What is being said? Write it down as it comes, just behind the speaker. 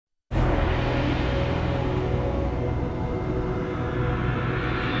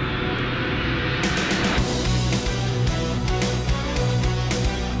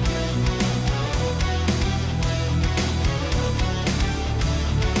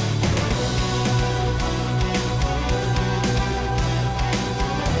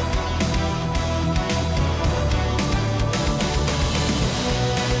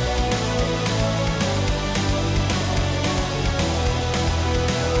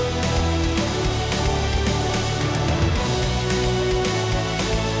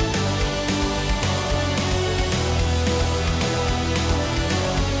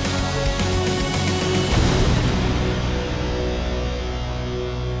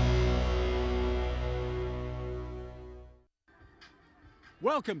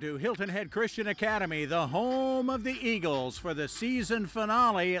Welcome to Hilton Head Christian Academy, the home of the Eagles for the season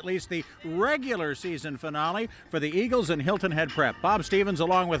finale, at least the regular season finale for the Eagles and Hilton Head Prep. Bob Stevens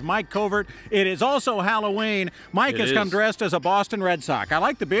along with Mike Covert. It is also Halloween. Mike has come dressed as a Boston Red Sox. I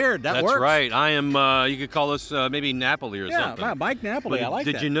like the beard. That works. That's right. I am, you could call us maybe Napoli or something. Yeah, Mike Napoli. I like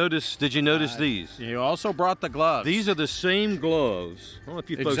that. Did you notice these? You also brought the gloves. These are the same gloves. I don't know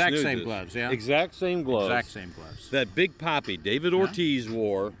if you folks knew Exact same this. gloves, yeah. Exact same gloves. Exact same gloves. That Big Papi, David Ortiz,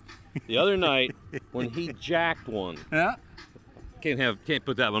 wore the other night when he jacked one. Yeah. Can't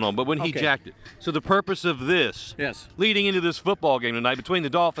put that one on, but when he jacked it. So the purpose of this, leading into this football game tonight between the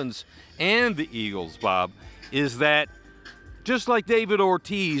Dolphins and the Eagles, Bob, is that just like David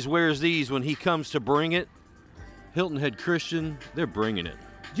Ortiz wears these when he comes to bring it, Hilton Head Christian, they're bringing it.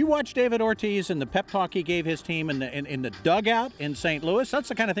 Did you watch David Ortiz and the pep talk he gave his team in the dugout in St. Louis? That's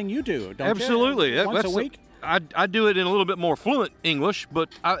the kind of thing you do, don't Absolutely. you? Once a week? I do it in a little bit more fluent English, but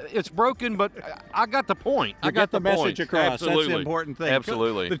it's broken, but I got the point. I got the message across. Absolutely. That's the important thing.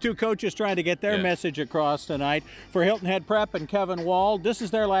 Absolutely. The two coaches trying to get their message across tonight. For Hilton Head Prep and Kevin Wald, this is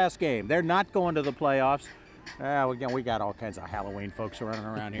their last game. They're not going to the playoffs. We got all kinds of Halloween folks running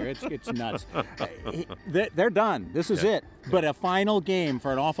around here. It's nuts. They're done. This is it. But a final game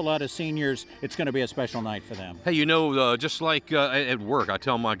for an awful lot of seniors, it's going to be a special night for them. Hey, just like at work, I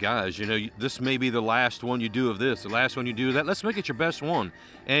tell my guys, this may be the last one you do of this, the last one you do of that. Let's make it your best one.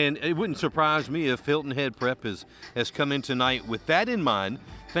 And it wouldn't surprise me if Hilton Head Prep has come in tonight with that in mind,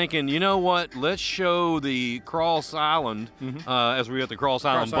 thinking, you know what, let's show the Cross Island, as we're at the Cross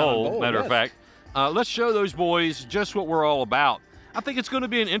Island Bowl, matter of fact. Let's show those boys just what we're all about. I think it's going to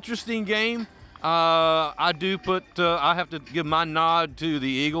be an interesting game. I have to give my nod to the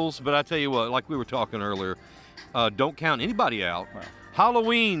Eagles, but I tell you what, like we were talking earlier, don't count anybody out. Wow.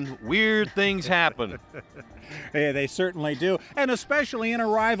 Halloween, weird things happen. Yeah, they certainly do, and especially in a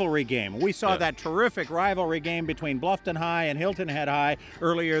rivalry game. We saw that terrific rivalry game between Bluffton High and Hilton Head High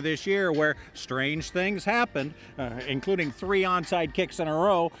earlier this year where strange things happened, including 3 onside kicks in a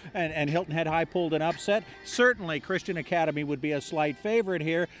row, and Hilton Head High pulled an upset. Certainly Christian Academy would be a slight favorite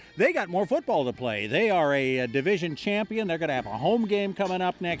here. They got more football to play. They are a division champion. They're going to have a home game coming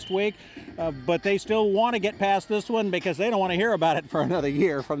up next week, but they still want to get past this one because they don't want to hear about it for another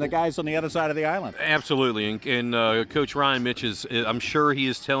year from the guys on the other side of the island. Absolutely. And Coach Ryan Mitch I'm sure he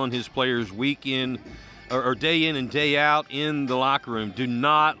is telling his players week in or day in and day out in the locker room, do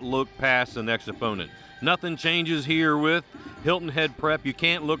not look past the next opponent. Nothing changes here with Hilton Head Prep. You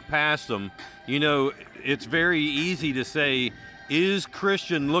can't look past them. It's very easy to say, is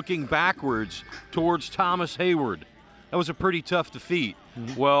Christian looking backwards towards Thomas Hayward? That was a pretty tough defeat.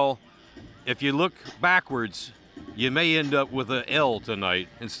 Well, if you look backwards, you may end up with an L tonight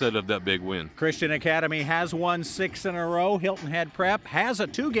instead of that big win. Christian Academy has won 6 in a row. Hilton Head Prep has a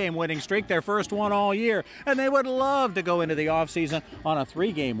 2-game winning streak, their first one all year, and they would love to go into the offseason on a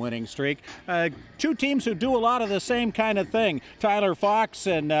 3-game winning streak. 2 teams who do a lot of the same kind of thing. Tyler Fox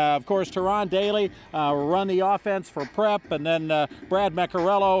and, of course, Teron Daly run the offense for Prep, and then Brad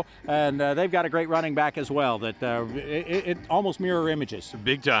Meccarello, and they've got a great running back as well. It almost mirror images.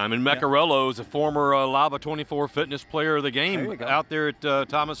 Big time, and Meccarello is a former Lava 24 Fitness Player of the Game out there at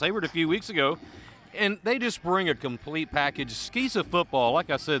Thomas Hayward a few weeks ago, and they just bring a complete package. Skeesa football, like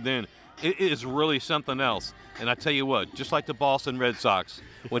I said then, it is really something else. And I tell you what, just like the Boston Red Sox,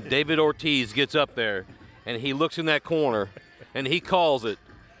 when David Ortiz gets up there and he looks in that corner and he calls it,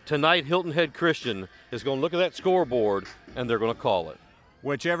 tonight Hilton Head Christian is going to look at that scoreboard and they're going to call it.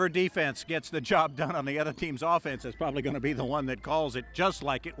 Whichever defense gets the job done on the other team's offense is probably going to be the one that calls it, just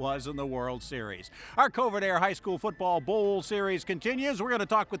like it was in the World Series. Our Covert Aire High School Football Bowl Series continues. We're going to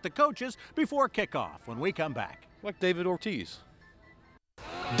talk with the coaches before kickoff when we come back. Like David Ortiz.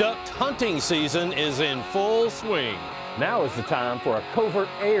 Duck hunting season is in full swing. Now is the time for a Covert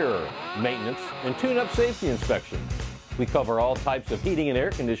Aire maintenance and tune-up safety inspection. We cover all types of heating and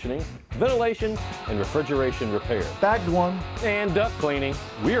air conditioning, ventilation, and refrigeration repair. Bagged one. And duck cleaning.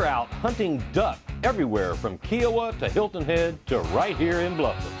 We're out hunting duck everywhere from Kiowa to Hilton Head to right here in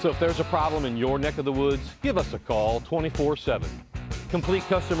Bluffton. So if there's a problem in your neck of the woods, give us a call 24/7. Complete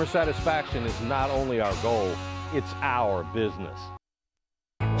customer satisfaction is not only our goal, it's our business.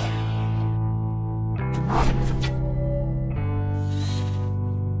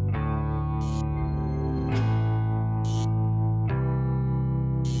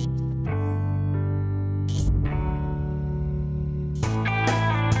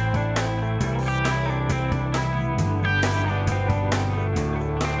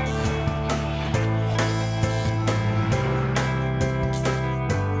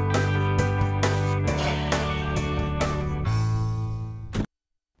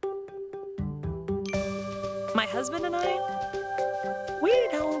 husband and I, we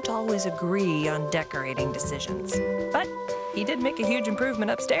don't always agree on decorating decisions. But he did make a huge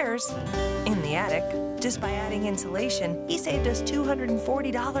improvement upstairs, in the attic. Just by adding insulation, he saved us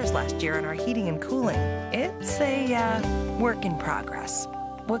 $240 last year on our heating and cooling. It's a work in progress.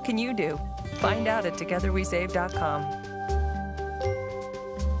 What can you do? Find out at togetherwesave.com.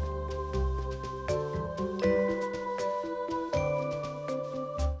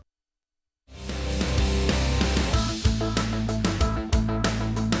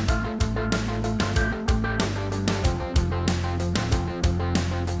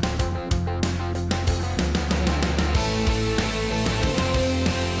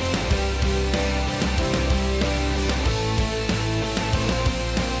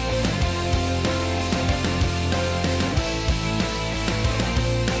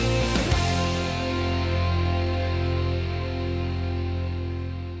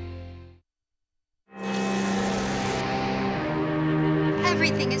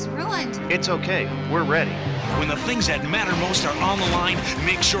 Everything is ruined. It's okay. We're ready. When the things that matter most are on the line,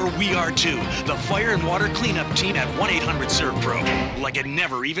 make sure we are too. The Fire and Water Cleanup Team at 1-800-SERVE-PRO. Like it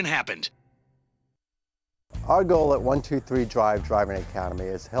never even happened. Our goal at 123 Drive Driving Academy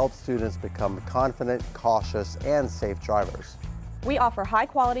is to help students become confident, cautious, and safe drivers. We offer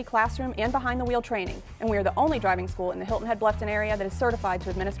high-quality classroom and behind-the-wheel training, and we are the only driving school in the Hilton Head Bluffton area that is certified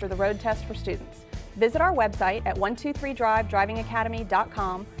to administer the road test for students. Visit our website at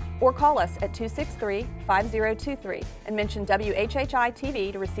 123drivedrivingacademy.com or call us at 263-5023 and mention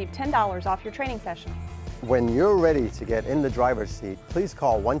WHHI-TV to receive $10 off your training sessions. When you're ready to get in the driver's seat, please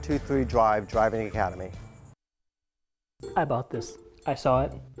call 123 Drive Driving Academy. I bought this. I saw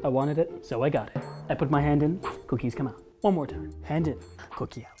it. I wanted it, so I got it. I put my hand in, cookies come out. One more time. Hand in,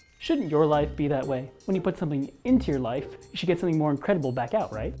 cookie out. Shouldn't your life be that way? When you put something into your life, you should get something more incredible back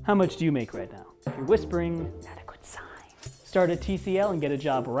out, right? How much do you make right now? If you're whispering, not a good sign. Start at TCL and get a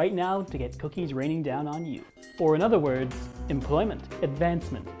job right now to get cookies raining down on you. Or in other words, employment,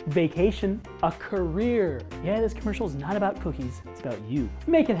 advancement, vacation, a career. Yeah, this commercial is not about cookies, it's about you.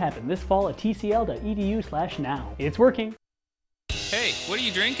 Make it happen this fall at tcl.edu/now. It's working. Hey, what are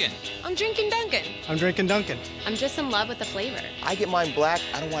you drinking? I'm drinking Dunkin'. I'm drinking Dunkin'. I'm just in love with the flavor. I get mine black.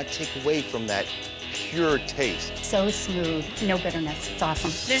 I don't want to take away from that pure taste. So smooth, no bitterness. It's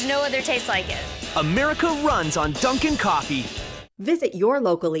awesome. There's no other taste like it. America runs on Dunkin' Coffee. Visit your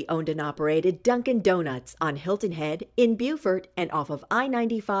locally owned and operated Dunkin' Donuts on Hilton Head, in Beaufort, and off of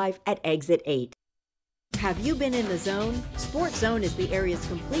I-95 at Exit 8. Have you been in the Zone? Sports Zone is the area's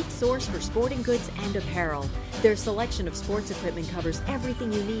complete source for sporting goods and apparel. Their selection of sports equipment covers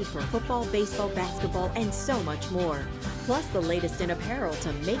everything you need for football, baseball, basketball, and so much more. Plus the latest in apparel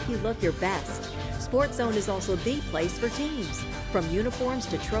to make you look your best. Sports Zone is also the place for teams. From uniforms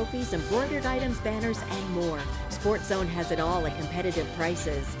to trophies, embroidered items, banners, and more. Sports Zone has it all at competitive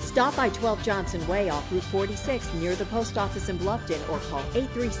prices. Stop by 12 Johnson Way off Route 46 near the post office in Bluffton or call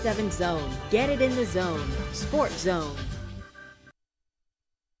 837-ZONE. Get it in the zone. Sports Zone.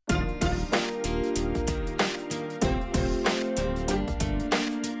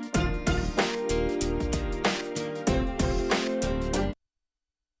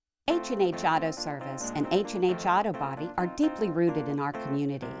 H&H Auto Service and H&H Auto Body are deeply rooted in our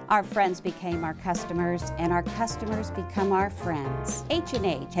community. Our friends became our customers, and our customers become our friends.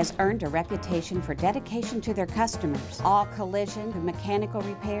 H&H has earned a reputation for dedication to their customers. All collision and mechanical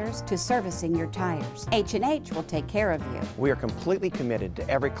repairs to servicing your tires. H&H will take care of you. We are completely committed to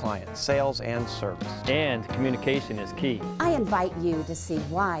every client, sales and service. And communication is key. I invite you to see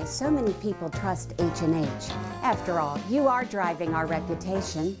why so many people trust H&H. After all, you are driving our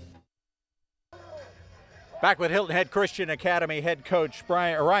reputation. Back with Hilton Head Christian Academy head coach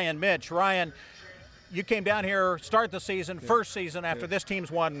Ryan Mitch. Ryan, you came down here, start the season, first season after this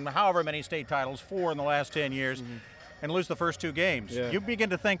team's won however many state titles, 4 in the last 10 years, and lose the first 2 games. You begin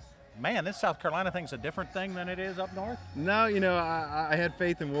to think, man, this South Carolina thing's a different thing than it is up north? No, you know, I had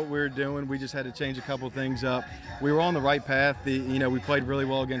faith in what we were doing. We just had to change a couple of things up. We were on the right path. You know, we played really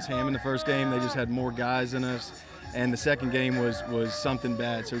well against Hampton the first game. They just had more guys than us. And the second game was something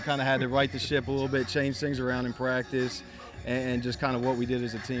bad. So we kind of had to right the ship a little bit, change things around in practice, and just kind of what we did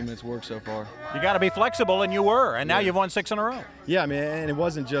as a team, and it's worked so far. You got to be flexible, and you were, and now you've won 6 in a row. Yeah, I mean, and it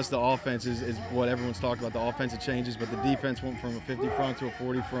wasn't just the offense is what everyone's talking about, the offensive changes, but the defense went from a 50 front to a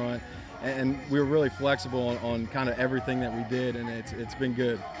 40 front, and we were really flexible on kind of everything that we did, and it's been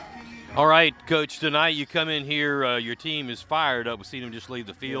good. All right, Coach, tonight you come in here, your team is fired up. We've seen them just leave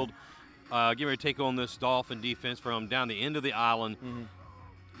the field. Get ready to take on this Dolphin defense from down the end of the island.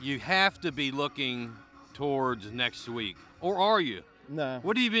 You have to be looking towards next week, or are you? No.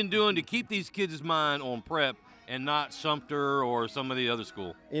 What have you been doing to keep these kids' mind on prep and not Sumter or some of the other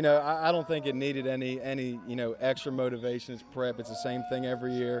school? You know, I don't think it needed any extra motivation. It's prep. It's the same thing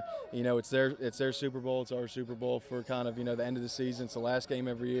every year. You know, it's their Super Bowl. It's our Super Bowl for kind of, the end of the season. It's the last game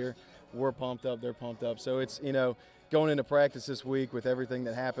every year. We're pumped up. They're pumped up. So it's, going into practice this week with everything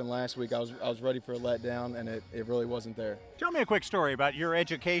that happened last week, I was ready for a letdown, and it really wasn't there. Tell me a quick story about your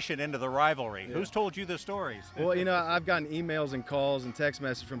education into the rivalry. Yeah. Who's told you the stories? Well, I've gotten emails and calls and text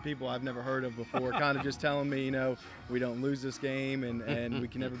messages from people I've never heard of before, kind of just telling me, we don't lose this game, and we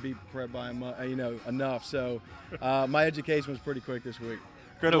can never beat Prep by enough. So my education was pretty quick this week.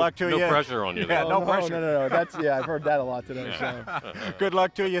 Good luck to you. No pressure on you. Yeah, no pressure. No. I've heard that a lot today. So. Good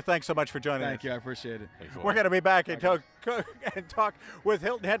luck to you. Thanks so much for joining us. Thank you. I appreciate it. We're going to be back and talk with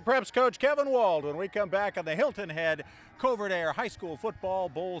Hilton Head Preps coach Kevin Wald when we come back on the Hilton Head Covert Aire High School Football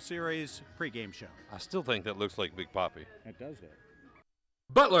Bowl Series pregame show. I still think that looks like Big Poppy. It does.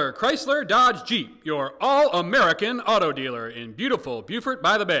 Butler Chrysler Dodge Jeep, your all-American auto dealer in beautiful Beaufort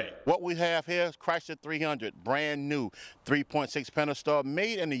by the Bay. What we have here is Chrysler 300, brand new, 3.6 Pentastar,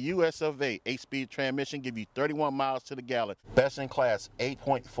 made in the US of A. 8-speed transmission, give you 31 miles to the gallon. Best in class,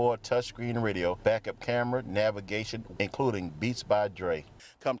 8.4 touchscreen radio, backup camera, navigation, including Beats by Dre.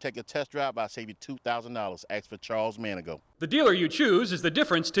 Come take a test drive, I'll save you $2,000. Ask for Charles Manigo. The dealer you choose is the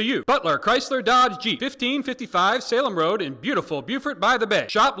difference to you. Butler Chrysler Dodge Jeep, 1555 Salem Road in beautiful Beaufort by the Bay.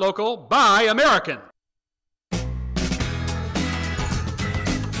 Shop local, buy American.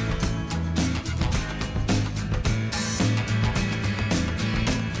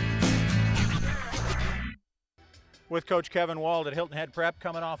 With Coach Kevin Wald at Hilton Head Prep,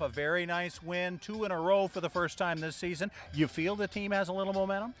 coming off a very nice win, 2 in a row for the first time this season. You feel the team has a little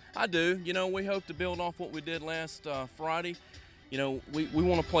momentum? I do. We hope to build off what we did last Friday. We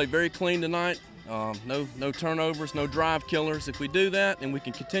want to play very clean tonight. No turnovers, no drive killers. If we do that and we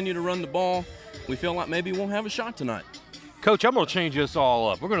can continue to run the ball, we feel like maybe we'll have a shot tonight. Coach, I'm going to change this all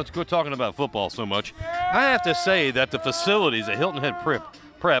up. We're going to quit talking about football so much. I have to say that the facilities at Hilton Head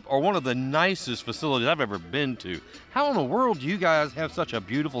Prep are one of the nicest facilities I've ever been to. How in the world do you guys have such a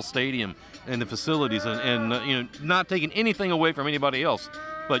beautiful stadium and the facilities and not taking anything away from anybody else?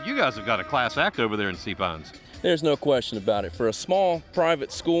 But you guys have got a class act over there in Sea Pines. There's no question about it. For a small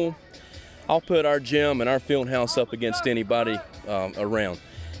private school, I'll put our gym and our field house up against anybody around.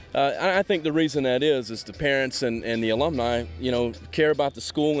 I think the reason that is the parents and the alumni, care about the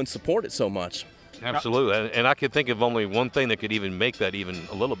school and support it so much. Absolutely, and I could think of only one thing that could even make that even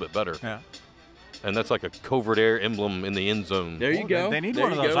a little bit better. Yeah. And that's like a Covert Aire emblem in the end zone. There you go. They need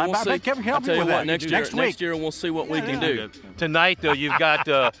one of those. I bet Kevin can help you with that. Next year we'll see what we can do. Tonight, though, you've got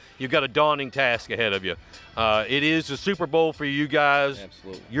a daunting task ahead of you. It is the Super Bowl for you guys.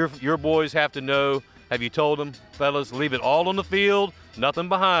 Absolutely. Your boys have to know. Have you told them, fellas, leave it all on the field, nothing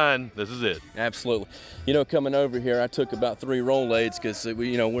behind. This is it. Absolutely. Coming over here, I took about 3 Rolaids because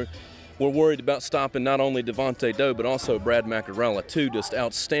we're worried about stopping not only Devontae Doe, but also Brad Macarella, 2 just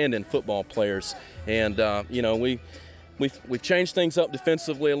outstanding football players. And, we've changed things up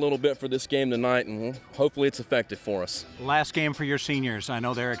defensively a little bit for this game tonight, and hopefully it's effective for us. Last game for your seniors. I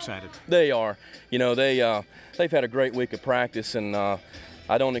know they're excited. They are. They've had a great week of practice, and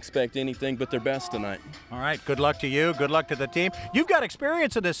I don't expect anything but their best tonight. All right, good luck to you. Good luck to the team. You've got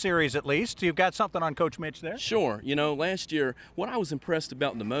experience in this series at least. You've got something on Coach Mitch there? Sure. Last year, what I was impressed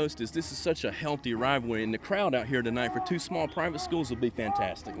about the most is this is such a healthy rivalry, and the crowd out here tonight for 2 small private schools will be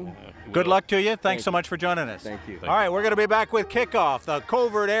fantastic. Good luck to you. Thanks so much for joining us. Thank you. All right, we're going to be back with kickoff, the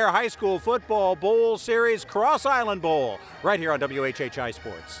Covert Aire High School Football Bowl Series Cross Island Bowl, right here on WHHI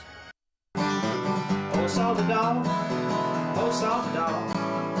Sports. Oh, salty dog. Oh, salty dog.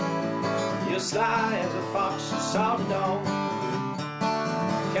 You're sly as a fox, you salty dog.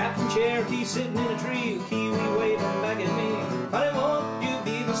 Captain Cherokee sitting in a tree, Kiwi waving back at me. Honey, won't you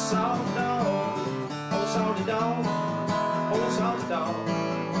be the salty dog? Oh, salty dog. Oh, salty dog.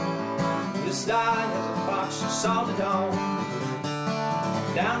 You're sly as a fox, you salty dog.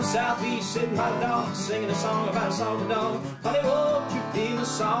 Down southeast, sitting by the dog, singing a song about a salty dog. Honey, won't you be the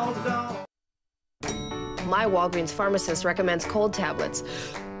salty dog? My Walgreens pharmacist recommends cold tablets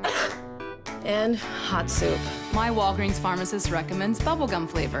and hot soup. My Walgreens pharmacist recommends bubblegum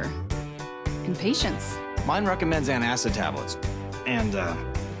flavor and patience. Mine recommends antacid tablets and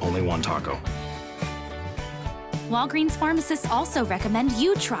only 1 taco. Walgreens pharmacists also recommend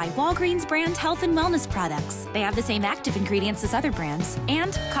you try Walgreens brand health and wellness products. They have the same active ingredients as other brands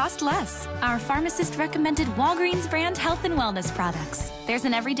and cost less. Our pharmacist recommended Walgreens brand health and wellness products. There's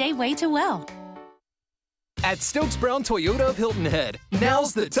an everyday way to well. At Stokes Brown Toyota of Hilton Head,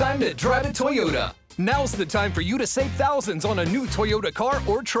 now's the time to drive a Toyota. Now's the time for you to save thousands on a new Toyota car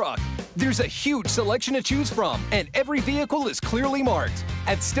or truck. There's a huge selection to choose from, and every vehicle is clearly marked.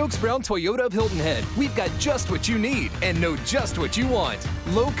 At Stokes Brown Toyota of Hilton Head, we've got just what you need and know just what you want.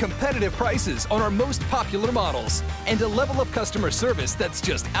 Low competitive prices on our most popular models, and a level of customer service that's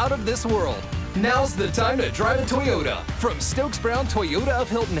just out of this world. Now's the time to drive a Toyota. From Stokes Brown Toyota of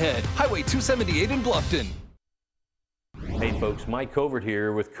Hilton Head, Highway 278 in Bluffton. Hey folks, Mike Covert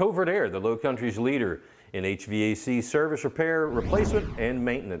here with Covert Aire, the Lowcountry's leader in HVAC service, repair, replacement, and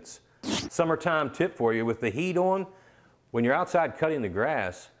maintenance. Summertime tip for you: with the heat on, when you're outside cutting the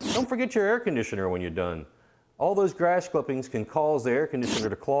grass, don't forget your air conditioner when you're done. All those grass clippings can cause the air conditioner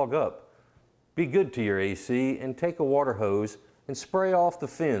to clog up. Be good to your AC and take a water hose and spray off the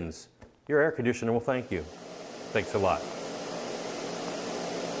fins. Your air conditioner will thank you. Thanks a lot.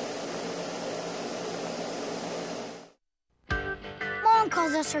 Mom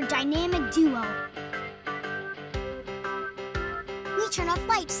calls us her dynamic duo. We turn off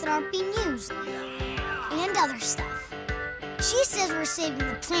lights that aren't being used and other stuff. She says we're saving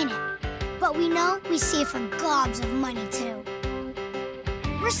the planet, but we know we save her gobs of money too.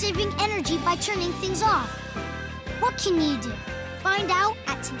 We're saving energy by turning things off. What can you do? Find out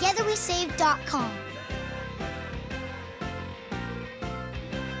at togetherwesave.com.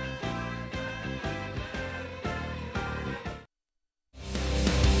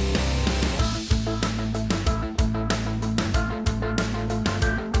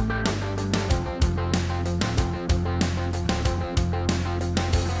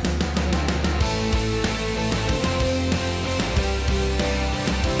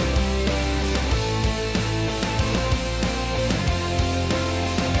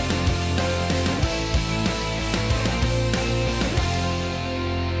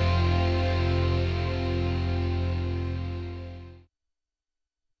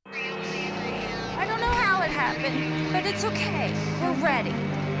 But it's okay. We're ready.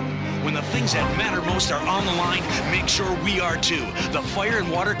 When the things that matter most are on the line, make sure we are too. The Fire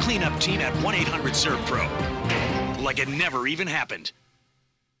and Water Cleanup Team at 1-800-SERVE-PRO. Like it never even happened.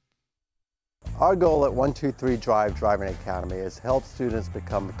 Our goal at 123 Drive Driving Academy is to help students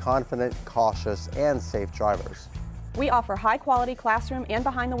become confident, cautious, and safe drivers. We offer high-quality classroom and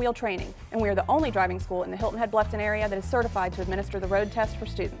behind-the-wheel training, and we are the only driving school in the Hilton Head Bluffton area that is certified to administer the road test for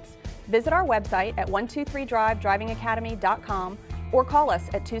students. Visit our website at 123drivedrivingacademy.com or call us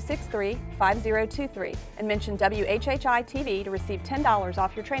at 263-5023 and mention WHHI-TV to receive $10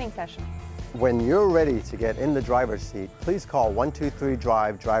 off your training sessions. When you're ready to get in the driver's seat, please call 123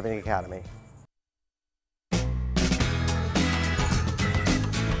 Drive Driving Academy.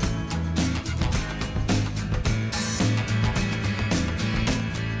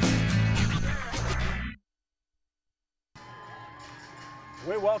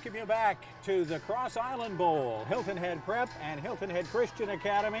 We welcome you back to the Cross Island Bowl. Hilton Head Prep and Hilton Head Christian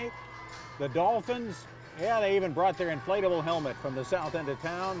Academy. The Dolphins, yeah, they even brought their inflatable helmet from the south end of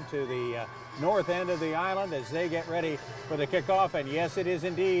town to the north end of the island as they get ready for the kickoff. And yes, it is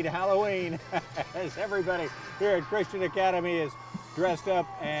indeed Halloween as everybody here at Christian Academy is dressed up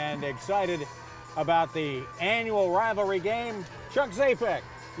and excited about the annual rivalry game. Chuck Zapek,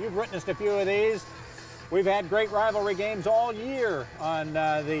 you've witnessed a few of these. We've had great rivalry games all year on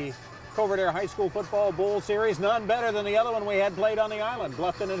the Covert Aire High School Football Bowl Series. None better than the other one we had played on the island,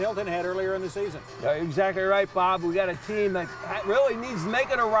 Bluffton and Hilton Head, earlier in the season. Yeah, exactly right, Bob. We got a team that really needs to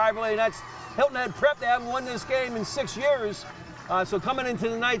make it a rivalry, and that's Hilton Head Prep. They haven't won this game in 6 years. So coming into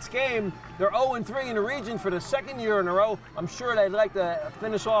tonight's game, they're 0-3 in the region for the second year in a row. I'm sure they'd like to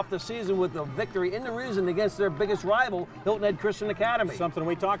finish off the season with a victory in the region against their biggest rival, Hilton Head Christian Academy. Something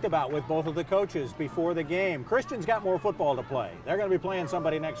we talked about with both of the coaches before the game. Christian's got more football to play. They're going to be playing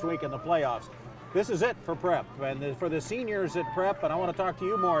somebody next week in the playoffs. This is it for Prep, and for the seniors at Prep, and I want to talk to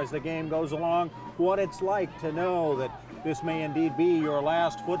you more as the game goes along, what it's like to know that this may indeed be your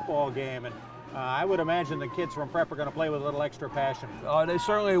last football game. And I would imagine the kids from Prep are going to play with a little extra passion. Oh, they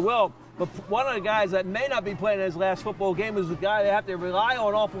certainly will. But one of the guys that may not be playing his last football game is the guy they have to rely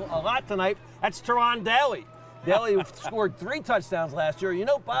on a lot tonight. That's Teron Daly. Daly scored 3 touchdowns last year. You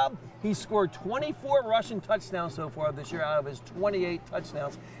know, Bob, he scored 24 rushing touchdowns so far this year out of his 28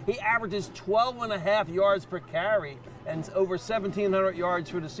 touchdowns. He averages 12.5 yards per carry and over 1,700 yards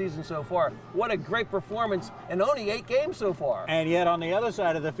for the season so far. What a great performance in only 8 games so far. And yet on the other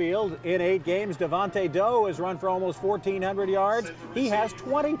side of the field, in 8 games, Devontae Doe has run for almost 1,400 yards. He has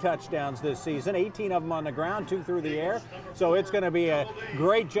 20 touchdowns this season, 18 of them on the ground, 2 through the air. So it's going to be a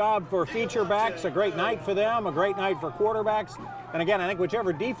great job for feature backs, a great night for them, a great night for quarterbacks. And again, I think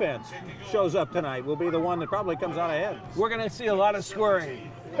whichever defense shows up tonight will be the one that probably comes out ahead. We're going to see a lot of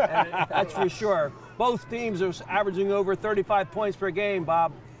scoring, that's for sure. Both teams are averaging over 35 points per game,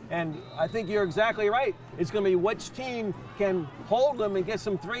 Bob. And I think you're exactly right. It's going to be which team can hold them and get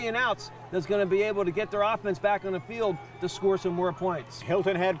some 3 and outs that's going to be able to get their offense back on the field to score some more points.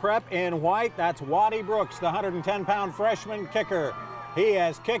 Hilton Head Prep in white. That's Waddy Brooks, the 110-pound freshman kicker. He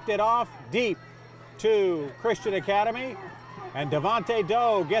has kicked it off deep to Christian Academy. And Devontae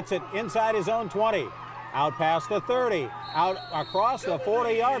Doe gets it inside his own 20. Out past the 30, out across the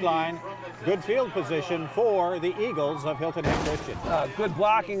 40-yard line. Good field position for the Eagles of Hilton Head Christian. Good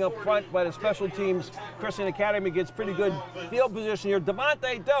blocking up front by the special teams. Christian Academy gets pretty good field position here.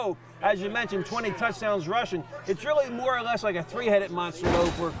 Devontae Doe, as you mentioned, 20 touchdowns rushing. It's really more or less like a 3-headed monster, though,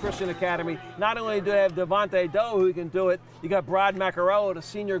 for Christian Academy. Not only do they have Devontae Doe who can do it, you got Brad Macarello, the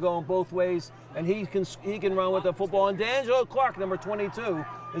senior, going both ways, and he can run with the football. And D'Angelo Clark, number 22,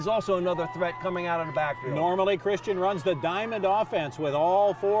 is also another threat coming out of the backfield. Normally, Christian runs the diamond offense with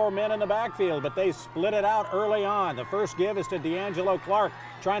all 4 men in the backfield, but they split it out early on. The first give is to D'Angelo Clark,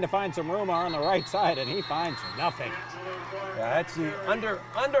 trying to find some room on the right side, and he finds nothing. Yeah, that's the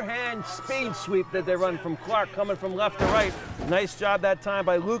underhand speed sweep that they run from Clark, coming from left to right. Nice job that time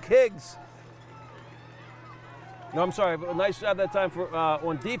by Luke Higgs. No, I'm sorry, nice job that time for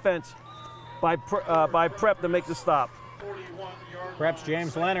on defense by Prep to make the stop. Prep's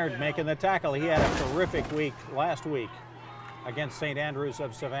James Leonard making the tackle. He had a terrific week last week against St. Andrews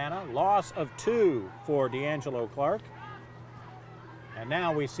of Savannah. Loss of 2 for D'Angelo Clark. And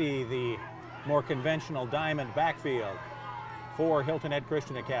now we see the more conventional diamond backfield for Hilton Head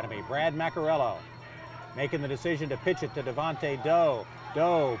Christian Academy. Brad Macarello making the decision to pitch it to Devontae Doe.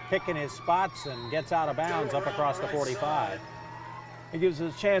 Doe picking his spots and gets out of bounds up across the 45. It gives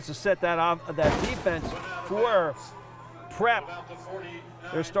us a chance to set that defense for Prep.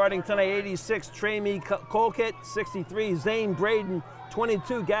 They're starting tonight 86, Tramy Colquitt, 63, Zane Braden,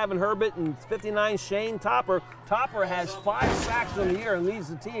 22, Gavin Herbert, and 59, Shane Topper. Topper has 5 sacks on the year and leads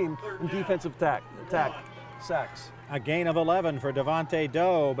the team in defensive attack sacks. A gain of 11 for Devontae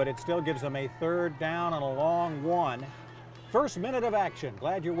Doe, but it still gives them a 3rd down and a long 1. First minute of action.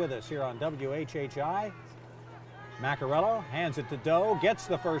 Glad you're with us here on WHHI. Macarello hands it to Doe, gets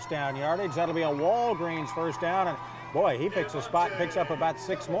the first down yardage. That'll be a Walgreens first down, and boy, he picks a spot and picks up about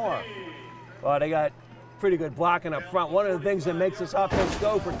 6 more. Well, they got pretty good blocking up front. One of the things that makes this offense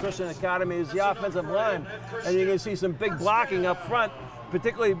go for Christian Academy is the offensive line. And you can see some big blocking up front,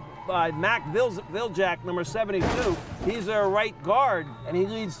 particularly by Mac Viljak, number 72. He's their right guard, and he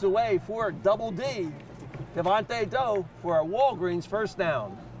leads the way for Double D. Devontae Doe for a Walgreens first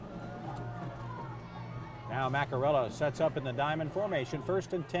down. Now Macarello sets up in the diamond formation,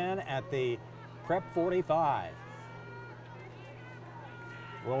 1st and 10 at the Prep 45.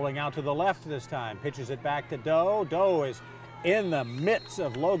 Rolling out to the left this time, pitches it back to Doe. Doe is in the midst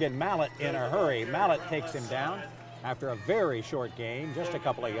of Logan Mallett in a hurry. Mallett takes him down after a very short gain, just a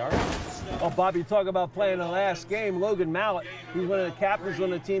couple of yards. Well, Bobby, talk about playing the last game. Logan Mallett, who's one of the captains on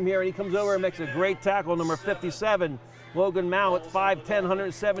the team here, and he comes over and makes a great tackle, number 57. Logan Mallett, 5'10",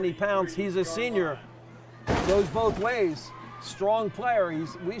 170 pounds. He's a senior. Goes both ways. Strong player.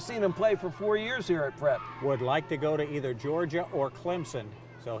 We've seen him play for 4 years here at Prep. Would like to go to either Georgia or Clemson,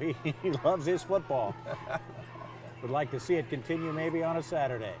 so he loves his football. Would like to see it continue maybe on a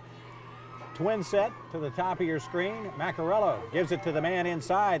Saturday. Twin set to the top of your screen. Macarello gives it to the man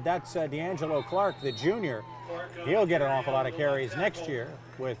inside. That's D'Angelo Clark, the junior. He'll get an awful lot of carries next year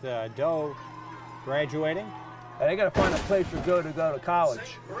with Doe graduating. And they got to find a place for Doe to go to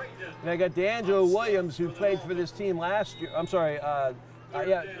college. And they got D'Angelo Williams, who played for this team last year. I'm sorry,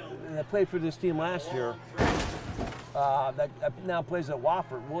 that played for this team last year. That now plays at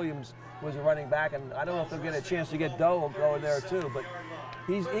Wofford. Williams was a running back, and I don't know if they'll get a chance to get Doe going there too, but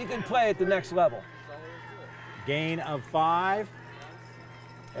he can play at the next level. Gain of 5.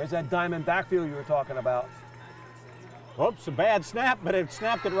 There's that diamond backfield you were talking about. Oops, a bad snap, but it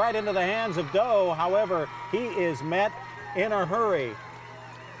snapped it right into the hands of Doe. However, he is met in a hurry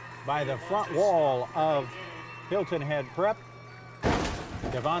by the front wall of Hilton Head Prep.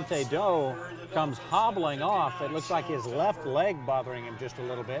 Devontae Doe comes hobbling off. It looks like his left leg bothering him just a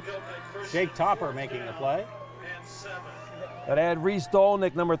little bit. Jake Topper making the play. But they had Reese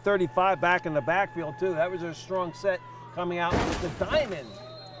Dolnick, number 35, back in the backfield too. That was a strong set coming out with the diamond.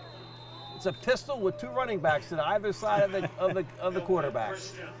 It's a pistol with 2 running backs to either side of the quarterback.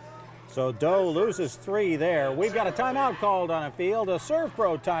 So Doe loses 3 there. We've got a timeout called on a field, a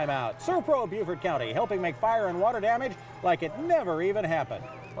ServPro timeout. ServPro of Beaufort County, helping make fire and water damage like it never even happened.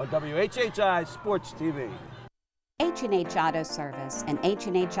 On WHHI Sports TV. H&H Auto Service and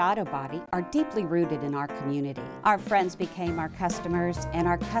H&H Auto Body are deeply rooted in our community. Our friends became our customers, and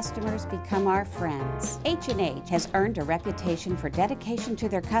our customers become our friends. H&H has earned a reputation for dedication to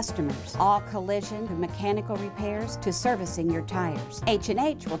their customers. All collision and mechanical repairs to servicing your tires.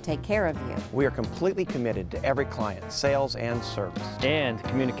 H&H will take care of you. We are completely committed to every client, sales and service. And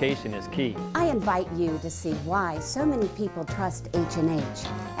communication is key. I invite you to see why so many people trust H&H.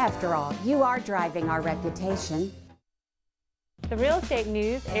 After all, you are driving our reputation. The Real Estate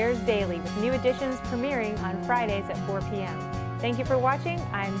News airs daily with new editions premiering on Fridays at 4 p.m. Thank you for watching.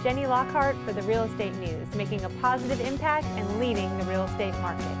 I'm Jenny Lockhart for the Real Estate News, making a positive impact and leading the real estate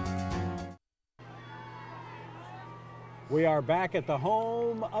market. We are back at the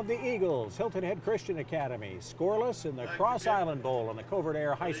home of the Eagles, Hilton Head Christian Academy, scoreless in the Cross Island Bowl and the Covert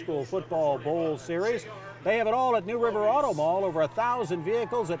Aire High School Football Bowl Series. They have it all at New River Auto Mall, over 1,000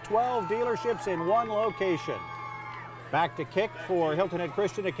 vehicles at 12 dealerships in one location. Back to kick for Hilton Head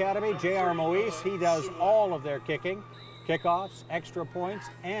Christian Academy, J.R. Moise. He does all of their kicking, kickoffs, extra points,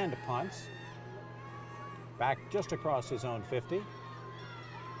 and punts. Back just across his own 50.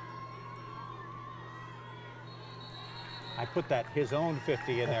 I put that his own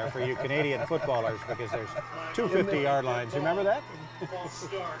 50 in there for you Canadian footballers because there's two 50-yard lines. You remember that?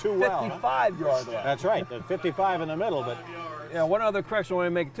 Too well. 55-yard line. That's right. The 55 in the middle. But yeah, one other correction I want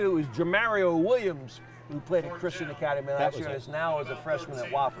to make too is Jamario Williams, who played at Christian Academy last year, is now as a freshman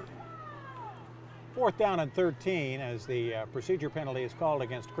at Beaufort. 4th down and 13 as the procedure penalty is called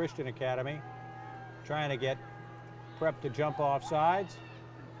against Christian Academy. Trying to get Prep to jump off sides.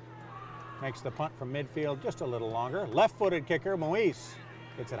 Makes the punt from midfield just a little longer. Left-footed kicker, Moise,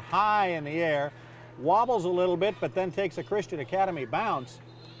 gets it high in the air, wobbles a little bit, but then takes a Christian Academy bounce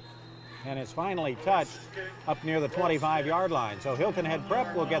and is finally touched up near the 25-yard line. So Hilton Head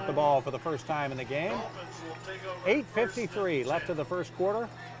Prep will get the ball for the first time in the game. 8:53 left of the first quarter.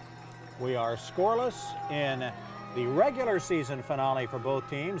 We are scoreless in the regular season finale for both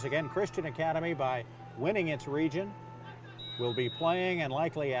teams. Again, Christian Academy, by winning its region, will be playing and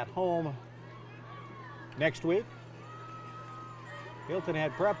likely at home next week. Hilton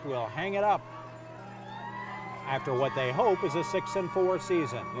Head Prep will hang it up after what they hope is a 6-4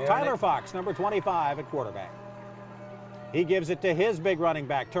 season. Yeah, Tyler Fox, number 25 at quarterback. He gives it to his big running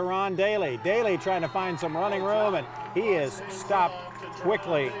back, Teron Daly. Daly trying to find some running room, and he is stopped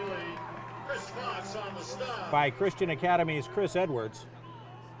quickly by Christian Academy's Chris Edwards.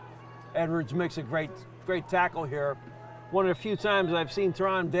 Edwards makes a great tackle here. One of the few times I've seen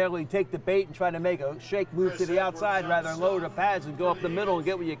Teron Daly take the bait and try to make a shake move to the outside rather than lower the pads and go up the middle and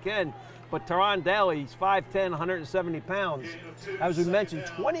get what you can. But Teron Daly, he's 5'10", 170 pounds. As we mentioned,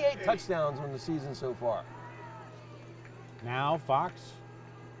 28 touchdowns in the season so far. Now Fox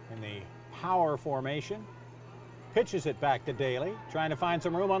in the power formation. Pitches it back to Daly, trying to find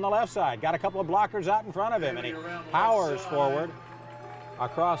some room on the left side. Got a couple of blockers out in front of him, and he powers forward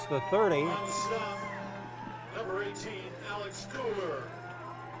across the 30. Number 18, Alex Cooler.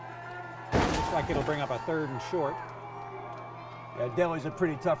 Looks like it'll bring up a 3rd and short. Yeah, Daly's a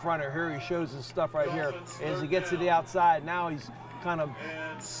pretty tough runner here. He shows his stuff right here. As he gets to the outside, now he's kind of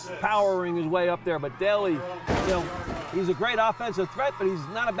powering his way up there. But Daly, he's a great offensive threat, but he's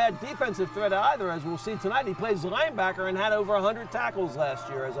not a bad defensive threat either, as we'll see tonight. He plays linebacker and had over 100 tackles last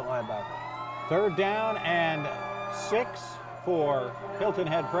year as a linebacker. 3rd down and 6 for Hilton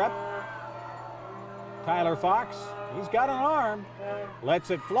Head Prep. Tyler Fox, he's got an arm, lets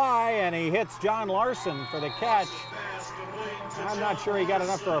it fly, and he hits John Larson for the catch. I'm not sure he got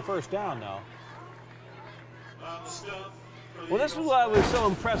enough for a 1st down, though. Well, this is why I was so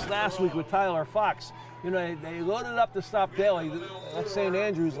impressed last week with Tyler Fox. They loaded up to stop Daly at St.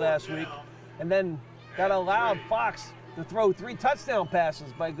 Andrews last week, and then that allowed Fox to throw 3 touchdown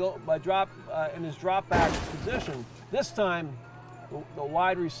passes in his drop back position. This time, the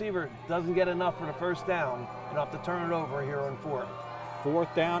wide receiver doesn't get enough for the 1st down and have to turn it over here on 4th.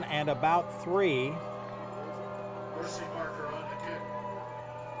 4th down and about 3.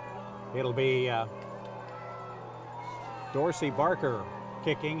 It'll be Dorsey Barker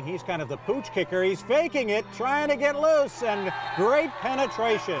kicking. He's kind of the pooch kicker. He's faking it, trying to get loose, and great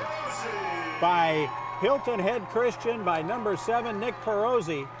penetration by Hilton Head Christian by number 7, Nick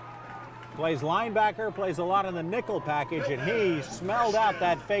Perozzi. Plays linebacker, plays a lot in the nickel package, and he smelled out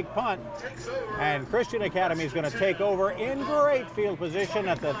that fake punt. And Christian Academy is going to take over in great field position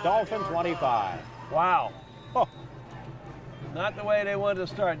at the Dolphin 25. Wow. Oh. Not the way they wanted to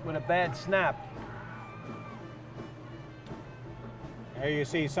start, with a bad snap. There you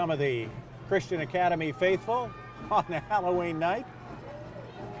see some of the Christian Academy faithful on the Halloween night.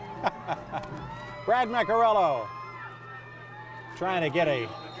 Brad Macarello trying to get a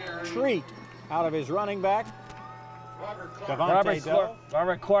treat out of his running back.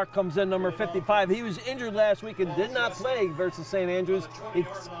 Robert Clark comes in, number 55. He was injured last week and did not play versus St. Andrews.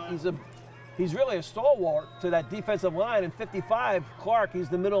 He's really a stalwart to that defensive line. And 55, Clark, he's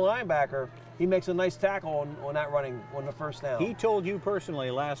the middle linebacker. He makes a nice tackle on that running on the first down. He told you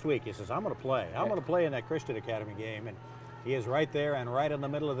personally last week, he says, I'm going to play. I'm going to play in that Christian Academy game. And he is right there and right in the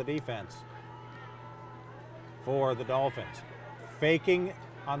middle of the defense for the Dolphins. Faking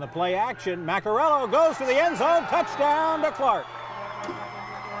on the play action. Macarello goes to the end zone. Touchdown to Clark.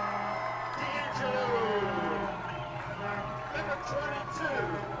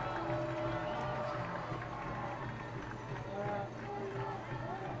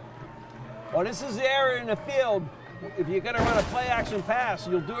 Well, this is the area in the field. If you're going to run a play action pass,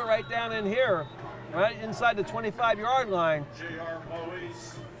 you'll do it right down in here, right inside the 25-yard line.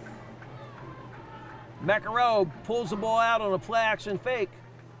 Macarello pulls the ball out on a play action fake,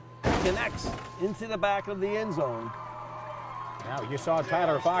 connects into the back of the end zone. Now you saw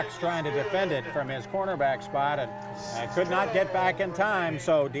Tyler Fox trying to defend it from his cornerback spot and could not get back in time.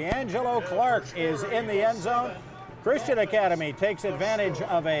 So D'Angelo Clark is in the end zone. Christian Academy takes advantage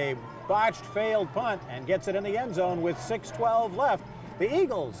of a botched failed punt and gets it in the end zone with 6:12 left. The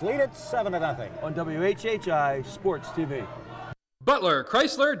Eagles lead it 7-0 on WHHI Sports TV. Butler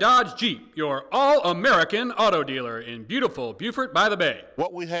Chrysler Dodge Jeep, your all-American auto dealer in beautiful Beaufort by the Bay.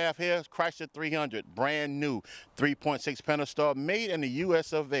 What we have here is Chrysler 300, brand new, 3.6 Pentastar, made in the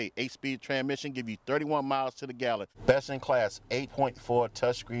US of A. 8-speed transmission, give you 31 miles to the gallon. Best in class, 8.4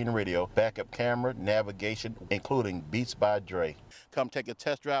 touchscreen radio, backup camera, navigation, including Beats by Dre. Come take a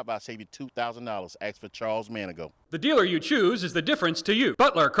test drive, I'll save you $2,000. Ask for Charles Manigo. The dealer you choose is the difference to you.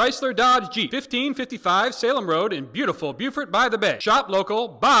 Butler Chrysler Dodge Jeep, 1555 Salem Road in beautiful Beaufort by the Bay. Shop local,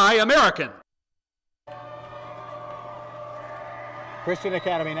 buy American. Christian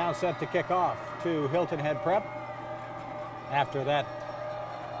Academy now set to kick off to Hilton Head Prep after that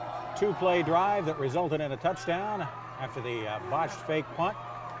two-play drive that resulted in a touchdown after the botched fake punt.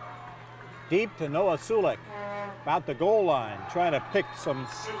 Deep to Noah Sulik, about the goal line, trying to pick some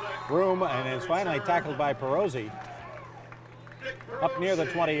room, and is finally tackled by Perosi. Up near the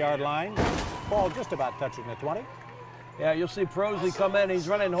 20-yard line. Ball just about touching the 20. Yeah, you'll see Perosi come in. He's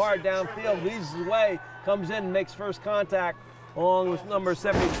running hard downfield, leads the way, comes in and makes first contact along with number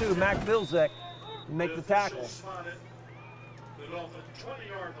 72, Mac Vilzek, and make the tackle.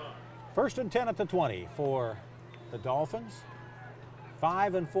 First and 10 at the 20 for the Dolphins.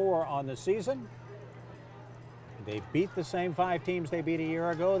 5-4 on the season. They beat the same 5 teams they beat a year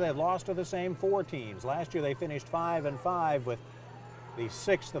ago. They've lost to the same 4 teams. Last year they finished 5-5 with the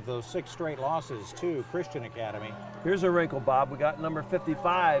 6th of those 6 straight losses to Christian Academy. Here's a wrinkle, Bob. We got number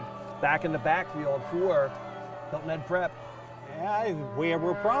 55 back in the backfield for Hilton Head Prep. Yeah, we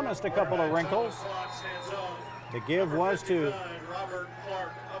were promised a couple of wrinkles. The give was to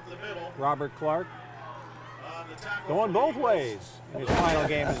Robert Clark. Going both ways in his final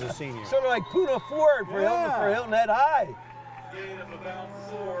game as a senior. Sort of like Puna Ford for Hilton Head High.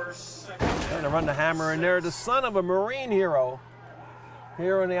 Trying to run the hammer in there. The son of a Marine hero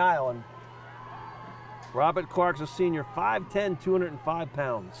here on the island. Robert Clark's a senior, 5'10", 205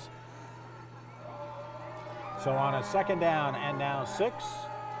 pounds. So on a second down and now 6.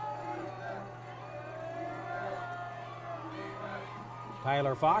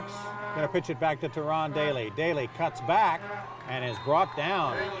 Tyler Fox going to pitch it back to Teron Daly. Daly cuts back and is brought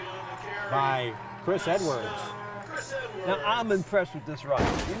down by Chris Edwards. Now, I'm impressed with this run.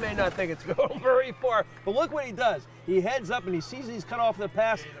 You may not think it's going very far, but look what he does. He heads up and he sees he's cut off the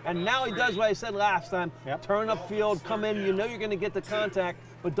pass, and now he does what I said last time. Yep. Turn upfield, come in. You know you're going to get the contact,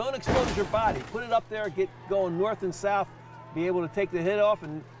 but don't expose your body. Put it up there, get going north and south, be able to take the hit off,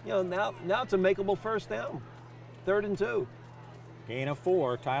 and now it's a makeable first down. 3rd and 2. Gain of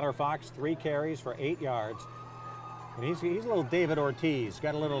 4. Tyler Fox, 3 carries for 8 yards. And he's a little David Ortiz.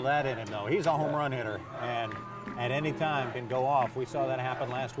 Got a little of that in him, though. He's a home run hitter, and at any time can go off. We saw that happen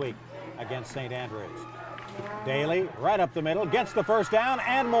last week against St. Andrews. Daly, right up the middle, gets the first down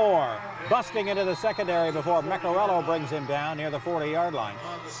and more. Busting into the secondary before Macarello brings him down near the 40-yard line.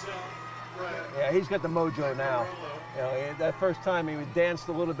 Yeah, he's got the mojo now. That first time he danced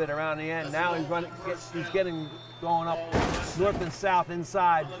a little bit around the end. Now he's getting going up north and south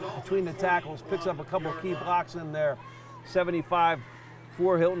inside between the tackles. Picks up a couple of key blocks in there. 75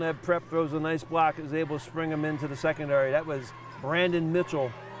 for Hilton Head Prep, throws a nice block, is able to spring him into the secondary. That was Brandon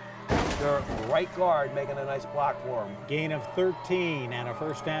Mitchell, their right guard, making a nice block for him. Gain of 13 and a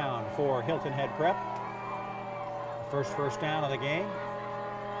first down for Hilton Head Prep. First down of the game.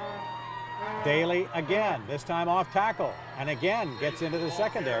 Daly again, this time off tackle, and again gets into the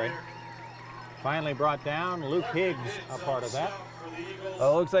secondary. Finally brought down. Luke Higgs a part of that.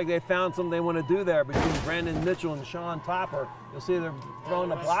 Oh, looks like they found something they want to do there between Brandon Mitchell and Sean Topper. You'll see they're throwing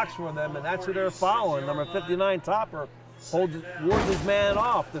the blocks for them, and that's who they're following. Number 59, Topper, wards his man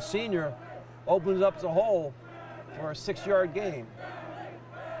off. The senior opens up the hole for a 6-yard gain.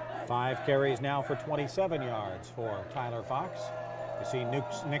 5 carries now for 27 yards for Tyler Fox. You see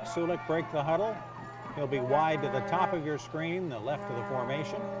Nick Sulik break the huddle. He'll be wide to the top of your screen, the left of the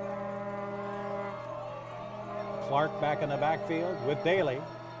formation. Clark back in the backfield with Daly.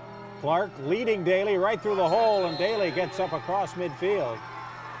 Clark leading Daly right through the hole, and Daly gets up across midfield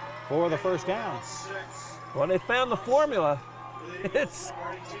for the first down. Well, they found the formula. It's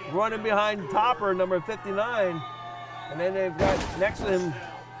running behind Topper, number 59, and then they've got next to him.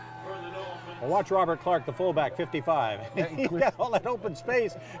 Well, watch Robert Clark, the fullback, 55. He got all that open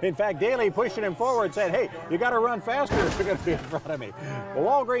space. In fact, Daly pushing him forward, said, hey, you got to run faster if you're going to be in front of me.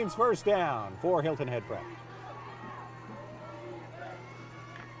 Well, Walgreens first down for Hilton Head Prep.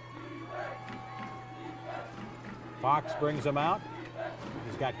 Fox brings him out.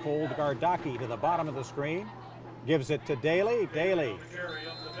 He's got Cole Gardaki to the bottom of the screen. Gives it to Daly. Daly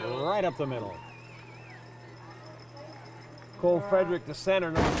right up the middle. Cole Frederick, the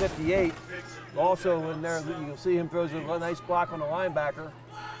center, number 58. Also in there, you can see him throws a nice block on the linebacker.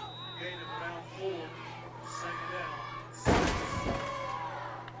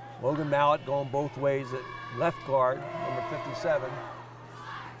 Logan Mallett going both ways at left guard, number 57.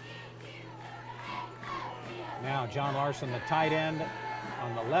 Now John Larson, the tight end,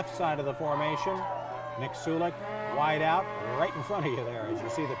 on the left side of the formation. Nick Sulik wide out right in front of you there as you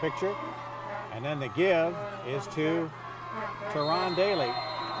see the picture. And then the give is to Teron Daly.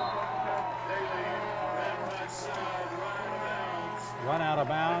 Run out of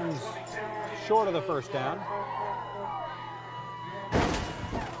bounds, short of the first down.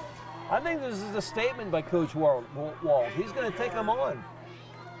 I think this is a statement by Coach Wald. He's going to take them on.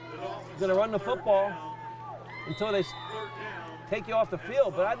 He's going to run the football until they take you off the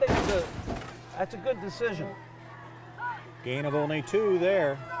field, but I think that's a good decision. Gain of only 2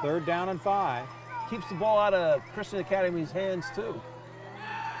 there, 3rd down and 5. Keeps the ball out of Christian Academy's hands too.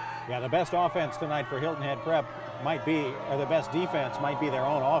 Yeah, the best offense tonight for Hilton Head Prep might be, or the best defense might be their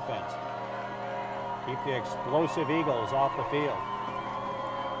own offense. Keep the explosive Eagles off the field.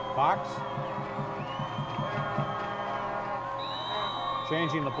 Fox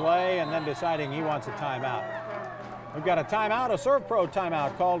changing the play and then deciding he wants a timeout. We've got a timeout, a Serve Pro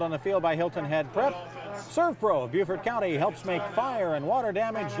timeout called on the field by Hilton Head Prep. Serve Pro of Beaufort County helps make fire and water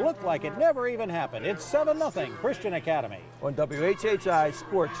damage look like it never even happened. It's 7-0 Christian Academy. On WHHI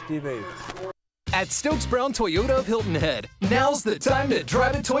Sports TV. At Stokes Brown Toyota of Hilton Head, now's the time to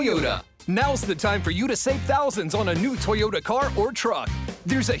drive a Toyota. Now's the time for you to save thousands on a new Toyota car or truck.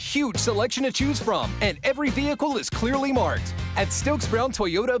 There's a huge selection to choose from, and every vehicle is clearly marked. At Stokes Brown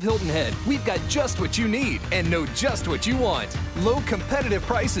Toyota of Hilton Head, we've got just what you need and know just what you want. Low competitive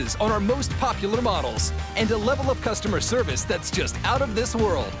prices on our most popular models, and a level of customer service that's just out of this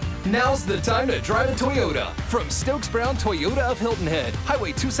world. Now's the time to drive a Toyota. From Stokes Brown Toyota of Hilton Head,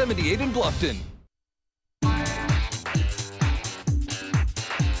 Highway 278 in Bluffton.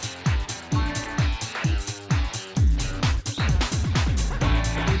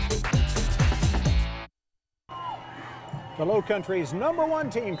 The Lowcountry's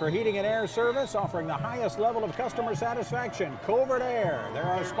 #1 team for heating and air service, offering the highest level of customer satisfaction, Covert Aire. They're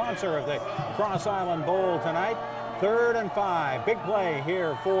our sponsor of the Cross Island Bowl tonight. 3rd and 5. Big play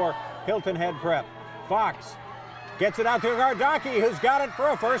here for Hilton Head Prep. Fox gets it out to Gardaki, who's got it for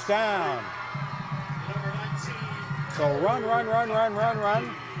a first down. So run,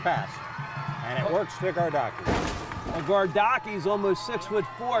 pass. And it works to Gardaki. Well, Gardaki's almost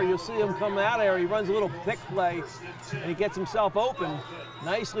 6'4". You'll see him come out there. He runs a little pick play, and he gets himself open.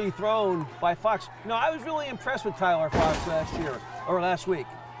 Nicely thrown by Fox. You know, I was really impressed with Tyler Fox last week.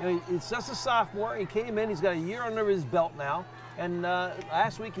 You know, he's just a sophomore. He came in. He's got a year under his belt now. And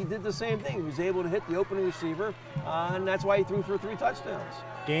last week he did the same thing. He was able to hit the opening receiver, and that's why he threw for 3 touchdowns.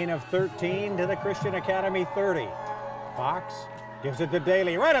 Gain of 13 to the Christian Academy 30. Fox gives it to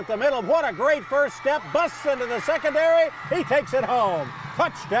Daly right up the middle. What a great first step. Busts into the secondary. He takes it home.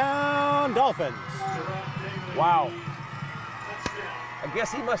 Touchdown, Dolphins. Wow. I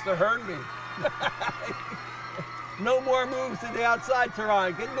guess he must have heard me. No more moves to the outside,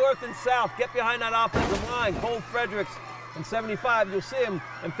 Teron. Get north and south. Get behind that offensive line. Cole Fredericks In 75, you'll see him.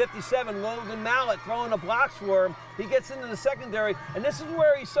 In 57, Logan Mallett throwing a blocks for him. He gets into the secondary, and this is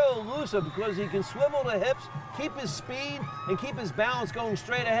where he's so elusive because he can swivel the hips, keep his speed, and keep his balance going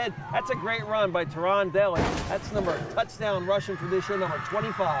straight ahead. That's a great run by Teron Daly. That's touchdown rushing for this year, number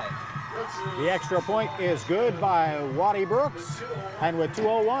 25. The extra point is good by Waddy Brooks. And with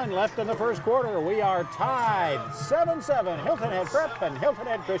 2:01 left in the first quarter, we are tied 7-7. Hilton Head Prep and Hilton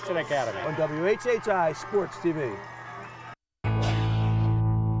Head Christian Academy. On WHHI Sports TV.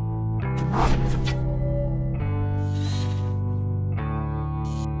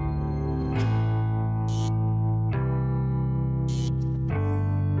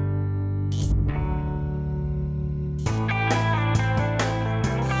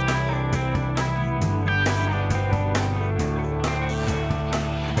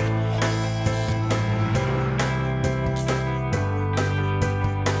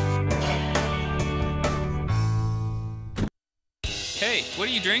 Hey, what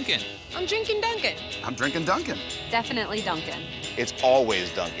are you drinking? I'm drinking Dunkin'. I'm drinking Dunkin'. Definitely Dunkin'. It's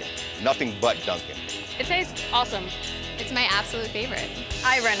always Dunkin'. Nothing but Dunkin'. It tastes awesome. It's my absolute favorite.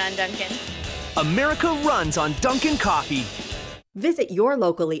 I run on Dunkin'. America runs on Dunkin' Coffee. Visit your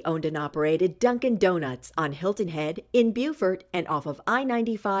locally owned and operated Dunkin' Donuts on Hilton Head, in Beaufort, and off of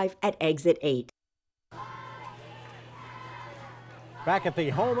I-95 at Exit 8. Back at the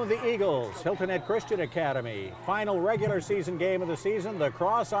home of the Eagles, Hilton Head Christian Academy. Final regular season game of the season, the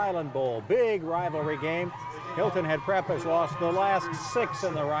Cross Island Bowl. Big rivalry game. Hilton Head Prep has lost the last 6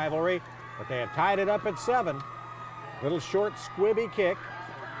 in the rivalry, but they have tied it up at 7. Little short squibby kick.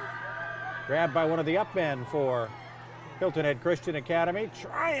 Grabbed by one of the up men for Hilton Head Christian Academy,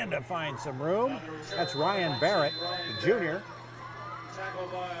 trying to find some room. That's Ryan Barrett, the junior.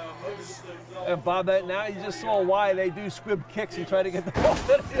 And Bob, now you just saw why they do squib kicks and try to get the ball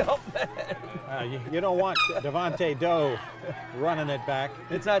to the up man. You don't want Devontae Doe running it back.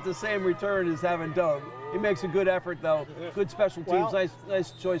 It's not the same return as having Doe. He makes a good effort, though. Good special teams. Well,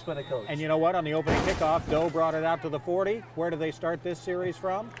 nice choice by the coach. And you know what? On the opening kickoff, Doe brought it out to the 40. Where do they start this series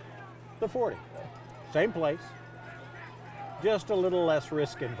from? The 40. Same place. Just a little less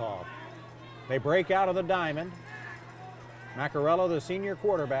risk involved. They break out of the diamond. Macarello, the senior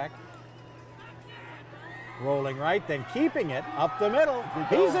quarterback, rolling right, then keeping it up the middle.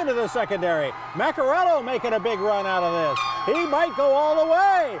 He's into the secondary. Macarello making a big run out of this. He might go all the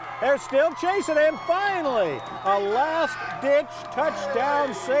way. They're still chasing him. Finally, a last-ditch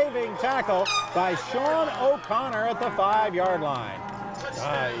touchdown-saving tackle by Sean O'Connor at the 5-yard line.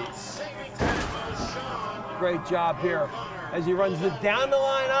 Nice. Great job here as he runs the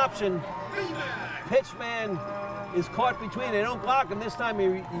down-the-line option. Pitchman is caught between. They don't block him. This time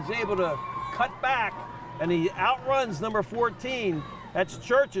he's able to cut back, and he outruns number 14. That's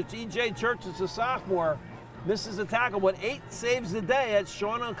Church. It's E.J. Church. It's a sophomore. Misses the tackle, but 8 saves the day. That's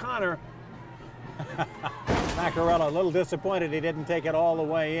Sean O'Connor. Macarello a little disappointed he didn't take it all the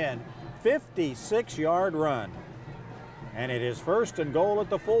way in. 56-yard run. And it is 1st and goal at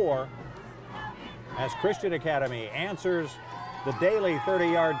the 4 as Christian Academy answers the daily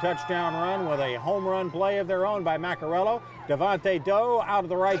 30-yard touchdown run with a home run play of their own by Macarello. Devontae Doe out of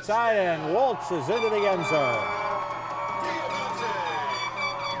the right side and waltzes into the end zone.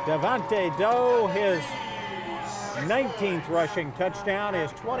 Devontae Doe, his 19th rushing touchdown,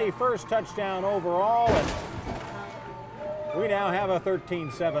 his 21st touchdown overall, and we now have a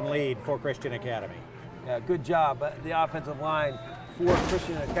 13-7 lead for Christian Academy. Yeah, good job. The offensive line for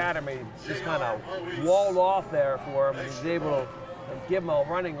Christian Academy just kind of walled off there for him, and he's able to give him a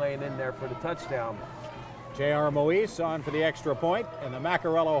running lane in there for the touchdown. J.R. Moise on for the extra point, and the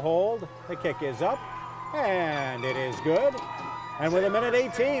Macarello hold. The kick is up, and it is good. And with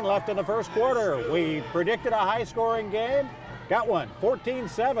 1:18 left in the first quarter, we predicted a high-scoring game. Got one,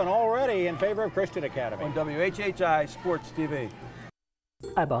 14-7 already in favor of Christian Academy. On WHHI Sports TV.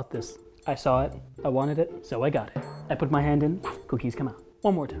 I bought this. I saw it, I wanted it, so I got it. I put my hand in, cookies come out.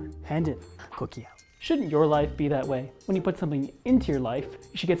 One more time, hand in, cookie out. Shouldn't your life be that way? When you put something into your life,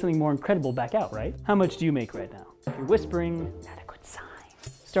 you should get something more incredible back out, right? How much do you make right now? If you're whispering, not a good sign.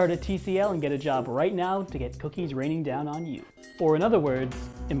 Start at TCL and get a job right now to get cookies raining down on you. Or in other words,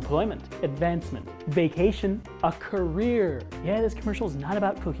 employment, advancement, vacation, a career. Yeah, this commercial is not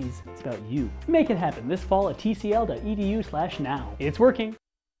about cookies, it's about you. Make it happen this fall at tcl.edu/now. It's working.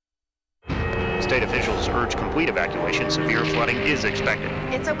 State officials urge complete evacuation. Severe flooding is expected.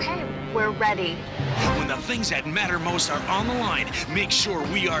 It's okay. We're ready. When the things that matter most are on the line, make sure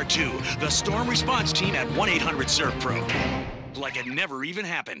we are too. The storm response team at 1-800-SERVE-PRO. Like it never even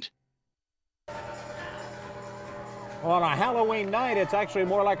happened. Well, on a Halloween night, it's actually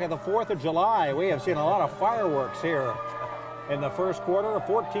more like the 4th of July. We have seen a lot of fireworks here in the first quarter, a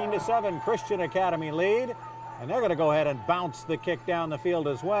 14-7 Christian Academy lead. And they're going to go ahead and bounce the kick down the field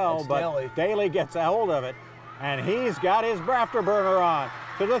as well. It's but Daly gets a hold of it, and he's got his afterburner on.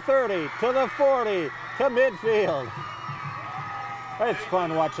 To the 30, to the 40, to midfield. It's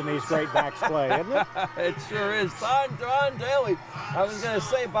fun watching these great backs play, isn't it? It sure is. Teron Daly. I was going to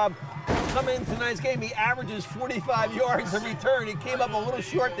say, Bob, coming into tonight's game, he averages 45 yards a return. He came up a little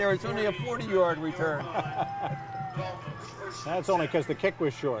short there. It's only a 40-yard return. That's only because the kick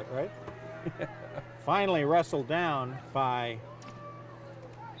was short, right? Finally wrestled down by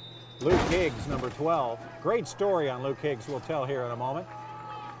Luke Higgs, number 12. Great story on Luke Higgs we'll tell here in a moment.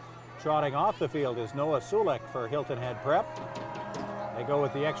 Trotting off the field is Noah Sulek for Hilton Head Prep. They go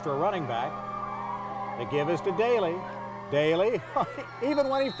with the extra running back. The give is to Daly. Daly, even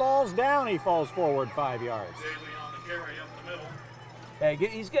when he falls down, he falls forward 5 yards. Hey,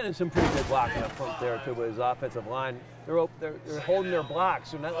 he's getting some pretty good blocking up front there too with his offensive line. They're holding their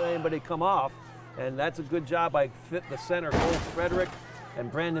blocks. They're not letting anybody come off, and that's a good job by the center, Cole Frederick,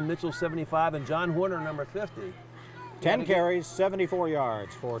 and Brandon Mitchell, 75, and John Horner, number 50. 10 carries, 74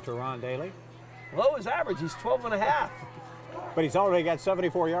 yards for Teron Daly. Low is average. He's 12 and a half. But he's already got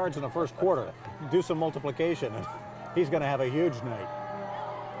 74 yards in the first quarter. Do some multiplication, and he's going to have a huge night.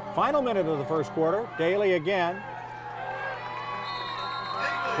 Final minute of the first quarter. Daly again.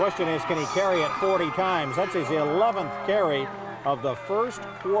 Question is, can he carry it 40 times? That's his 11th carry of the first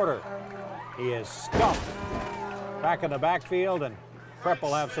quarter. He is stuffed back in the backfield, and Prep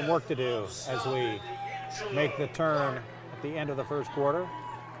will have some work to do as we make the turn at the end of the first quarter.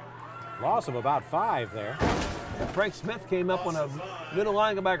 Loss of about 5 there. And Frank Smith came up on a middle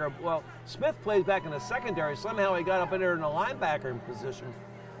linebacker. Well, Smith plays back in the secondary. Somehow he got up in there in the linebacker position.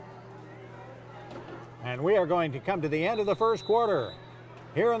 And we are going to come to the end of the first quarter.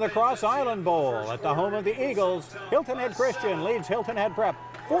 Here in the Cross Island Bowl at the home of the Eagles, Hilton Head Christian leads Hilton Head Prep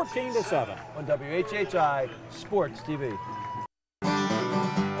 14-7. On WHHI Sports TV.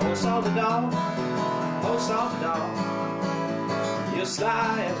 Oh, salty dog, oh, salty dog, you're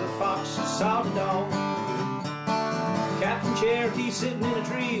sly as a fox, you salty dog. Captain Cherokee sitting in a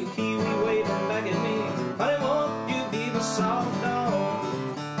tree, Kiwi waving back at me. Honey, won't you be the salty dog?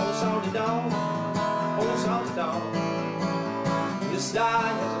 Oh, salty dog, oh, salty dog. You're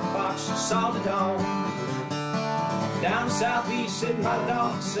sly as a fox, you salty dog. Down the southeast, sitting by the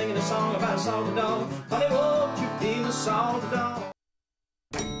dog, singing a song about a salty dog. Honey, won't you be the salty dog?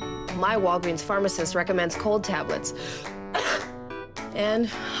 My Walgreens pharmacist recommends cold tablets and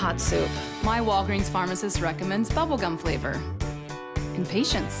hot soup. My Walgreens pharmacist recommends bubblegum flavor and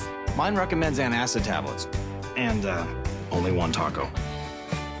patience. Mine recommends antacid tablets and only one taco.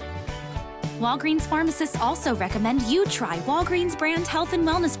 Walgreens pharmacists also recommend you try Walgreens brand health and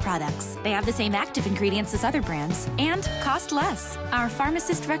wellness products. They have the same active ingredients as other brands and cost less. Our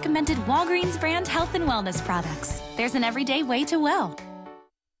pharmacist recommended Walgreens brand health and wellness products. There's an everyday way to well.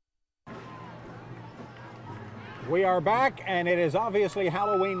 We are back, and it is obviously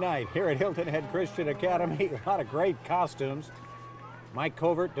Halloween night here at Hilton Head Christian Academy. A lot of great costumes. Mike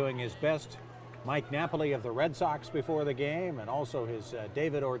Covert doing his best Mike Napoli of the Red Sox before the game, and also his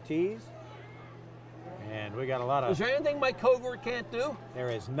David Ortiz. And we got a lot of... Is there anything Mike Covert can't do? There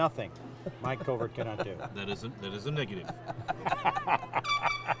is nothing Mike Covert cannot do. That is a negative.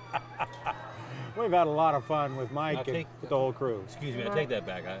 We've had a lot of fun with Mike and with the whole crew. Excuse me, I take that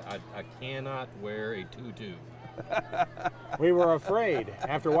back. I cannot wear a tutu. We were afraid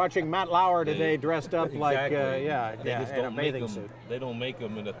after watching Matt Lauer today dressed up like, in a bathing suit. They don't make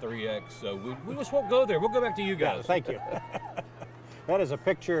them in a 3X, so we just won't go there. We'll go back to you guys. Yeah, thank you. That is a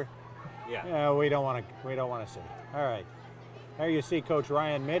picture. Yeah. We don't want to see. All right. There you see Coach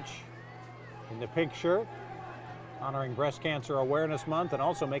Ryan Mitch in the pink shirt, honoring Breast Cancer Awareness Month and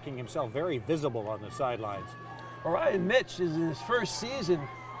also making himself very visible on the sidelines. Ryan Mitch is in his first season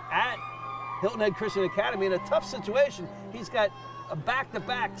at Hilton Head Christian Academy in a tough situation. He's got a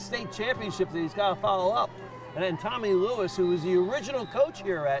back-to-back state championship that he's got to follow up. And then Tommy Lewis, who was the original coach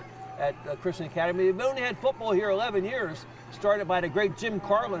here at Christian Academy. They've only had football here 11 years, started by the great Jim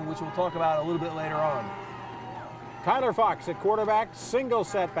Carlin, which we'll talk about a little bit later on. Tyler Fox at quarterback, single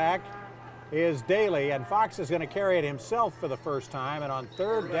setback is Daly, and Fox is going to carry it himself for the first time. And on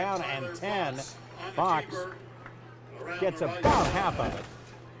 3rd down and 10, Fox gets about half of it.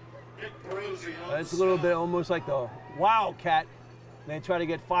 It's a little bit almost like the Wildcat. They try to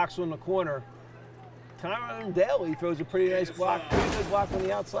get Fox on the corner. Tyron Daly throws a pretty nice block, pretty good block on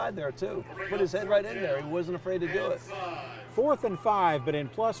the outside there too. Put his head right in there. He wasn't afraid to do it. 4th and 5, but in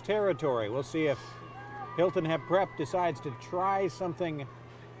plus territory. We'll see if Hilton Head Prep decides to try something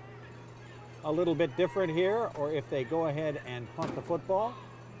a little bit different here, or if they go ahead and punt the football.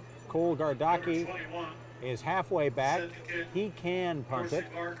 Cole Gardocki is halfway back. He can punt it.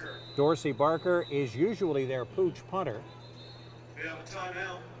 Dorsey Barker is usually their pooch punter. We have a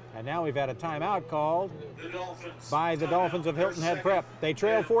timeout. And now we've had a timeout called by the Dolphins of Hilton Head Prep. They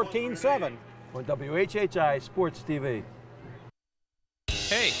trail 14-7. On WHHI Sports TV.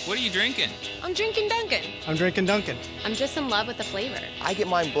 Hey, what are you drinking? I'm drinking Dunkin'. I'm drinking Dunkin'. I'm just in love with the flavor. I get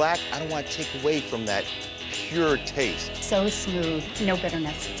mine black. I don't want to take away from that pure taste. So smooth, no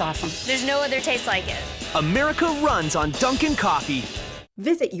bitterness. It's awesome. There's no other taste like it. America runs on Dunkin' Coffee.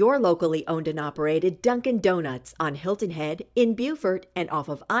 Visit your locally owned and operated Dunkin' Donuts on Hilton Head, in Beaufort, and off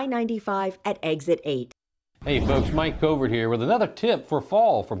of I-95 at Exit 8. Hey folks, Mike Covert here with another tip for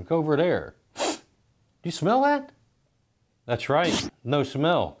fall from Covert Aire. Do you smell that? That's right, no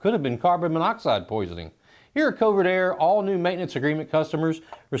smell. Could have been carbon monoxide poisoning. Here at Covert Aire, all new maintenance agreement customers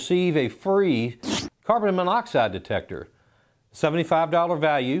receive a free carbon monoxide detector. $75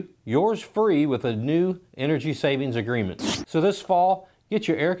 value, yours free with a new energy savings agreement. So this fall, get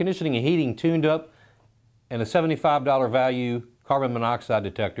your air conditioning and heating tuned up and a $75 value carbon monoxide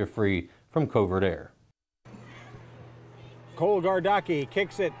detector free from Covert Aire. Cole Gardocki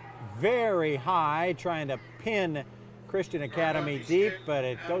kicks it very high, trying to pin Christian Academy deep, but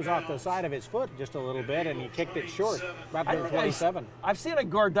it goes off the side of his foot just a little bit, and he kicked it short, right there 27. I've seen a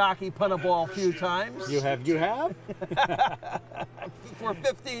Gardocki punt a ball a few times. You have? You have? For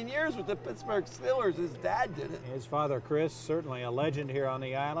 15 years with the Pittsburgh Steelers, his dad did it. His father, Chris, certainly a legend here on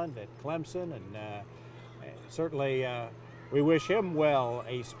the island at Clemson, and certainly we wish him well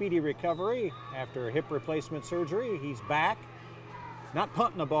a speedy recovery after hip replacement surgery. He's back, not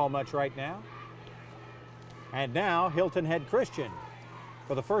punting the ball much right now. And now Hilton Head Christian,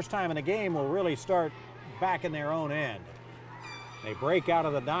 for the first time in a game, will really start back in their own end. They break out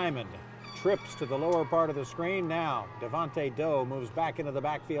of the diamond, trips to the lower part of the screen. Now Devontae Doe moves back into the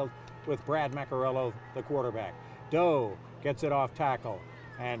backfield with Brad Macarello, the quarterback. Doe gets it off tackle,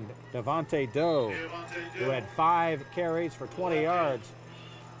 and Devontae Doe, who had 5 carries for 20 yards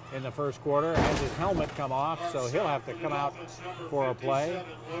in the first quarter, has his helmet come off, so he'll have to come out for a play.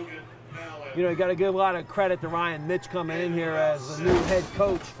 You know, you got to give a lot of credit to Ryan Mitch coming in here as the new head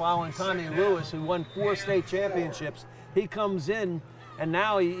coach following Tommy Lewis, who won 4 state championships. He comes in, and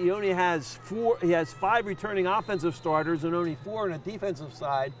now he only has 4. He has 5 returning offensive starters and only 4 on the defensive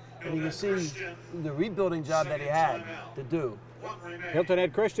side. And you can see the rebuilding job that he had to do. Hilton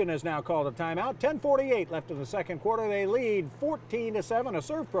Head Christian has now called a timeout. 10:48 left in the second quarter. They lead 14-7. A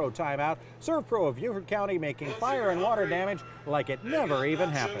Serve Pro timeout. Serve Pro of Beaufort County making fire and water damage like it never even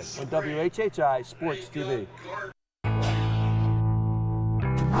happened. On WHHI Sports TV.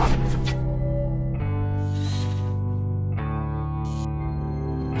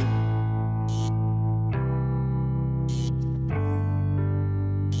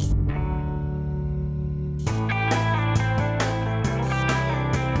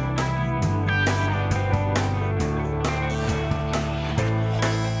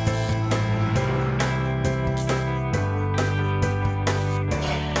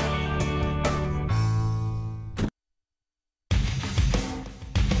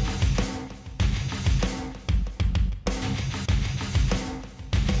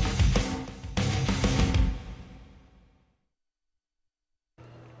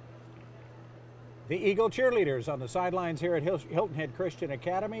 The Eagle cheerleaders on the sidelines here at Hilton Head Christian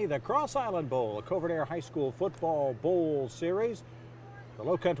Academy. The Cross Island Bowl, a Covert Aire High School Football Bowl Series. The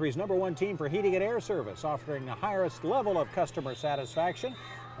Lowcountry's #1 team for heating and air service, offering the highest level of customer satisfaction.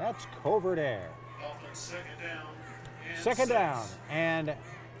 That's Covert Aire. Second down and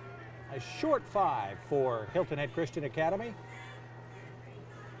a short 5 for Hilton Head Christian Academy.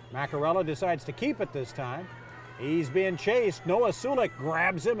 Macarello decides to keep it this time. He's being chased. Noah Sulik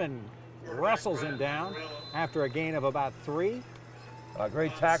grabs him and wrestles him down after a gain of about 3. A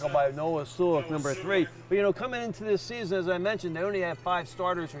great tackle by Noah Sulik, number 3. But, you know, coming into this season, as I mentioned, they only have 5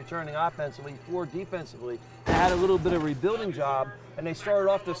 starters returning offensively, 4 defensively. They had a little bit of rebuilding job, and they started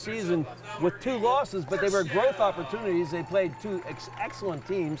off the season with 2 losses, but they were growth opportunities. They played 2 excellent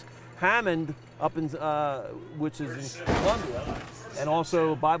teams, Hammond, up in, which is in Columbia, and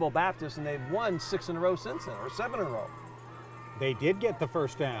also Bible Baptist, and they've won 6 in a row since then, or 7 in a row. They did get the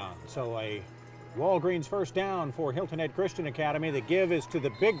first down, so a Walgreens first down for Hilton Head Christian Academy. The give is to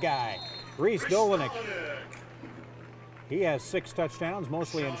the big guy, Reese Dolinick. He has 6 touchdowns,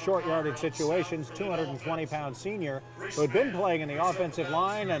 mostly in short yardage situations. 220-pound senior who had been playing in the offensive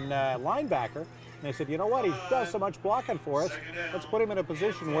line and linebacker. And they said, you know what, he does so much blocking for us. Let's put him in a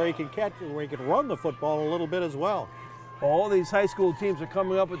position where he can catch, where he can run the football a little bit as well. All these high school teams are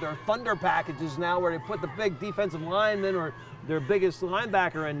coming up with their thunder packages now where they put the big defensive lineman or their biggest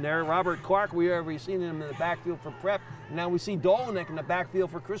linebacker in there. Robert Clark, we already seen him in the backfield for Prep. And now we see Dolnick in the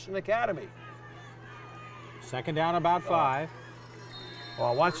backfield for Christian Academy. Second down, about 5.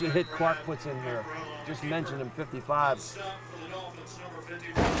 Well, watch the hit Clark puts in here. Just mentioned him, 55.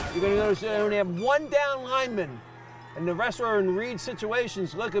 You're going to notice they only have one down lineman, and the rest are in read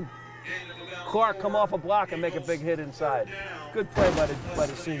situations. Look at Clark come off a block and make a big hit inside. Good play by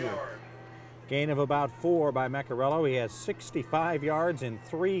the senior. Gain of about 4 by Macarello. He has 65 yards in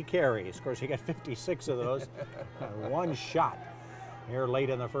 3 carries. Of course, he got 56 of those. One shot here late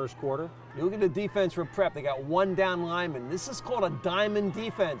in the first quarter. You look at the defense for Prep. They got one down lineman. This is called a diamond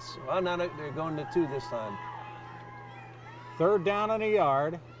defense. Well, now they're going to 2 this time. Third down and a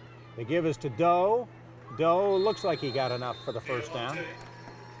yard. The give is to Doe. Doe looks like he got enough for the first down.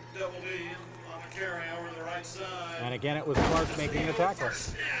 And again, it was Clark making the tackle.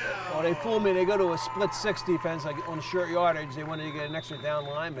 Well, they fool me. They go to a split 6 defense, like on short yardage. They wanted to get an extra down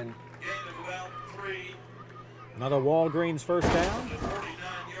lineman. Another Walgreens first down.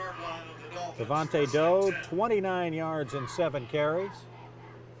 Devontae Doe, 29 yards and 7 carries.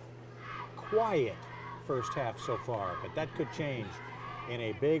 Quiet first half so far, but that could change in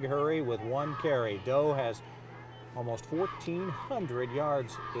a big hurry with 1 carry. Doe has almost 1,400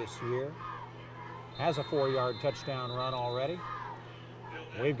 yards this year. Has a 4-yard touchdown run already.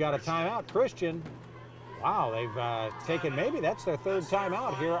 We've got a timeout. Christian, wow, they've taken, maybe that's their 3rd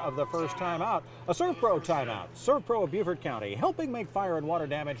timeout here of the first timeout. A ServPro timeout. ServPro of Beaufort County, helping make fire and water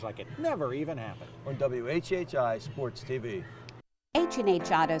damage like it never even happened. On WHHI Sports TV.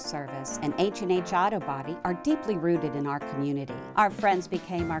 H&H Auto Service and H&H Auto Body are deeply rooted in our community. Our friends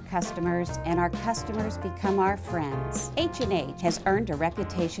became our customers, and our customers become our friends. H&H has earned a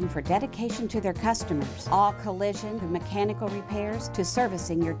reputation for dedication to their customers. All collision and mechanical repairs to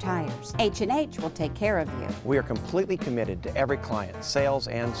servicing your tires. H&H will take care of you. We are completely committed to every client, sales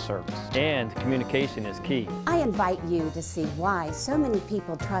and service. And communication is key. I invite you to see why so many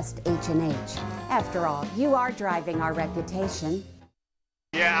people trust H&H. After all, you are driving our reputation.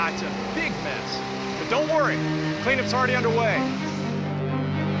 Yeah, it's a big mess. But don't worry, cleanup's already underway.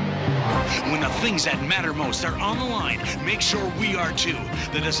 When the things that matter most are on the line, make sure we are too.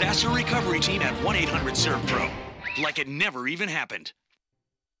 The disaster recovery team at 1-800-SERVE-PRO. Like it never even happened.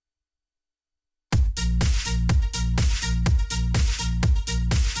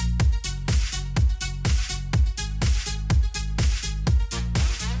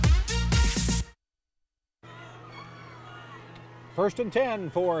 First and 10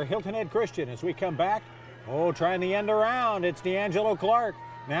 for Hilton Head Christian as we come back. Oh, trying the end around. It's D'Angelo Clark.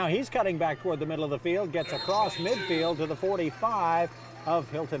 Now he's cutting back toward the middle of the field, gets across midfield to the 45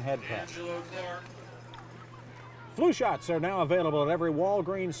 of Hilton Head Prep. Flu shots are now available at every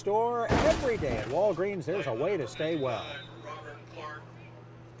Walgreens store. Every day at Walgreens, there's a way to stay well.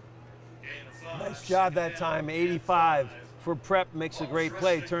 Nice job that time, 85 for Prep. Makes a great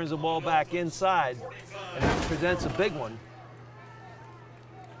play, turns the ball back inside, and presents a big one.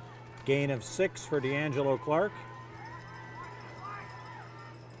 Gain of 6 for D'Angelo Clark.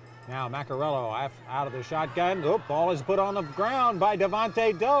 Now Macarello out of the shotgun. Oh, ball is put on the ground by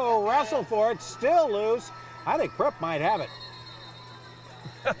Devontae Doe. Wrestle for it, still loose. I think Prep might have it.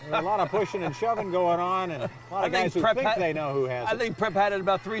 There's a lot of pushing and shoving going on, and a lot of guys who think they know who has it. I think Prep had it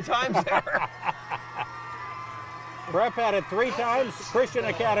about 3 times there. Prep had it 3 times. Christian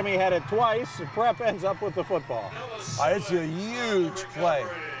Academy had it twice. Prep ends up with the football. It's a huge play.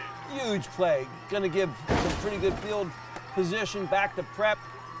 Huge play. Going to give some pretty good field position back to Prep,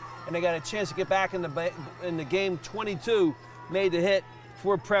 and they got a chance to get back in the game. 22 made the hit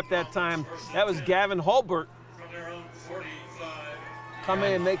for Prep that time. That was Gavin Hulbert. Come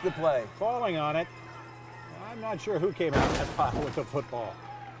in and make the play. Falling on it. I'm not sure who came out of that pile with the football.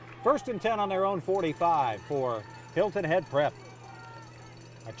 First and 10 on their own 45 for Hilton Head Prep.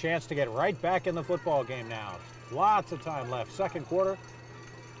 A chance to get right back in the football game now. Lots of time left. Second quarter.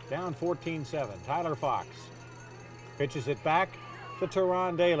 Down 14-7. Tyler Fox pitches it back to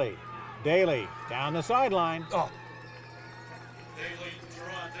Teron Daly. Daly down the sideline. Oh.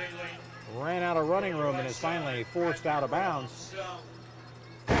 Ran out of running room and is finally forced out of bounds.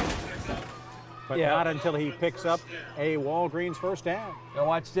 But not until he picks up a Walgreens first down. Now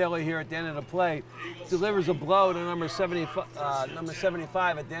watch Daly here at the end of the play. Delivers a blow to number 75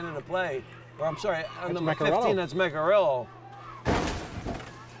 at the end of the play. Or I'm sorry, number 15, that's Macarello.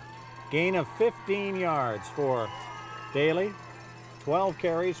 Gain of 15 yards for Daly. 12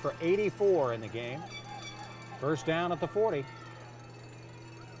 carries for 84 in the game. First down at the 40.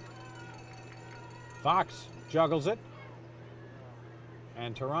 Fox juggles it.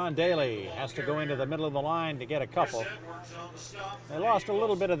 And Teron Daly has to go into the middle of the line to get a couple. They lost a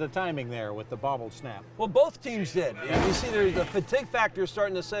little bit of the timing there with the bobbled snap. Well, both teams did. You see there's the fatigue factor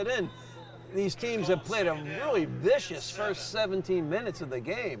starting to set in. These teams have played a really vicious first 17 minutes of the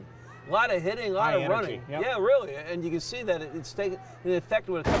game. A lot of hitting, a lot of running. Yep. Yeah, really. And you can see that it's taken an effect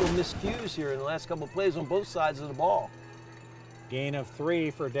with a couple of miscues here in the last couple of plays on both sides of the ball. Gain of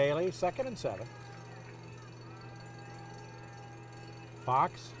 3 for Daly, 2nd and 7.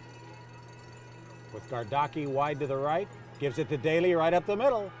 Fox with Gardaki wide to the right, gives it to Daly right up the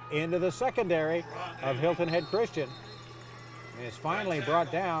middle, into the secondary of Hilton Head Christian. And is finally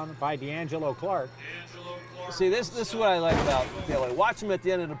brought down by D'Angelo Clark. See, this is what I like about Daly. Watch him at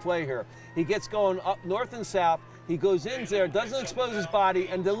the end of the play here. He gets going up north and south. He goes in there, doesn't expose his body,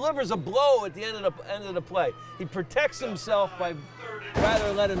 and delivers a blow at the end of the play. He protects himself by rather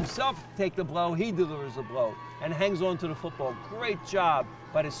than let himself take the blow. He delivers the blow and hangs on to the football. Great job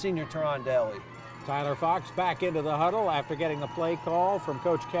by the senior Teron Daly. Tyler Fox back into the huddle after getting the play call from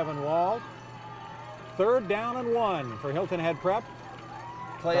Coach Kevin Wald. 3rd down and 1 for Hilton Head Prep.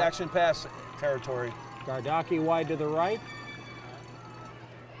 Play action pass territory. Gardaki wide to the right.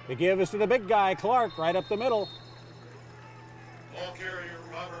 The give is to the big guy, Clark, right up the middle.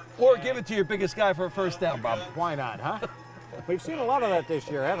 Or give it to your biggest guy for a first down, Bob. Why not, huh? We've seen a lot of that this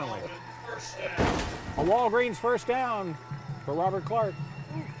year, haven't we? A Walgreens first down for Robert Clark.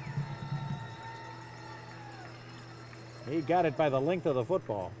 He got it by the length of the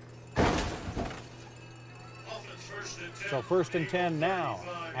football. So 1st and 10 now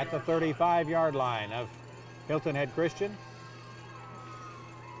at the 35-yard line of Hilton Head Christian.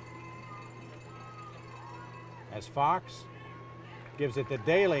 As Fox gives it to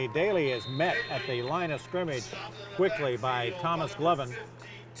Daly. Daly is met at the line of scrimmage quickly by Thomas Glovin,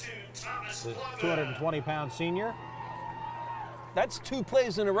 the 220-pound senior. That's 2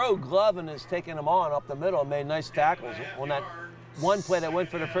 plays in a row. Glovin has taken him on up the middle and made nice tackles on that one play that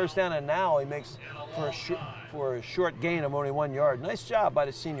went for the first down, and now he makes for a short gain of only 1 yard. Nice job by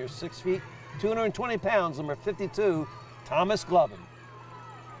the senior, 6 feet, 220 pounds, number 52, Thomas Glovin.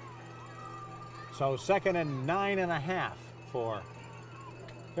 So 2nd and 9.5 for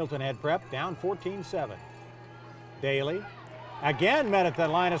Hilton Head Prep, down 14-7. Daly again met at the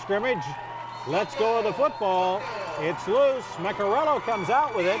line of scrimmage. Let's go of the football. It's loose. Macarello comes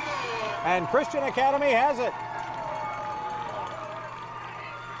out with it, and Christian Academy has it.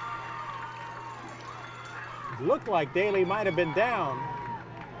 Looked like Daly might have been down,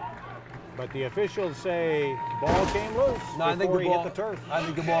 but the officials say ball came loose before he hit the turf. I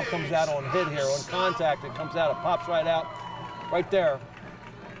think the ball comes out on hit here, on contact. It comes out, it pops right out, right there.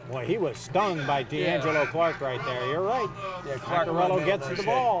 Boy, he was stung by D'Angelo Clark right there. You're right. Yeah, Macarello gets the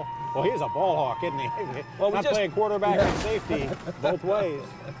ball. Well, he's a ball hawk, isn't he? Well, not playing quarterback and safety both ways.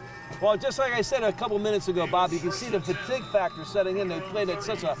 Well, just like I said a couple minutes ago, Bob, you can see the fatigue factor setting in. They played at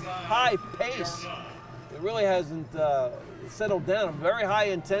such a high pace. It really hasn't settled down. A very high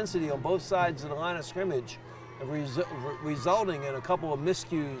intensity on both sides of the line of scrimmage, resulting in a couple of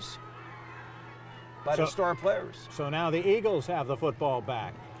miscues by the star players. So now the Eagles have the football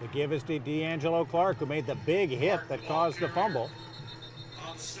back. The give is to D'Angelo Clark, who made the big hit that caused the fumble.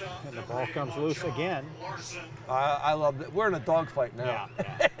 And the ball comes loose again. I love it. We're in a dogfight now.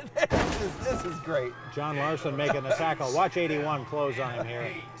 Yeah. This is great. John Larson making the tackle. Watch 81 close on him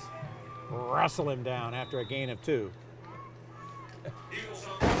here. Wrestle him down after a gain of 2.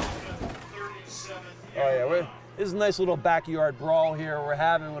 Oh yeah, this is a nice little backyard brawl here we're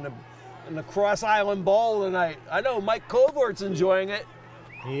having in the Cross Island Bowl tonight. I know Mike Covert's enjoying it.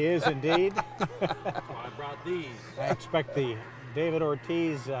 He is indeed. I brought these. I expect the David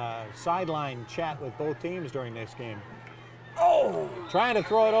Ortiz sideline chat with both teams during this game. Oh! Trying to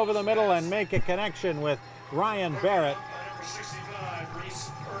throw it over the middle and make a connection with Ryan Barrett.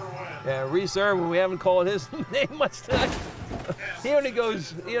 Yeah, Reese Irwin, we haven't called his name much tonight. He only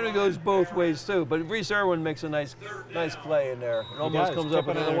goes both ways too, but Reese Irwin makes a nice play in there. It almost comes up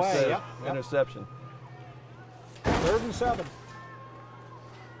with an interception. 3rd and 7.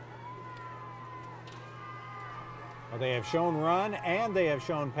 Well, they have shown run and they have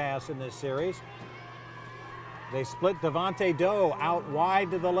shown pass in this series. They split Devontae Doe out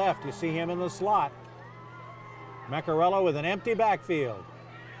wide to the left. You see him in the slot. Macarello with an empty backfield.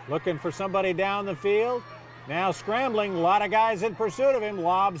 Looking for somebody down the field. Now scrambling, a lot of guys in pursuit of him.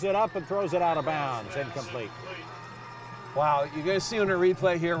 Lobs it up and throws it out of bounds. Incomplete. Wow, you're going to see on the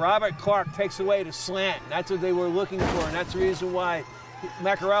replay here, Robert Clark takes away the slant. That's what they were looking for, and that's the reason why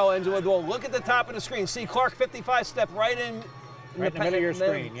Macarello ends with the ball. Look at the top of the screen. See Clark 55 step right in the middle of your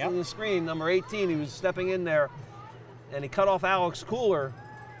screen. In the screen, number 18, he was stepping in there. and he cut off Alex Cooler,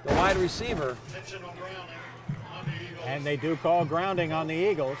 the wide receiver. And they do call grounding on the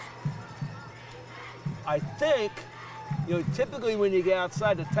Eagles. I think, you know, typically when you get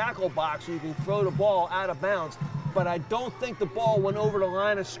outside the tackle box, you can throw the ball out of bounds, but I don't think the ball went over the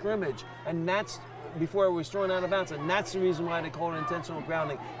line of scrimmage, and that's before it was thrown out of bounds, and that's the reason why they called it intentional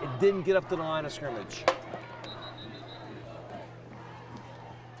grounding. It didn't get up to the line of scrimmage.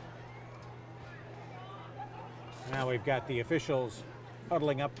 Now we've got the officials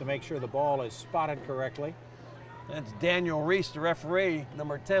huddling up to make sure the ball is spotted correctly. That's Daniel Reese, the referee,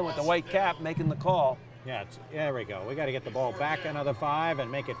 number 10 with the white cap, making the call. Yeah, there we go. We got to get the ball back another 5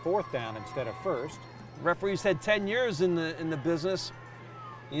 and make it 4th down instead of 1st. Referee's had 10 years in the business.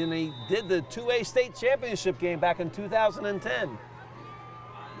 And he did the 2A state championship game back in 2010.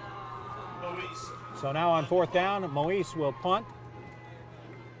 So now on 4th down, Moise will punt.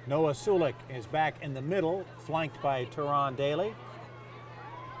 Noah Sulik is back in the middle, flanked by Teron Daly.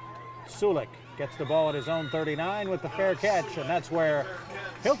 Sulik gets the ball at his own 39 with the fair catch, and that's where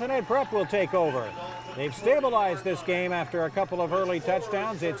Hilton Head Prep will take over. They've stabilized this game after a couple of early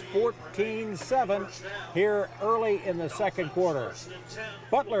touchdowns. It's 14-7 here early in the 2nd quarter.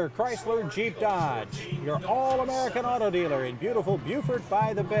 Butler Chrysler Jeep Dodge, your all-American auto dealer in beautiful Beaufort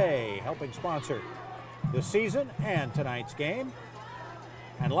by the Bay, helping sponsor the season and tonight's game.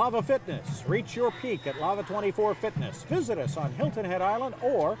 And Lava Fitness, reach your peak at Lava 24 Fitness. Visit us on Hilton Head Island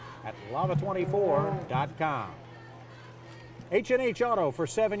or at lava24.com. H&H Auto for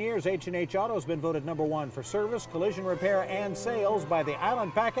 7 years. H&H Auto has been voted #1 for service, collision repair, and sales by the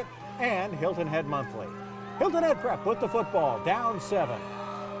Island Packet and Hilton Head Monthly. Hilton Head Prep put the football down 7.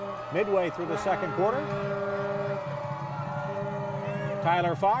 Midway through the 2nd quarter.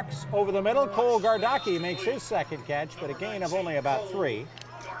 Tyler Fox over the middle. Cole Gardaki makes his 2nd catch, but a gain of only about 3.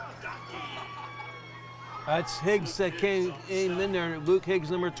 That's Higgs that came in there. Luke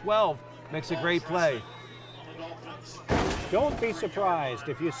Higgs, number 12, makes a great play. Don't be surprised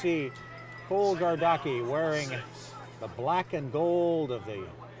if you see Cole Gardaki wearing the black and gold of the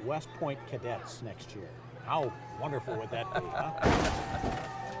West Point Cadets next year. How wonderful would that be, huh?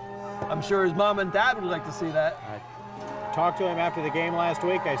 I'm sure his mom and dad would like to see that. I talked to him after the game last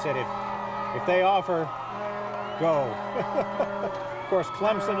week. I said, if they offer, go. Of course,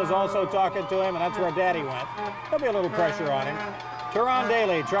 Clemson is also talking to him, and that's where Daddy went. There'll be a little pressure on him. Teron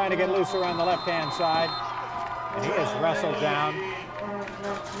Daly trying to get loose around the left-hand side, and he is wrestled down.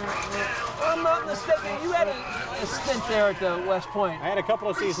 If I'm not mistaken, you had a stint there at the West Point. I had a couple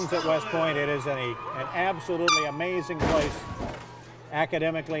of seasons at West Point. It is an absolutely amazing place,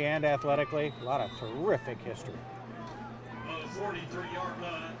 academically and athletically. A lot of terrific history.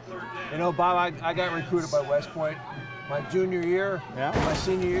 You know, Bob, I got recruited by West Point my junior year. Yeah. My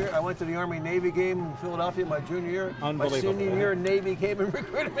senior year, I went to the Army-Navy game in Philadelphia my junior year. Unbelievable. My senior year, Navy came and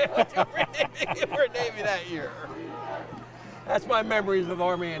recruited me. I went to Army-Navy for Navy that year. That's my memories of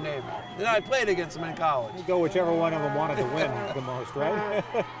Army and Navy. Then I played against them in college. You go whichever one of them wanted to win the most, right?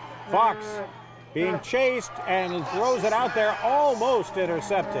 Fox being chased and throws it out there, almost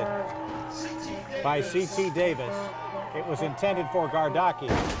intercepted by C.T. Davis. It was intended for Gardaki,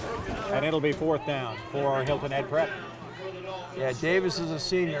 and it'll be 4th down for Hilton Head Prep. Yeah, Davis is a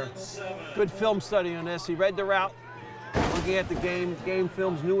senior. Good film study on this. He read the route, looking at the game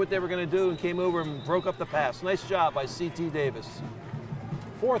films, knew what they were going to do, and came over and broke up the pass. Nice job by C.T. Davis.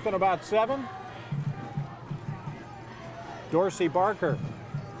 4th and about 7. Dorsey Barker,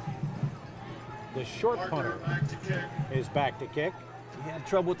 the short punter, is back to kick. He had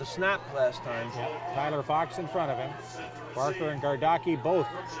trouble with the snap last time. Yep. Tyler Fox in front of him. Barker and Gardaki both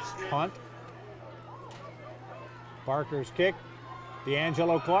punt. Barker's kick.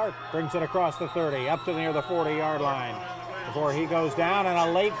 D'Angelo Clark brings it across the 30, up to near the 40-yard line before he goes down, and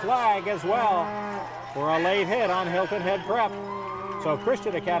a late flag as well for a late hit on Hilton Head Prep. So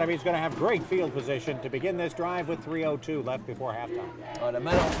Christian Academy is going to have great field position to begin this drive with 3:02 left before halftime. The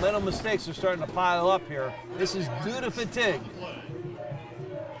mental mistakes are starting to pile up here. This is due to fatigue.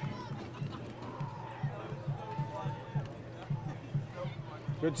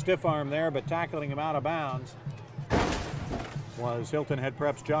 Good stiff arm there, but tackling him out of bounds was Hilton Head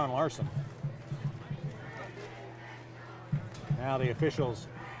Prep's John Larson. Now the officials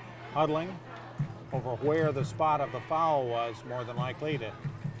huddling over where the spot of the foul was, more than likely, to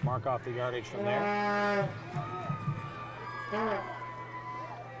mark off the yardage from there.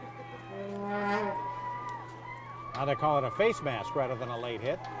 Now they call it a face mask rather than a late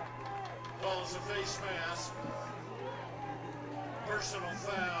hit. Calls a face mask. Personal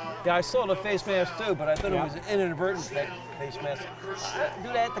foul. Yeah, I saw the face mask too, but I thought it was an inadvertent face mask. Do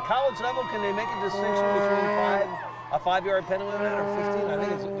that at the college level? Can they make a distinction between A 5-yard penalty on that or 15? I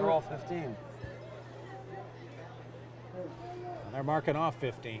think they're all 15. They're marking off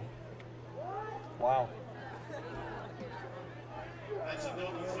 15. Wow.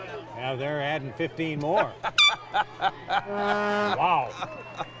 Yeah, they're adding 15 more. Wow.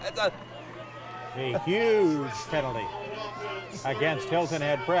 That's a huge penalty against Hilton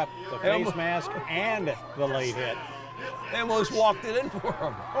Head Prep. The face mask and the late hit. They almost walked it in for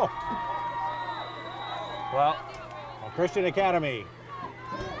him. Oh. Well, Christian Academy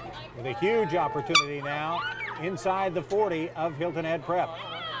with a huge opportunity now inside the 40 of Hilton Head Prep.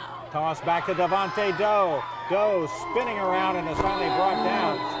 Toss back to Devontae Doe. Doe spinning around and is finally brought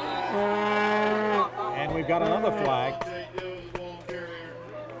down. And we've got another flag.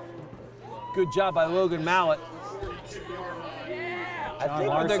 Good job by Logan Mallett. John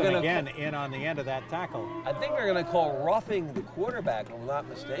Larson again in on the end of that tackle. I think they're going to call roughing the quarterback, if I'm not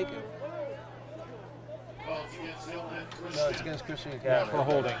mistaken. No, it's against Christian Academy. Yeah, for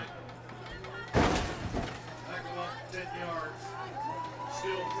holding. 10 yards.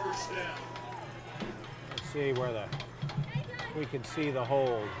 Still first down. Let's see where we can see the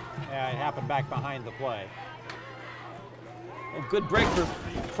hold. Yeah, it happened back behind the play. A good break for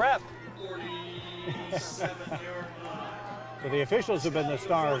Prep. 47-yard line. So the officials have been the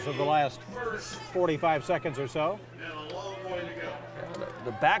stars of the last 45 seconds or so. And a long way to go.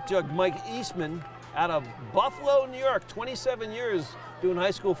 The back jug, Mike Eastman, out of Buffalo, New York, 27 years doing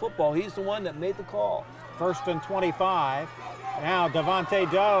high school football. He's the one that made the call. 1st and 25. Now Devontae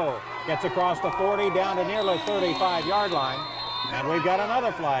Doe gets across the 40 down to nearly 35-yard line. And we've got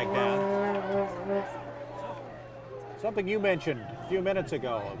another flag down. Something you mentioned a few minutes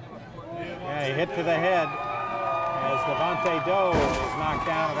ago. Yeah, he hit to the head as Devontae Doe is knocked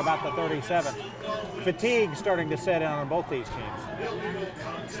down at about the 37. Fatigue starting to set in on both these teams.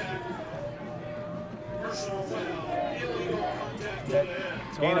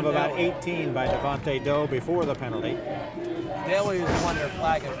 Gain of about 18 by Devontae Doe before the penalty. Daly is the one they're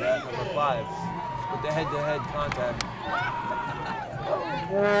flagging for that, number 5, with the head-to-head contact.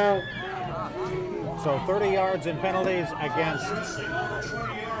 So 30 yards in penalties against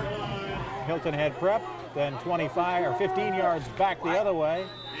Hilton Head Prep, then 25 or 15 yards back the other way,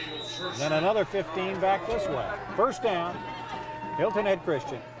 then another 15 back this way. First down, Hilton Head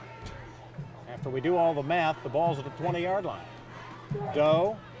Christian. After we do all the math, the ball's at the 20-yard line.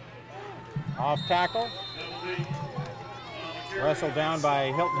 Doe, off tackle, wrestled down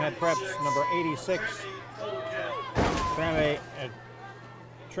by Hilton Head Prep's number 86,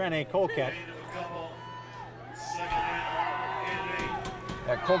 Trene Colquette.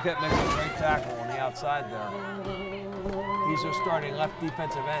 Yeah, Colquette makes a great tackle on the outside there. He's their starting left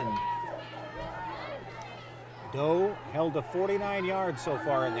defensive end. Doe held to 49 yards so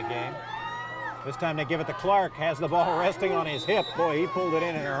far in the game. This time they give it to Clark, has the ball resting on his hip. Boy, he pulled it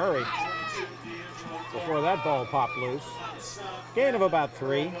in a hurry before that ball popped loose. Gain of about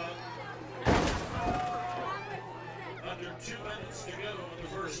 3. Under 2 minutes to go in the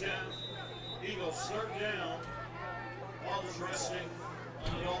first half. Eagles third down. Ball's resting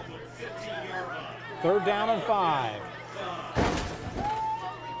on the Dolphin 15-yard line. Third down and 5.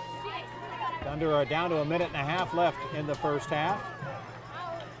 Down to a minute and a half left in the first half.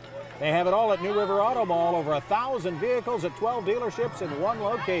 They have it all at New River Auto Mall. Over 1,000 vehicles at 12 dealerships in one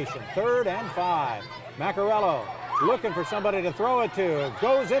location. 3rd and 5. Macarello looking for somebody to throw it to.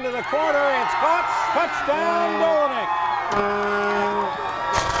 Goes into the corner. It's caught. Touchdown, Dolinek.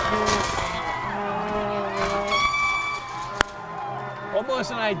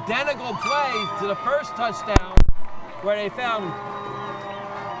 Almost an identical play to the first touchdown where they found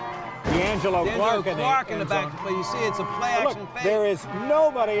D'Angelo Clark in the back, but you see it's a play-action fake. There is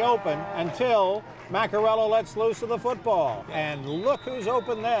nobody open until Macarello lets loose of the football. And look who's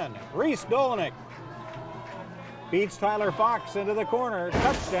open then. Reese Dolinek beats Tyler Fox into the corner.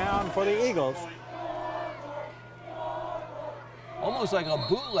 Touchdown for the Eagles. Almost like a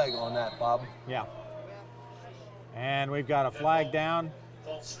bootleg on that, Bob. Yeah. And we've got a flag down.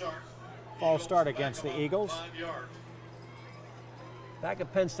 False start against the Eagles. Back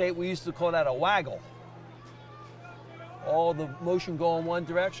at Penn State, we used to call that a waggle. All the motion go in one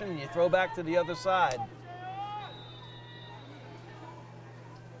direction and you throw back to the other side.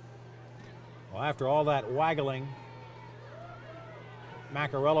 Well, after all that waggling,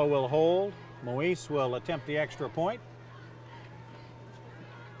 Macarello will hold. Moise will attempt the extra point.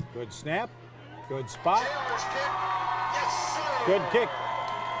 Good snap, good spot, good kick.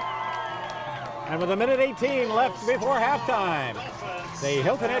 And with 1:18 left before halftime, the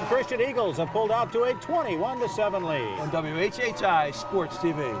Hilton Head Christian Eagles have pulled out to a 21-7 lead. On WHHI Sports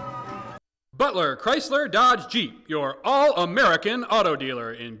TV. Butler Chrysler Dodge Jeep, your all-American auto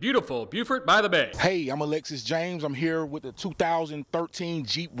dealer in beautiful Beaufort by the Bay. Hey, I'm Alexis James. I'm here with the 2013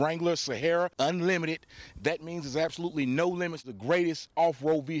 Jeep Wrangler Sahara Unlimited. That means there's absolutely no limits. The greatest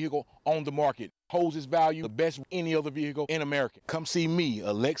off-road vehicle on the market. Holds its value the best of any other vehicle in America. Come see me,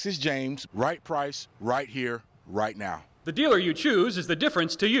 Alexis James. Right price, right here, right now. The dealer you choose is the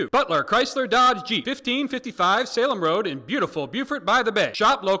difference to you. Butler Chrysler Dodge Jeep, 1555 Salem Road in beautiful Beaufort by the Bay.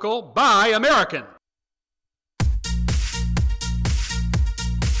 Shop local, buy American.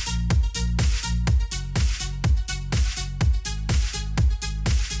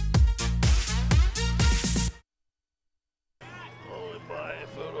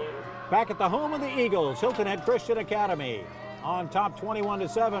 Back at the home of the Eagles, Hilton Head Christian Academy. On top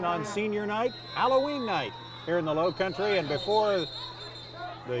 21-7 on senior night, Halloween night here in the Lowcountry. And before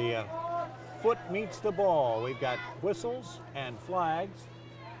the foot meets the ball, we've got whistles and flags.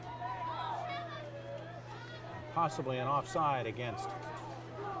 Possibly an offside against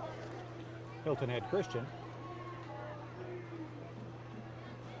Hilton Head Christian.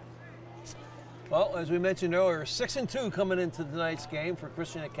 Well, as we mentioned earlier, 6-2 coming into tonight's game for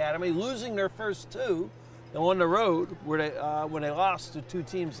Christian Academy, losing their first two on the road where they, when they lost to two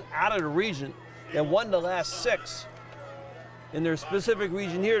teams out of the region. They won the last 6. In their specific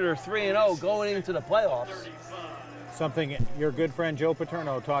region here, they're 3-0 going into the playoffs. Something your good friend Joe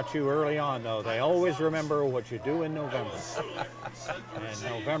Paterno taught you early on, though. They always remember what you do in November. And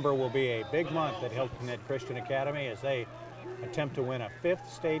November will be a big month at Hilton Head Christian Academy as they attempt to win a 5th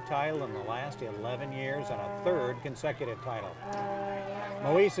state title in the last 11 years and a 3rd consecutive title.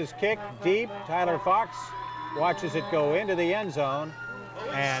 Moise's kick deep. Tyler Fox watches it go into the end zone,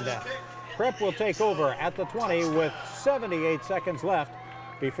 and Prep will take over at the 20 with 78 seconds left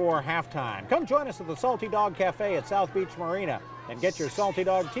before halftime. Come join us at the Salty Dog Cafe at South Beach Marina and get your Salty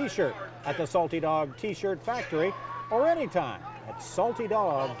Dog t-shirt at the Salty Dog T-Shirt Factory or anytime at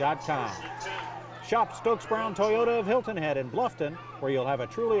saltydog.com. Shop Stokes Brown Toyota of Hilton Head in Bluffton, where you'll have a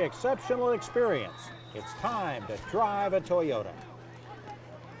truly exceptional experience. It's time to drive a Toyota.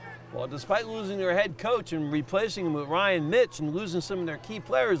 Well, despite losing their head coach and replacing him with Ryan Mitch and losing some of their key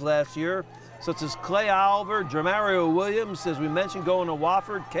players last year, such as Clay Oliver, Jermario Williams, as we mentioned, going to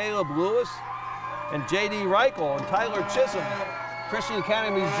Wofford, Caleb Lewis, and J.D. Reichel and Tyler Chisholm, Christian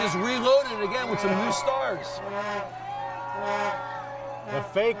Academy is just reloaded again with some new stars. The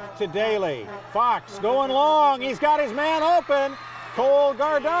fake to Daly. Fox going long. He's got his man open. Cole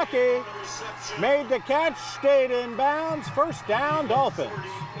Gardaki made the catch, stayed in bounds. First down, Dolphins.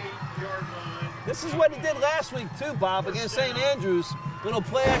 This is what he did last week too, Bob, against St. Andrews. Little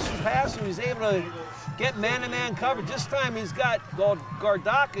play action pass, and he's able to get man-to-man coverage. This time he's got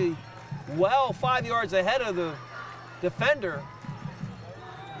Gardaki well 5 yards ahead of the defender.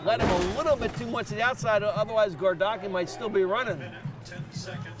 Let him a little bit too much to the outside, otherwise Gardaki might still be running.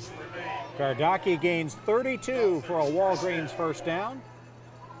 Gardaki gains 32 for a Walgreens first down.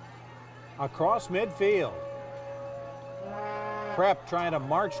 Across midfield. Prep trying to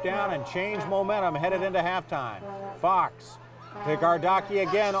march down and change momentum headed into halftime. Fox to Gardaki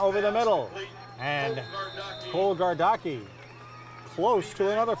again over the middle. And Cole Gardaki close to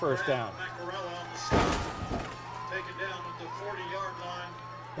another first down.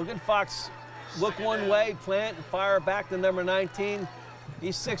 Look at Fox look one way, plant, and fire back to number 19.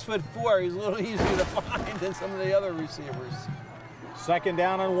 He's 6'4". He's a little easier to find than some of the other receivers. Second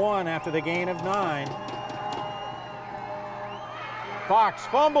down and 1 after the gain of 9. Fox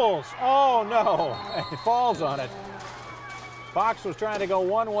fumbles. Oh no, he falls on it. Fox was trying to go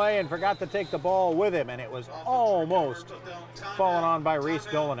one way and forgot to take the ball with him, and it was almost fallen on by Reese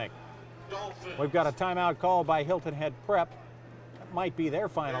Dolinik. We've got a timeout called by Hilton Head Prep. That might be their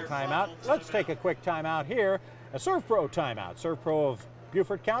final timeout. Let's take a quick timeout here. A ServPro timeout. ServPro of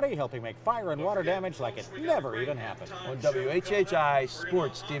Beaufort County, helping make fire and water damage like it never even happened. On WHHI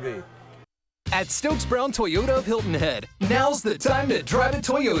Sports TV. At Stokes Brown Toyota of Hilton Head, now's the time to drive a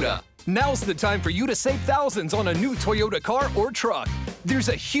Toyota. Now's the time for you to save thousands on a new Toyota car or truck. There's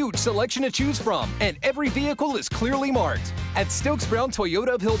a huge selection to choose from, and every vehicle is clearly marked. At Stokes Brown Toyota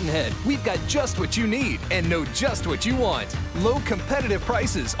of Hilton Head, we've got just what you need and know just what you want. Low competitive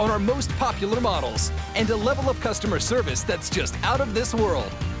prices on our most popular models, and a level of customer service that's just out of this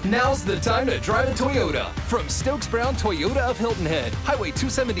world. Now's the time to drive a Toyota. From Stokes Brown Toyota of Hilton Head, Highway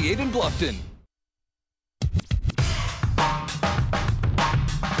 278 in Bluffton.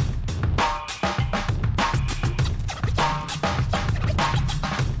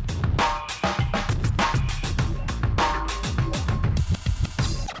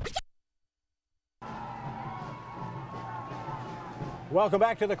 Welcome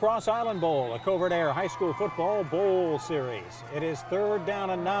back to the Cross Island Bowl, a Covert Aire High School Football Bowl Series. It is 3rd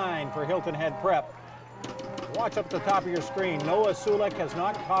down and 9 for Hilton Head Prep. Watch up at the top of your screen. Noah Sulik has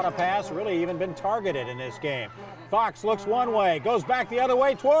not caught a pass, really even been targeted in this game. Fox looks one way, goes back the other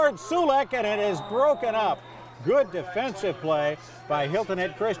way towards Sulik, and it is broken up. Good defensive play by Hilton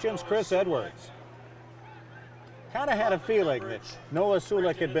Head Christian's Chris Edwards. Kind of had a feeling that Noah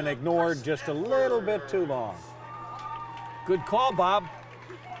Sulik had been ignored just a little bit too long. Good call, Bob.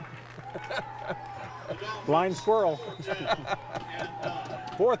 Blind squirrel.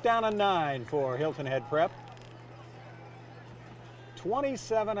 4th down and 9 for Hilton Head Prep.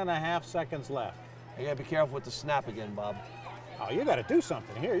 27.5 seconds left. You gotta be careful with the snap again, Bob. Oh, you gotta do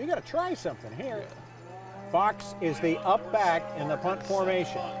something here. You gotta try something here. Fox is the up back in the punt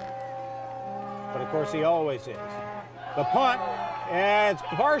formation. But of course he always is. The punt, it's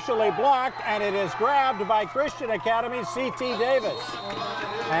partially blocked, and it is grabbed by Christian Academy's C.T. Davis.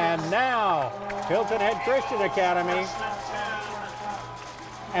 And now, Hilton Head Christian Academy.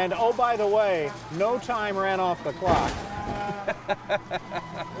 And oh, by the way, no time ran off the clock.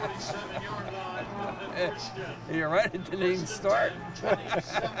 You're right, it didn't even start.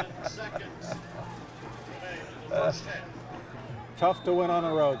 Tough to win on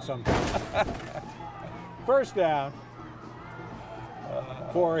the road sometimes. 1st down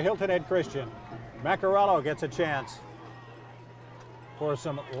for Hilton Head Christian. Macarello gets a chance for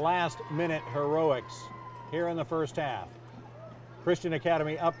some last-minute heroics here in the first half. Christian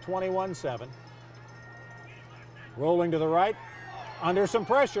Academy up 21-7. Rolling to the right, under some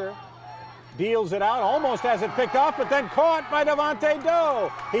pressure. Deals it out, almost has it picked off, but then caught by Devontae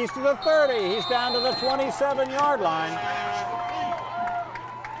Doe. He's to the 30, he's down to the 27-yard line.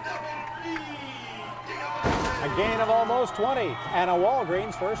 A gain of almost 20, and a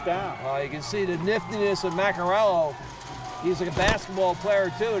Walgreens first down. You can see the niftiness of Macarello. He's like a basketball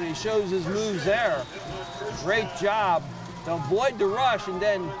player too, and he shows his moves there. Great job to avoid the rush and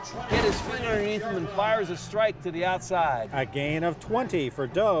then get his feet underneath him and fires a strike to the outside. A gain of 20 for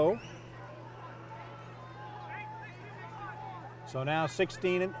Doe. So now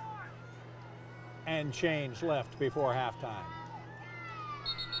 16 and change left before halftime.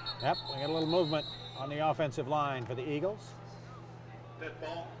 Yep, we got a little movement on the offensive line for the Eagles. That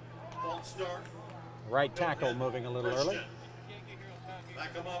ball, false start. Right tackle moving a little early.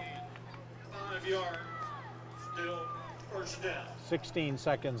 Back him up, 5 yards, still first down. 16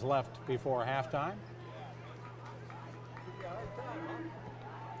 seconds left before halftime.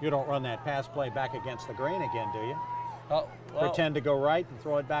 You don't run that pass play back against the grain again, do you? Well, pretend to go right and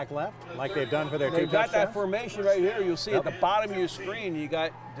throw it back left, like they've done for their 2 touchdowns? They've got that formation right here. You'll see at the bottom of your screen, you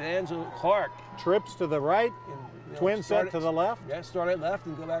got D'Angelo Clark. Trips to the right, twin set to the left. Yeah, start at left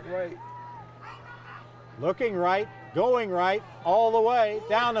and go back right. Looking right, going right, all the way,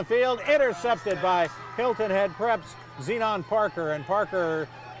 down the field, intercepted by Hilton Head Prep's Zenon Parker. And Parker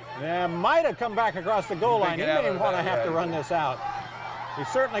might have come back across the goal line. He may want to have to run this out. He's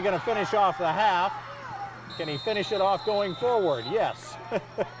certainly going to finish off the half. Can he finish it off going forward? Yes.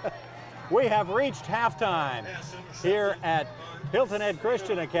 We have reached halftime here at Hilton Head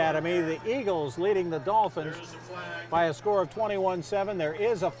Christian Academy. The Eagles leading the Dolphins by a score of 21-7. There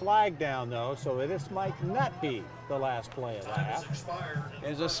is a flag down, though, so this might not be the last play of the half. It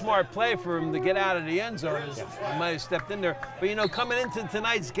was a smart play for him to get out of the end zone. He might have stepped in there. But, you know, coming into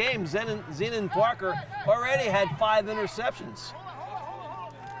tonight's game, Zenon Parker already had 5 interceptions.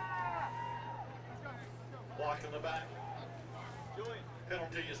 Block in the back.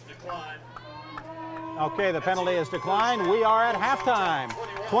 Penalty is declined. Okay, the penalty is declined. We are at halftime.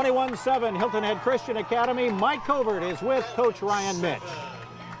 21-7, Hilton Head Christian Academy. Mike Covert is with Coach Ryan Mitch.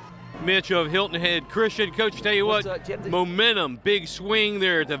 Mitch of Hilton Head Christian. Coach, tell you what, momentum, big swing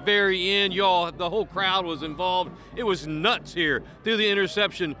there at the very end. Y'all, the whole crowd was involved. It was nuts here through the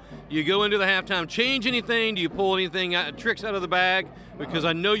interception. You go into the halftime, change anything? Do you pull anything out, tricks out of the bag? Because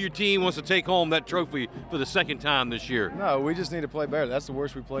I know your team wants to take home that trophy for the 2nd time this year. No, we just need to play better. That's the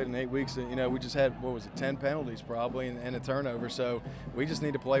worst we played in 8 weeks. You know, we just had, 10 penalties probably and a turnover. So we just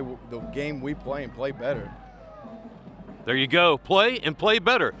need to play the game we play and play better. There you go. Play and play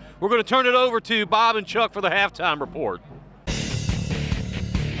better. We're going to turn it over to Bob and Chuck for the halftime report.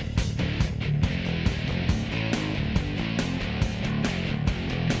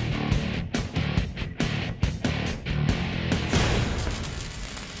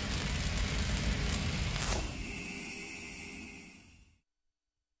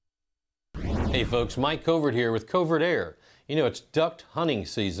 Hey folks, Mike Covert here with Covert Aire. You know, it's duck hunting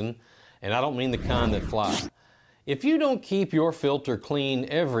season, and I don't mean the kind that fly. If you don't keep your filter clean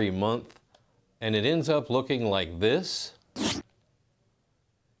every month and it ends up looking like this,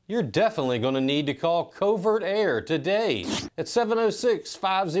 You're definitely going to need to call Covert Aire today at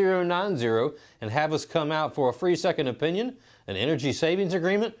 706-5090 and have us come out for a free second opinion, an energy savings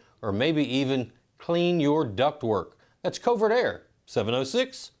agreement, or maybe even clean your ductwork. That's Covert Aire,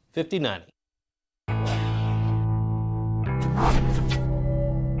 706-5090.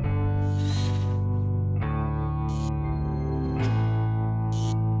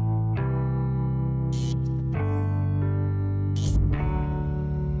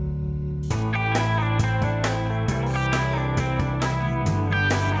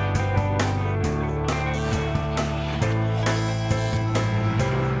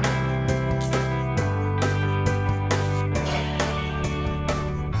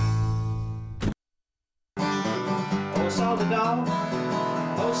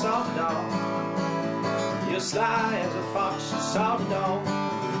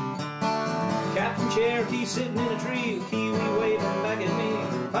 Sitting in a tree, a kiwi waving back at me.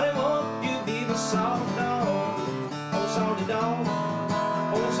 Honey, won't you be the salty dog? Oh, salty dog,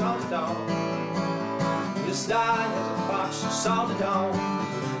 oh, salty dog. You sly as a fox, salty dog.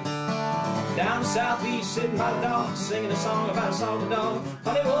 Down southeast, sitting by the dog, singing a song about a salty dog.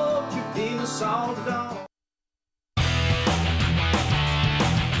 Honey, won't you be the salty dog?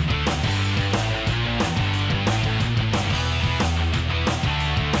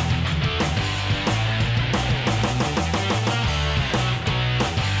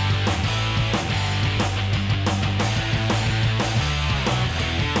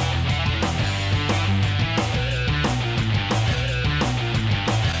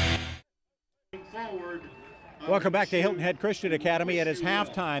 Welcome back to Hilton Head Christian Academy. It is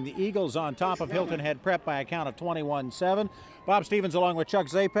halftime. The Eagles on top of Hilton Head Prep by a count of 21-7. Bob Stevens along with Chuck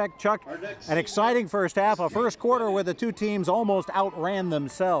Zapek. Chuck, an exciting first half, a first quarter where the two teams almost outran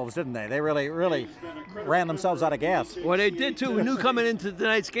themselves, didn't they? They really ran themselves out of gas. Well, they did too. We knew coming into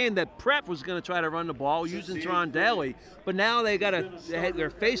tonight's game that Prep was going to try to run the ball using Teron Daly, but now they're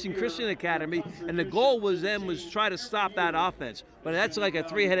facing Christian Academy, and the goal was try to stop that offense. But that's like a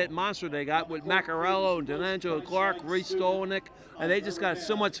three-headed monster they got with Macarello and D'Angelo Clark, Reese Stolnick, and they just got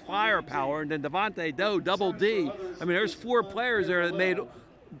so much firepower. And then Devontae Doe, double D. I mean, there's 4 players there that made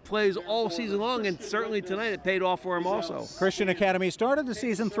plays all season long, and certainly tonight it paid off for him also. Christian Academy started the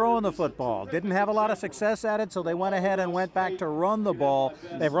season throwing the football. Didn't have a lot of success at it, so they went ahead and went back to run the ball.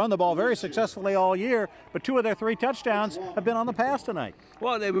 They've run the ball very successfully all year, but 2 of their 3 touchdowns have been on the pass tonight.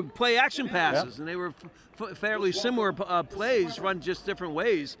 Well, they would play action passes, and they were fairly similar plays, run just different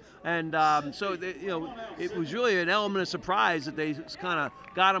ways. And so, it was really an element of surprise that they kind of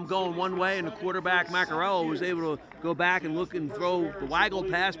got them going one way, and the quarterback, Macarello, was able to go back and look and throw the waggle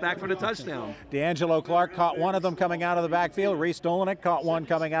pass back for the touchdown. D'Angelo Clark caught one of them coming out of the backfield. Reese Stolnick caught one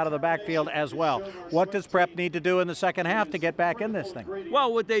coming out of the backfield as well. What does Prep need to do in the second half to get back in this thing?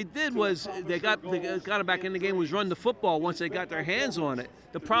 Well, what they did was they got them back in the game was run the football once they got their hands on it.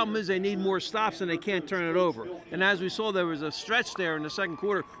 The problem is they need more stops and they can't turn it over. And as we saw, there was a stretch there in the second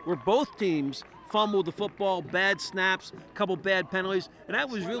quarter where both teams fumbled the football, bad snaps, a couple bad penalties, and that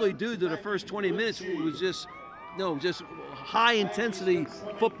was really due to the first 20 minutes. It was just high-intensity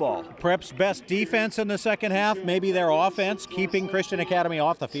football. Prep's best defense in the second half, maybe their offense, keeping Christian Academy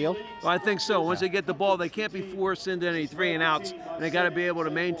off the field? Well, I think so. Once they get the ball, they can't be forced into any 3-and-outs, and they got to be able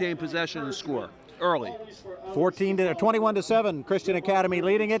to maintain possession and score early. 21-7, Christian Academy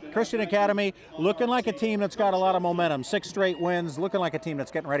leading it. Christian Academy looking like a team that's got a lot of momentum. 6 straight wins, looking like a team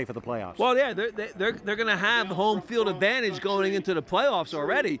that's getting ready for the playoffs. Well, yeah, they're going to have home field advantage going into the playoffs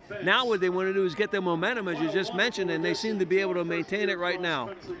already. Now what they want to do is get their momentum, as you just mentioned, and they seem to be able to maintain it right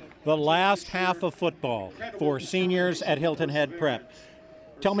now. The last half of football for seniors at Hilton Head Prep.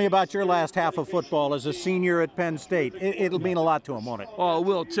 Tell me about your last half of football as a senior at Penn State. It'll mean a lot to them, won't it? Oh, it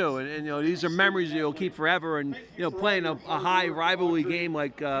will too. And these are memories you'll keep forever. And playing a high rivalry game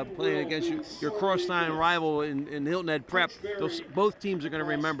like playing against your crosstown rival in Hilton Head Prep, both teams are going to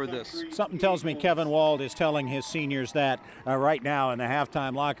remember this. Something tells me Kevin Wald is telling his seniors that right now in the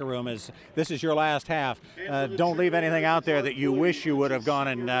halftime locker room is this is your last half. Don't leave anything out there that you wish you would have gone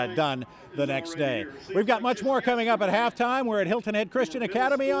and done the next day. We've got much more coming up at halftime. We're at Hilton Head Christian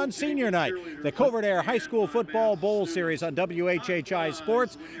Academy on senior night. The Covert Aire High School Football Bowl Series on WHHI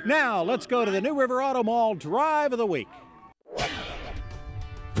Sports. Now let's go to the New River Auto Mall Drive of the Week.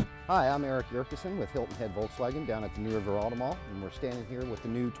 Hi, I'm Eric Yerkison with Hilton Head Volkswagen down at the New River Auto Mall, and we're standing here with the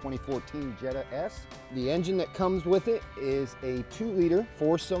new 2014 Jetta S. The engine that comes with it is a 2-liter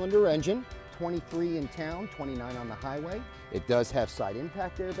 4-cylinder engine. 23 in town, 29 on the highway. It does have side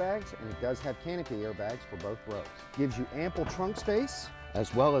impact airbags, and it does have canopy airbags for both rows. Gives you ample trunk space,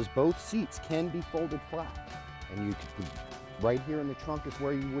 as well as both seats can be folded flat. And you could Right here in the trunk is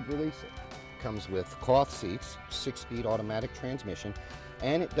where you would release it. Comes with cloth seats, 6-speed automatic transmission,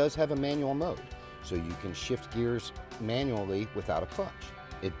 and it does have a manual mode, so you can shift gears manually without a clutch.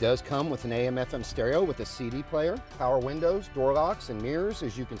 It does come with an AM/FM stereo with a CD player, power windows, door locks, and mirrors.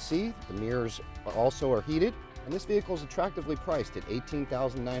 As you can see, the mirrors also are heated, and this vehicle is attractively priced at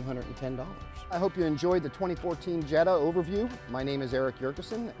 $18,910. I hope you enjoyed the 2014 Jetta overview. My name is Eric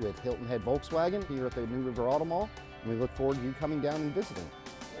Yerkesen with Hilton Head Volkswagen here at the New River Auto Mall, and we look forward to you coming down and visiting.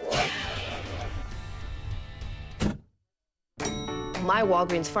 My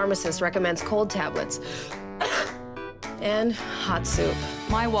Walgreens pharmacist recommends cold tablets and hot soup.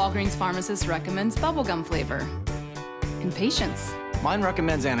 My Walgreens pharmacist recommends bubblegum flavor and patience. Mine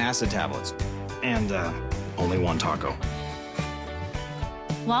recommends antacid tablets and only one taco.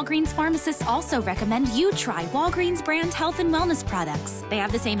 Walgreens pharmacists also recommend you try Walgreens brand health and wellness products. They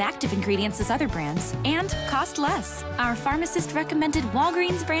have the same active ingredients as other brands and cost less. Our pharmacist recommended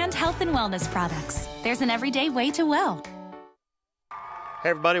Walgreens brand health and wellness products. There's an everyday way to well. Hey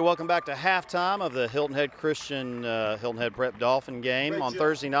everybody, welcome back to halftime of the Hilton Head Christian Hilton Head Prep Dolphin game on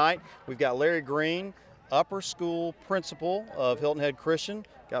Thursday night. We've got Larry Green, upper school principal of Hilton Head Christian.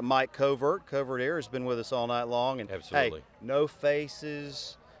 Got Mike Covert. Covert Aire has been with us all night long. And absolutely. Hey, no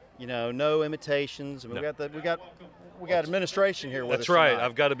faces, you know, no imitations. I mean, no. we got administration here with us. That's right. Tonight.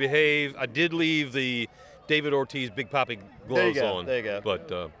 I've got to behave. I did leave the David Ortiz Big Poppy gloves on. There you go.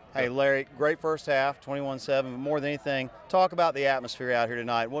 But hey, Larry, great first half, 21-7. But more than anything, talk about the atmosphere out here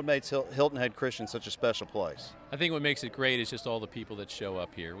tonight. What makes Hilton Head Christian such a special place? I think what makes it great is just all the people that show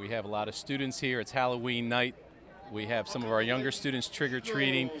up here. We have a lot of students here. It's Halloween night. We have some of our younger students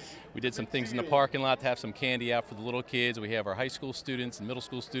trick-or-treating. We did some things in the parking lot to have some candy out for the little kids. We have our high school students and middle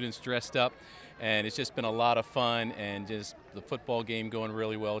school students dressed up. And it's just been a lot of fun, and just the football game going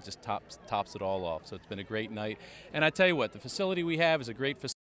really well. It just tops it all off. So it's been a great night. And I tell you what, the facility we have is a great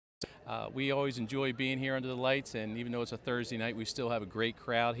facility. We always enjoy being here under the lights, and even though it's a Thursday night, we still have a great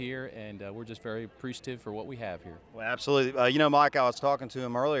crowd here, and we're just very appreciative for what we have here. Well, absolutely. You know, Mike, I was talking to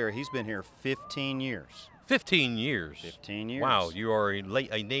him earlier. He's been here 15 years. 15 years. 15 years. Wow, you are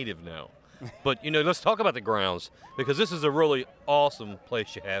a native now. But, you know, let's talk about the grounds, because this is a really awesome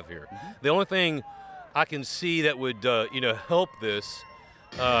place you have here. Mm-hmm. The only thing I can see that would, you know, help this,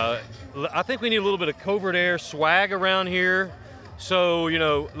 I think we need a little bit of Covert Aire swag around here. So, you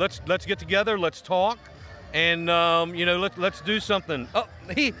know, let's get together, let's talk, and, you know, let's do something. Oh,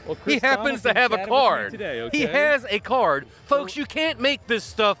 he happens to have a card. Today, okay? He has a card. Folks, you can't make this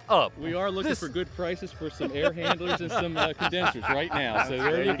stuff up. We are looking for good prices for some air handlers and some condensers right now. So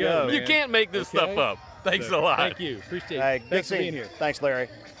there you go. You can't make this stuff up. Thanks a lot. Thank you. Appreciate it. Hey, Thanks for being here. Thanks, Larry.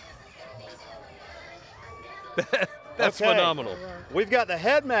 That's phenomenal. We've got the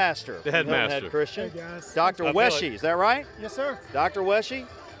headmaster. The headmaster. Head Christian. Hey guys. Dr. WHHI, is that right? Yes, sir. Dr. WHHI,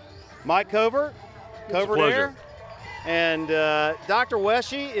 Mike Covert, Covert Aire. And Dr.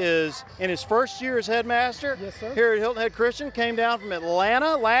 WHHI is in his first year as headmaster here at Hilton Head Christian. Came down from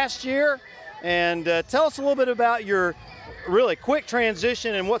Atlanta last year. And tell us a little bit about your really quick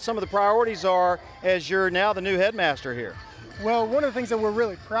transition and what some of the priorities are as you're now the new headmaster here. Well, one of the things that we're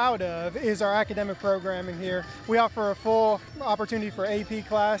really proud of is our academic programming here. We offer a full opportunity for AP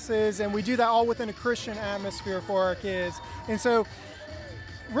classes, and we do that all within a Christian atmosphere for our kids. And so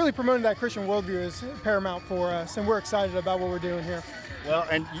really promoting that Christian worldview is paramount for us, and we're excited about what we're doing here. Well,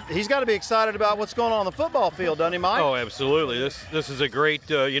 and he's got to be excited about what's going on the football field, doesn't he, Mike? Oh, absolutely. This is a great,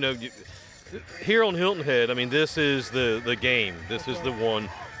 you know, here on Hilton Head, I mean, this is the game. This is the one.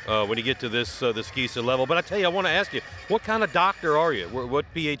 When you get to this SCISA level. But I tell you, I want to ask you, what kind of doctor are you? What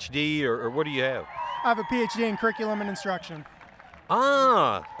PhD or what do you have? I have a PhD in curriculum and instruction.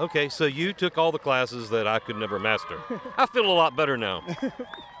 Ah, okay, so you took all the classes that I could never master. I feel a lot better now.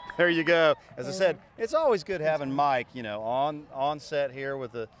 There you go. As I said, it's always good having Mike, you know, on set here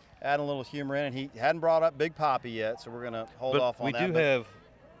with adding a little humor in, and he hadn't brought up Big Poppy yet, so we're going to hold off on that. We do have.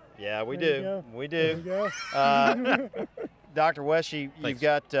 Yeah, we do. We do. There you go. Dr. WHHI, you've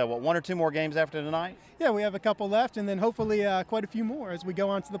got, what, 1 or 2 more games after tonight? Yeah, we have a couple left, and then hopefully quite a few more as we go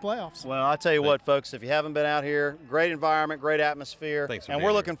on to the playoffs. Well, I'll tell you what, folks, if you haven't been out here, great environment, great atmosphere, and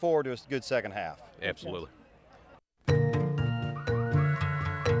we're looking forward to a good second half. Absolutely. Hey,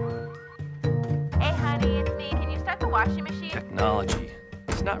 honey, it's me. Can you start the washing machine? Technology.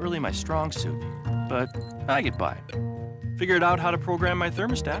 It's not really my strong suit, but I get by. Figured out how to program my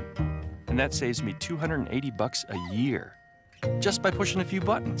thermostat, and that saves me $280 a year. Just by pushing a few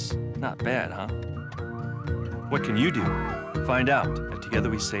buttons. Not bad, huh? What can you do? Find out at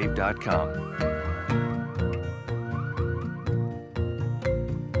togetherwesave.com.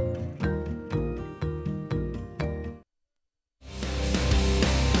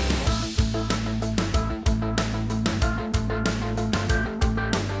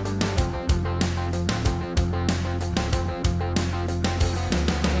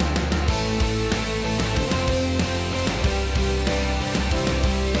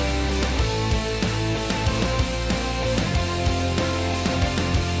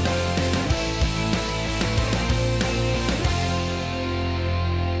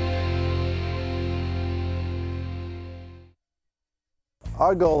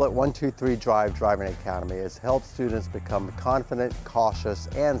 Our goal at 123 Drive Driving Academy is to help students become confident, cautious,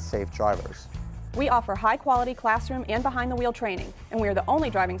 and safe drivers. We offer high-quality classroom and behind-the-wheel training, and we are the only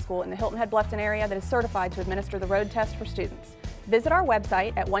driving school in the Hilton Head Bluffton area that is certified to administer the road test for students. Visit our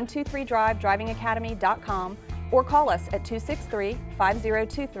website at 123drivedrivingacademy.com or call us at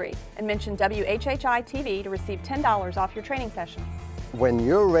 263-5023 and mention WHHI-TV to receive $10 off your training sessions. When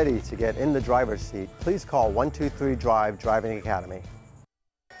you're ready to get in the driver's seat, please call 123 Drive Driving Academy.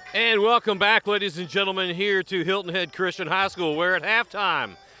 And welcome back, ladies and gentlemen, here to Hilton Head Christian High School, where at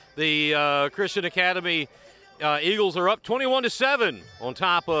halftime the Christian Academy Eagles are up 21-7 on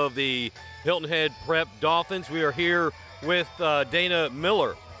top of the Hilton Head Prep Dolphins. We are here with Dana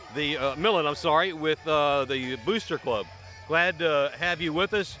Millen, with the Booster Club. Glad to have you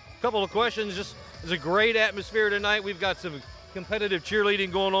with us. A couple of questions. Just it's a great atmosphere tonight. We've got some competitive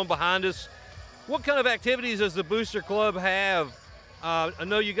cheerleading going on behind us. What kind of activities does the Booster Club have? I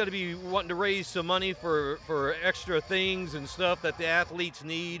know you got to be wanting to raise some money for extra things and stuff that the athletes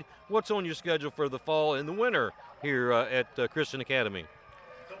need. What's on your schedule for the fall and the winter here at Christian Academy?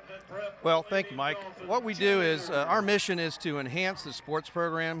 Well, thank you, Mike. What we do is our mission is to enhance the sports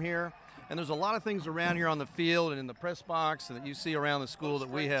program here. And there's a lot of things around here on the field and in the press box that you see around the school that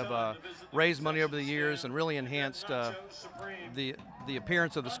we have raised money over the years and really enhanced the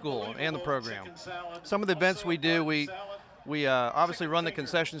appearance of the school and the program. Some of the events we do, we obviously run the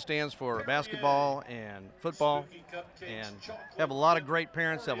concession stands for basketball and football and have a lot of great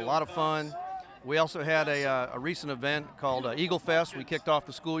parents, have a lot of fun. We also had a recent event called Eagle Fest. We kicked off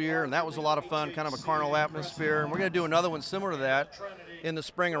the school year, and that was a lot of fun, kind of a carnival atmosphere. And we're going to do another one similar to that in the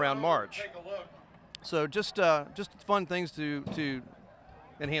spring around March. So just fun things to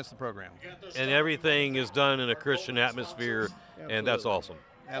enhance the program. And everything is done in a Christian atmosphere, and that's awesome.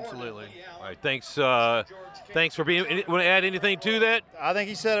 Absolutely. All right, thanks for being. Want to add anything to that? I think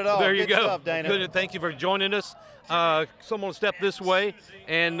he said it all. There you Good go. stuff, Dana. Good. Thank you for joining us. Someone step this way,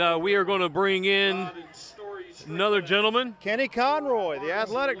 and we are going to bring in another gentleman. Kenny Conroy, the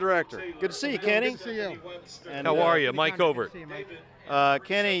athletic director. Good to see you, Kenny. Good to see you. And, how are you, Mike Covert?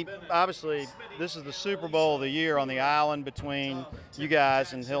 Kenny, obviously, this is the Super Bowl of the year on the island between you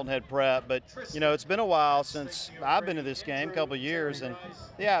guys and Hilton Head Prep. But, you know, it's been a while since I've been to this game, a couple of years, and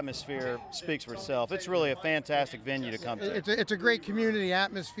the atmosphere speaks for itself. It's really a fantastic venue to come to. It's a great community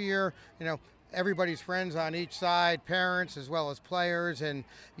atmosphere. You know, everybody's friends on each side, parents as well as players, and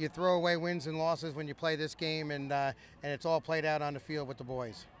you throw away wins and losses when you play this game, and it's all played out on the field with the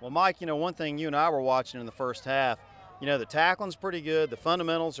boys. Well, Mike, you know, one thing you and I were watching in the first half, you know, the tackling's pretty good, the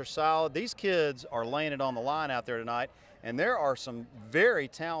fundamentals are solid. These kids are laying it on the line out there tonight, and there are some very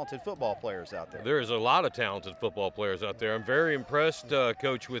talented football players out there. There is a lot of talented football players out there. I'm very impressed,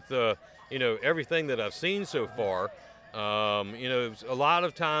 Coach, with you know, everything that I've seen so far. You know, a lot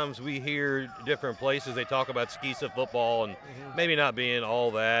of times we hear different places, they talk about Skeesa football and maybe not being all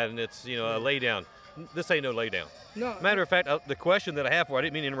that, and it's, you know, a lay down. This ain't no lay down. No. Matter of fact, the question that I have for you, I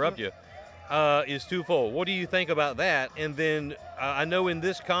didn't mean to interrupt you, is twofold. What do you think about that? And then I know in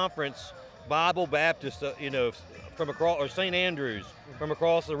this conference, Bible Baptist, you know, from across, or St. Andrews from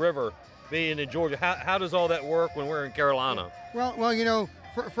across the river, being in Georgia, how does all that work when we're in Carolina? Well, you know,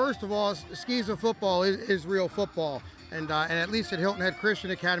 first of all, Skeesa football is real football. And at least at Hilton Head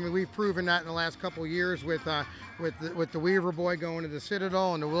Christian Academy, we've proven that in the last couple of years with the Weaver boy going to the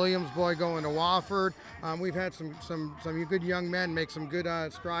Citadel and the Williams boy going to Wofford. We've had some good young men make some good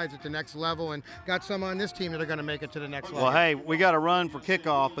strides at the next level, and got some on this team that are going to make it to the next level. Well, hey, we got to run for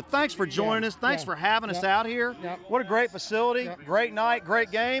kickoff, but thanks for joining us. Thanks for having us out here. What a great facility, great night,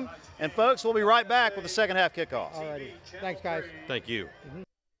 great game. And folks, we'll be right back with the second half kickoff. All righty. Thanks, guys. Thank you.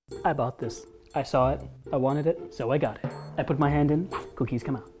 I bought this. I saw it, I wanted it, so I got it. I put my hand in, cookies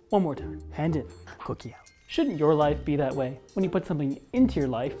come out. One more time, hand in, cookie out. Shouldn't your life be that way? When you put something into your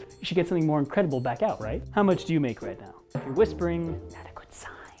life, you should get something more incredible back out, right? How much do you make right now? If you're whispering, not a good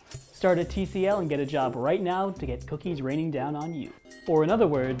sign. Start at TCL and get a job right now to get cookies raining down on you. Or in other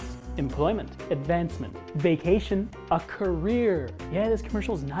words, employment, advancement, vacation, a career. Yeah, this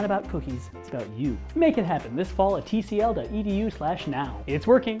commercial is not about cookies, it's about you. Make it happen this fall at tcl.edu/now. It's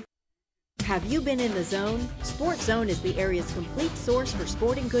working. Have you been in the zone? Sports Zone is the area's complete source for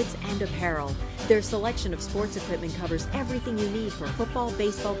sporting goods and apparel. Their selection of sports equipment covers everything you need for football,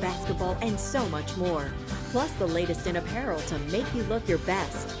 baseball, basketball, and so much more. Plus the latest in apparel to make you look your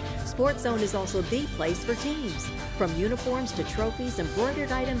best. Sports Zone is also the place for teams. From uniforms to trophies,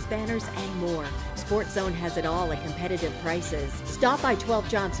 embroidered items, banners, and more. Sports Zone has it all at competitive prices. Stop by 12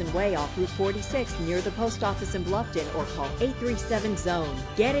 Johnson Way off Route 46 near the post office in Bluffton or call 837-ZONE.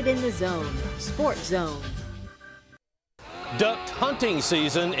 Get it in the zone. Sports Zone. Duck hunting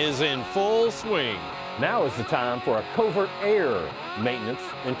season is in full swing. Now is the time for a Covert Aire maintenance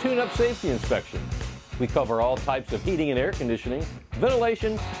and tune-up safety inspection. We cover all types of heating and air conditioning,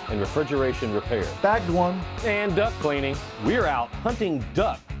 ventilation, and refrigeration repair. Bagged one. And duck cleaning. We're out hunting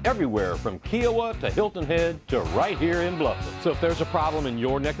duck everywhere from Kiowa to Hilton Head to right here in Bluffton. So if there's a problem in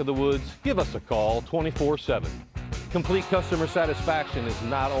your neck of the woods, give us a call 24/7. Complete customer satisfaction is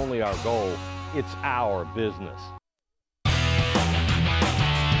not only our goal, it's our business.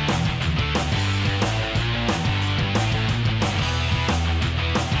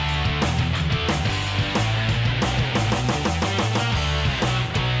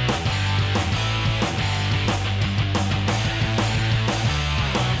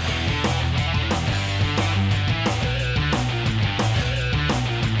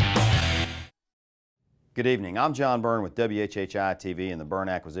 Good evening. I'm John Byrne with WHHI-TV and the Byrne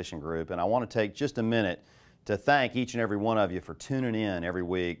Acquisition Group, and I want to take just a minute to thank each and every one of you for tuning in every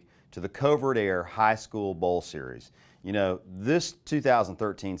week to the Covert Aire High School Bowl Series. You know, this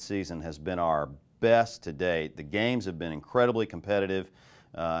 2013 season has been our best to date. The games have been incredibly competitive,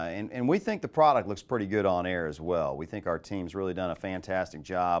 and we think the product looks pretty good on air as well. We think our team's really done a fantastic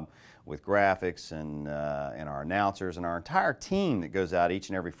job with graphics and our announcers and our entire team that goes out each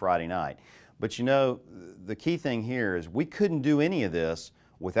and every Friday night. But you know, the key thing here is we couldn't do any of this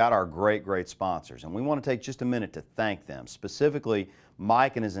without our great sponsors. And we want to take just a minute to thank them. Specifically,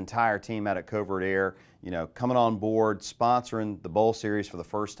 Mike and his entire team out at Covert Aire, you know, coming on board, sponsoring the Bowl Series for the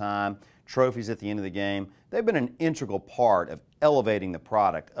first time, trophies at the end of the game. They've been an integral part of elevating the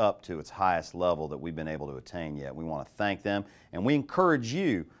product up to its highest level that we've been able to attain yet. We want to thank them, and we encourage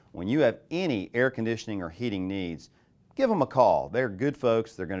you, when you have any air conditioning or heating needs, give them a call. They're good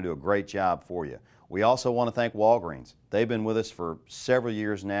folks. They're going to do a great job for you. We also want to thank Walgreens. They've been with us for several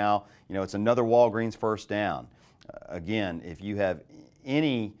years now. You know, it's another Walgreens first down. Again, if you have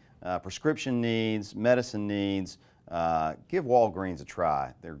any prescription needs, medicine needs, give Walgreens a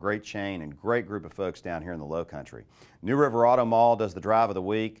try. They're a great chain and great group of folks down here in the Lowcountry. New River Auto Mall does the drive of the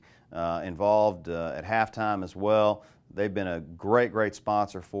week, involved at halftime as well. They've been a great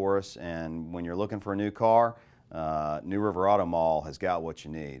sponsor for us, and when you're looking for a new car, New River Auto Mall has got what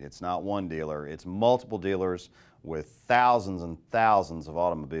you need. It's not one dealer, it's multiple dealers with thousands and thousands of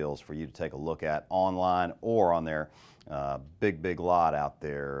automobiles for you to take a look at online or on their big lot out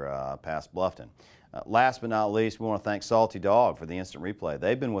there past Bluffton. Last but not least, we want to thank Salty Dog for the instant replay.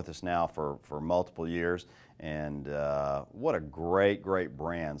 They've been with us now for multiple years, and what a great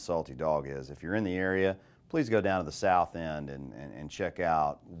brand Salty Dog is. If you're in the area, please go down to the south end and check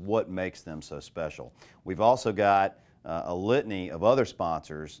out what makes them so special. We've also got a litany of other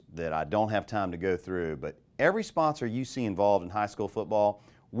sponsors that I don't have time to go through, but every sponsor you see involved in high school football,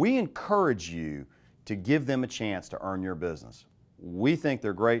 we encourage you to give them a chance to earn your business. We think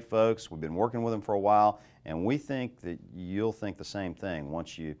they're great folks. We've been working with them for a while, and we think that you'll think the same thing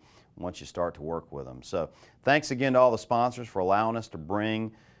once you start to work with them. So thanks again to all the sponsors for allowing us to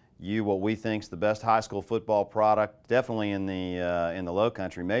bring you what we think is the best high school football product, definitely in the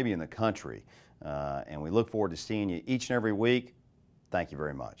Lowcountry, maybe in the country. And we look forward to seeing you each and every week. Thank you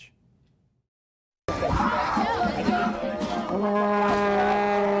very much.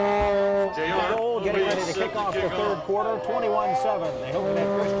 Getting ready to kick off the third quarter, 21-7. The Hilton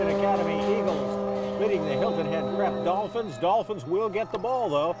Head Christian Academy Eagles leading the Hilton Head Prep Dolphins. Dolphins will get the ball,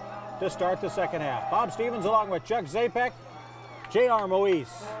 though, to start the second half. Bob Stevens along with Chuck Zapek. J.R.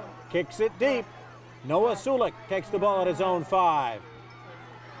 Moise kicks it deep. Noah Sulik takes the ball at his own 5.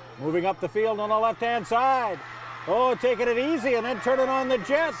 Moving up the field on the left-hand side. Oh, taking it easy and then turning on the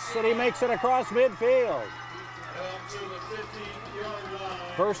Jets, and he makes it across midfield.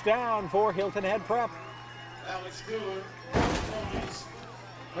 First down for Hilton Head Prep.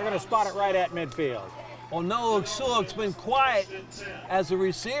 They're going to spot it right at midfield. Well, Noah Sulik's been quiet as a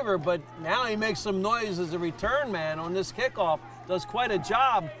receiver, but now he makes some noise as a return man on this kickoff. Does quite a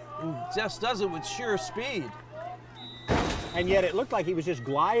job and just does it with sheer speed. And yet it looked like he was just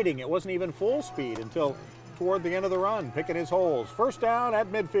gliding. It wasn't even full speed until toward the end of the run, picking his holes. First down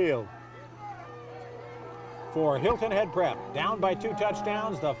at midfield for Hilton Head Prep. Down by 2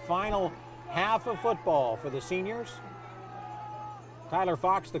 touchdowns, the final half of football for the seniors. Tyler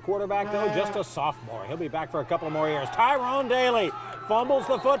Fox, the quarterback, though, just a sophomore. He'll be back for a couple more years. Tyrone Daly fumbles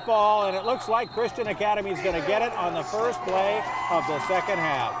the football, and it looks like Christian Academy is going to get it on the first play of the second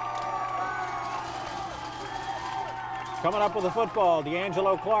half. Coming up with the football,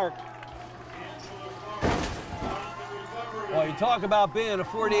 D'Angelo Clark. Well, you talk about being a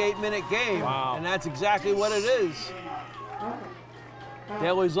 48-minute game, and that's exactly what it is.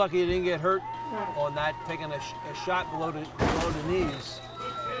 Daly's lucky he didn't get hurt on that, taking a shot below the knees.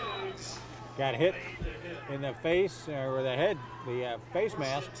 Got hit in the face, or the head, the face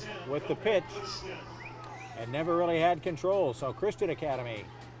mask with the pitch, and never really had control. So Christian Academy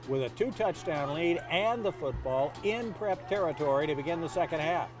with a 2-touchdown lead and the football in prep territory to begin the second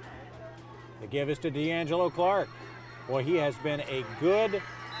half. The give is to D'Angelo Clark. Boy, he has been a good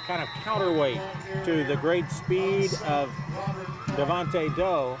kind of counterweight to the great speed of Devontae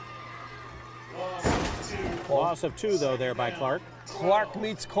Doe. Loss of 2, though, there by Clark. Clark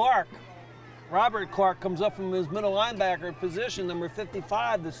meets Clark. Robert Clark comes up from his middle linebacker position, number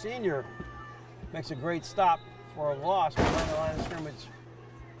 55, the senior. Makes a great stop for a loss behind the line of scrimmage.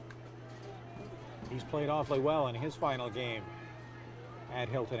 He's played awfully well in his final game at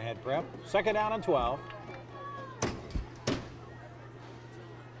Hilton Head Prep. Second down and 12.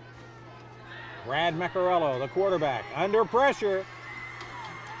 Brad Macarello, the quarterback, under pressure.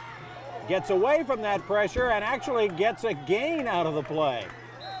 Gets away from that pressure and actually gets a gain out of the play.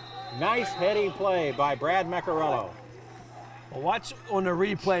 Nice heady play by Brad Macarello. Well, watch on the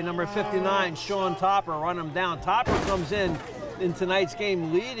replay, number 59, Sean Topper, run him down. Topper comes in tonight's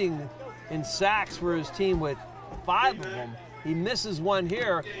game leading in sacks for his team with 5 of them. He misses one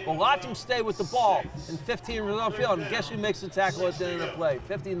here, but watch him stay with the ball. And 15 runs on field, and guess who makes the tackle at the end of the play?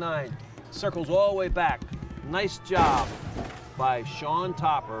 59, circles all the way back. Nice job by Sean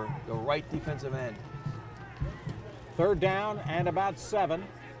Topper, the right defensive end. Third down and about 7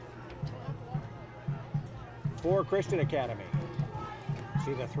 for Christian Academy.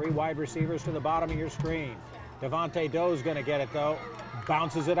 See the 3 wide receivers to the bottom of your screen. Devontae Doe's going to get it, though.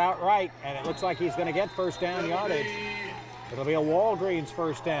 Bounces it out right, and it looks like he's going to get first down yardage. It'll be a Walgreens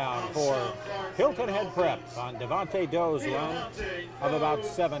first down for Hilton Head Prep on Devontae Doe's run of about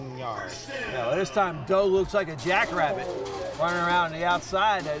 7 yards. Yeah, this time Doe looks like a jackrabbit running around the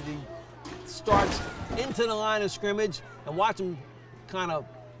outside as he starts into the line of scrimmage, and watch him kind of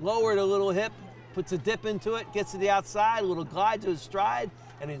lower the little hip, puts a dip into it, gets to the outside, a little glide to his stride,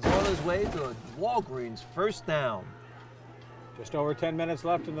 and he's on his way to a Walgreens first down. Just over 10 minutes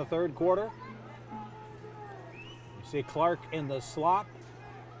left in the third quarter. You see Clark in the slot.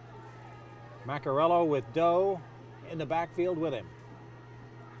 Macarello with Doe in the backfield with him.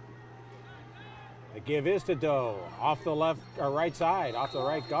 The give is to Doe off the left or right side, off the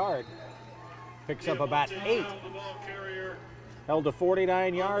right guard. Picks up about 8. Held to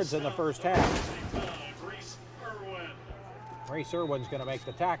 49 yards in the first half. Reese Irwin's going to make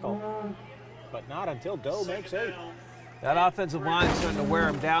the tackle, but not until Doe makes 8. That offensive line is starting to wear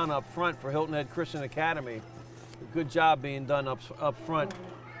him down up front for Hilton Head Christian Academy. A good job being done up front.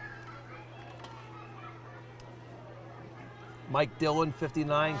 Mike Dillon,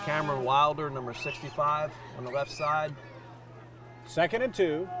 59. Cameron Wilder, number 65, on the left side. Second and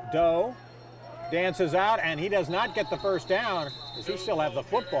 2. Doe dances out, and he does not get the first down because he still have the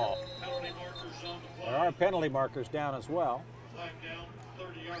football. There are penalty markers down as well. Down,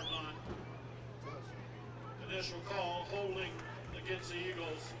 30-yard line. Initial call, holding against the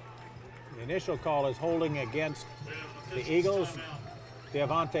Eagles. The initial call is holding against the Eagles.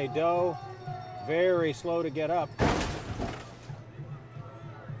 Devontae Doe, very slow to get up.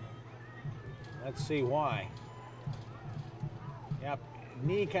 Let's see why. Yep,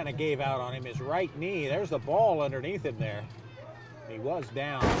 knee kind of gave out on him, his right knee. There's the ball underneath him there. He was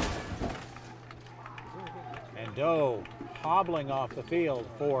down. And Doe hobbling off the field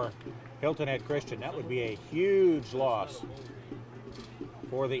for Hilton Head Christian. That would be a huge loss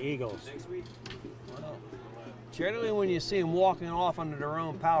for the Eagles. Generally, when you see them walking off under their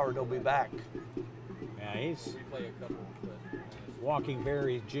own power, they'll be back. Yeah, he's walking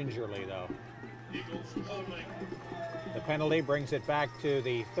very gingerly, though. The penalty brings it back to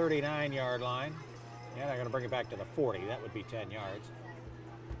the 39-yard line. Yeah, they're going to bring it back to the 40. That would be 10 yards.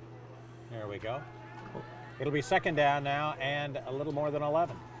 There we go. It'll be second down now and a little more than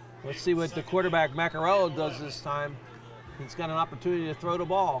 11. Let's see what the quarterback Macarello does this time. He's got an opportunity to throw the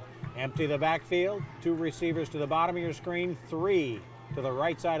ball. Empty the backfield. 2 receivers to the bottom of your screen. 3 to the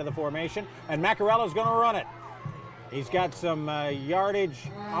right side of the formation. And Macarello's going to run it. He's got some yardage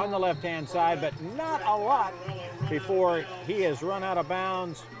on the left-hand side, but not a lot before he is run out of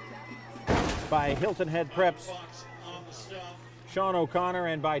bounds by Hilton Head Prep's Sean O'Connor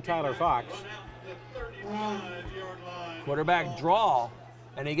and by Tyler Fox. Quarterback draw,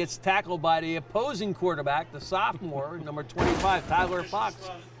 and he gets tackled by the opposing quarterback, the sophomore, number 25, Tyler Fox.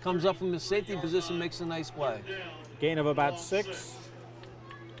 Comes up from the safety position, makes a nice play. Gain of about 6.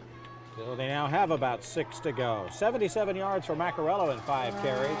 So they now have about 6 to go. 77 yards for Macarello in 5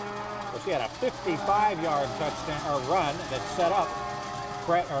 carries. He had a 55-yard touchdown or run that set up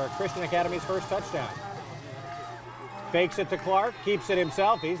Christian Academy's first touchdown. Fakes it to Clark, keeps it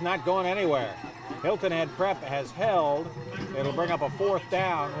himself. He's not going anywhere. Hilton Head Prep has held. It'll bring up a 4th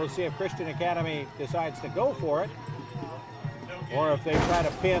down. We'll see if Christian Academy decides to go for it or if they try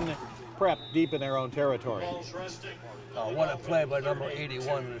to pin Prep deep in their own territory. What a play by number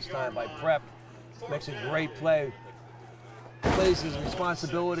 81 this time by Prep. Makes a great play. Plays his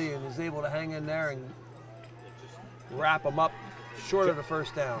responsibility and is able to hang in there and wrap him up short of the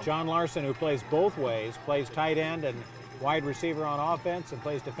first down. John Larson, who plays both ways, plays tight end and wide receiver on offense and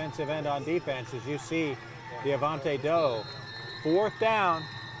plays defensive end on defense. As you see, the Avante Doe. 4th down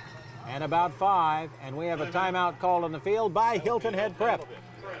and about 5, and we have a timeout called on the field by Hilton Head Prep.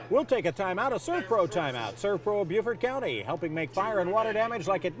 We'll take a timeout, a Serve Pro timeout. Serve Pro of Beaufort County, helping make fire and water damage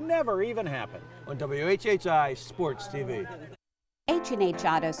like it never even happened. On WHHI Sports TV. H&H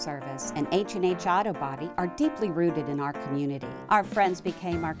Auto Service and H&H Auto Body are deeply rooted in our community. Our friends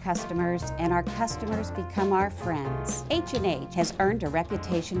became our customers, and our customers become our friends. H&H has earned a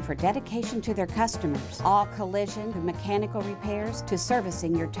reputation for dedication to their customers. All collision to mechanical repairs to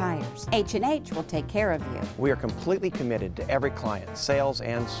servicing your tires. H&H will take care of you. We are completely committed to every client, sales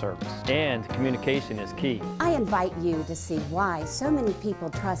and service. And communication is key. I invite you to see why so many people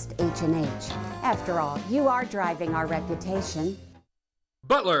trust H&H. After all, you are driving our reputation.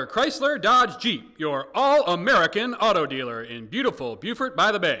 Butler Chrysler Dodge Jeep, your all-American auto dealer in beautiful Beaufort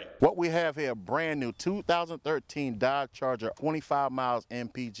by the Bay. What we have here, brand new 2013 Dodge Charger, 25 miles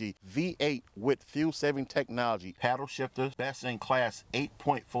MPG, V8 with fuel-saving technology, paddle shifters, best-in-class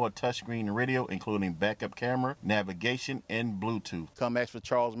 8.4 touchscreen radio, including backup camera, navigation, and Bluetooth. Come ask for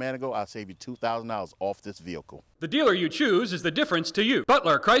Charles Manigo. I'll save you $2,000 off this vehicle. The dealer you choose is the difference to you.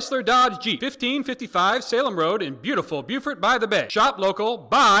 Butler Chrysler Dodge Jeep, 1555 Salem Road in beautiful Beaufort by the Bay. Shop local,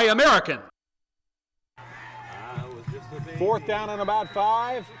 buy American. 4th down and about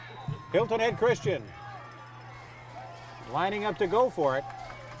 5. Hilton Head Christian lining up to go for it.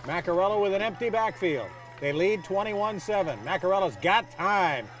 Macarello with an empty backfield. They lead 21-7. Macarella's got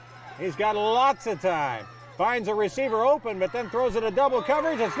time. He's got lots of time. Finds a receiver open, but then throws it a double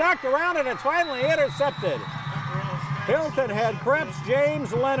coverage. It's knocked around and it's finally intercepted. Hilton Head Prep's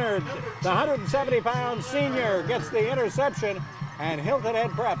James Leonard, the 170-pound senior, gets the interception, and Hilton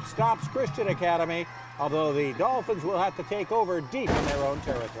Head Prep stops Christian Academy, although the Dolphins will have to take over deep in their own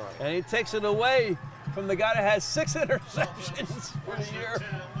territory. And he takes it away from the guy that has 6 interceptions for the year,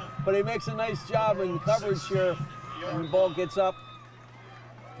 but he makes a nice job in coverage here, and the ball gets up.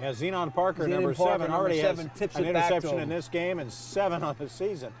 Yeah, Zenon Parker, number 7, already has an interception in this game and 7 on the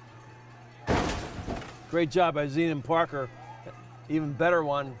season. Great job by Zenon Parker. Even better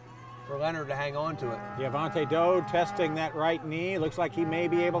one for Leonard to hang on to it. Avante Doe testing that right knee. Looks like he may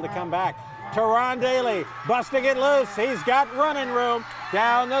be able to come back. Teron Daly busting it loose. He's got running room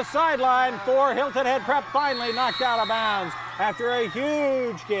down the sideline for Hilton Head Prep. Finally knocked out of bounds after a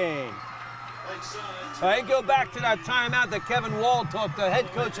huge gain. I go back to that timeout that Kevin Wall took, the head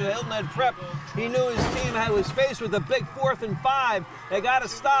coach of Hilton Head Prep. He knew his team was faced with a big 4th and 5. They got to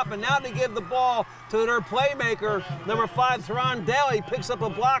stop, and now they give the ball to their playmaker, number 5, Teron Daly. Picks up a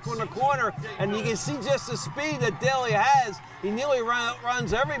block on the corner, and you can see just the speed that Daly has. He nearly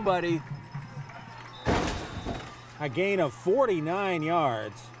runs everybody. A gain of 49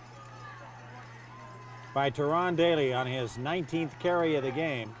 yards by Teron Daly on his 19th carry of the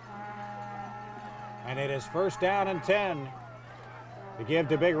game. And it is 1st down and 10 to give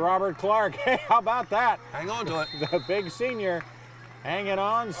to big Robert Clark. Hey, how about that? Hang on to it. The big senior hanging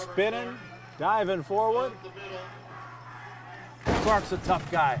on, spinning, diving forward. Clark's a tough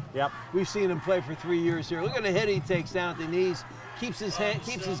guy. Yep. We've seen him play for 3 years here. Look at the hit he takes down at the knees. Keeps his hand,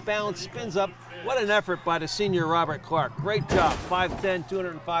 keeps his balance, spins up. What an effort by the senior Robert Clark. Great job. 5'10",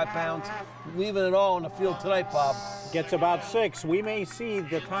 205 pounds. Leaving it all on the field tonight, Bob. Gets about 6. We may see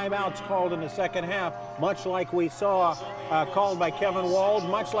the timeouts called in the second half, much like we saw called by Kevin Wald,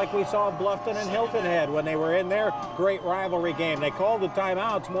 much like we saw Bluffton and Hilton Head when they were in their great rivalry game. They called the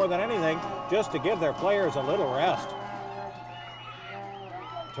timeouts more than anything just to give their players a little rest.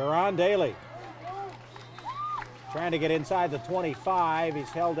 Teron Daly trying to get inside the 25. He's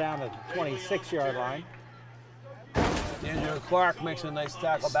held down at the 26-yard line. Andrew Clark makes a nice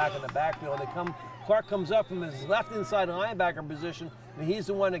tackle back in the backfield. Clark comes up from his left inside linebacker position, and he's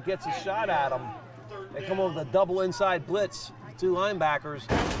the one that gets a shot at him. They come over the double inside blitz, 2 linebackers,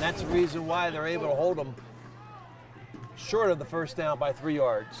 and that's the reason why they're able to hold them short of the 1st down by 3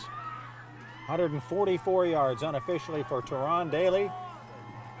 yards. 144 yards unofficially for Teron Daly.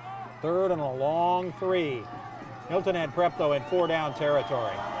 3rd and a long 3. Hilton Head Prep, though, in 4-down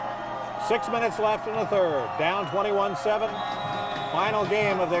territory. 6 minutes left in the 3rd. Down 21-7. Final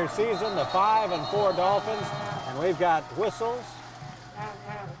game of their season, the 5-4 Dolphins. And we've got whistles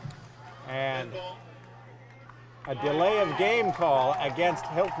and a delay of game call against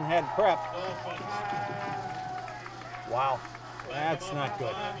Hilton Head Prep. Wow, that's not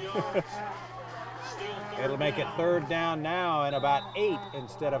good. It'll make it 3rd down now and about 8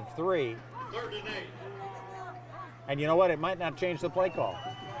 instead of 3. 3rd and 8. And you know what? It might not change the play call.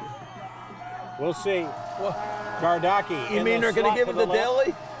 We'll see. Gardaki. You mean they're going to give it to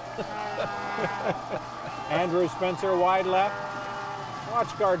Daly? Andrew Spencer wide left. Watch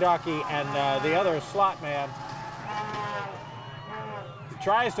Gardaki and the other slot man.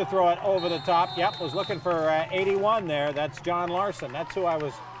 Tries to throw it over the top. Yep, was looking for 81 there. That's John Larson. That's who I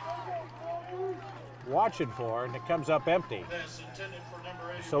was watching for, and it comes up empty.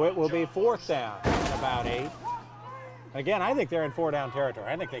 So it will be 4th down, about 8. Again, I think they're in 4-down territory.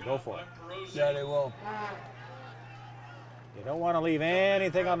 I think they go for it. Yeah, they will. You don't want to leave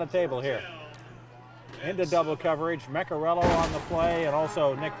anything on the table here. Into double coverage, Meccarello on the play, and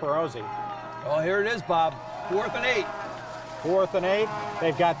also Nick Perozzi. Oh, here it is, Bob. 4th and 8. 4th and 8.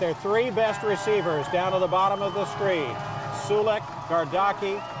 They've got their 3 best receivers down to the bottom of the screen. Sulek,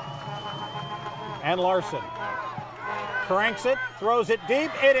 Gardaki, and Larson. Cranks it, throws it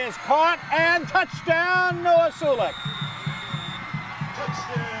deep. It is caught, and touchdown, Noah Sulek.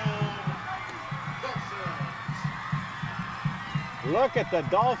 Look at the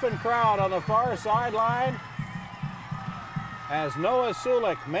Dolphin crowd on the far sideline as Noah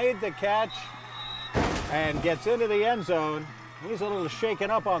Sulek made the catch and gets into the end zone. He's a little shaken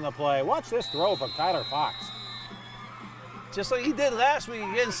up on the play. Watch this throw from Tyler Fox. Just like he did last week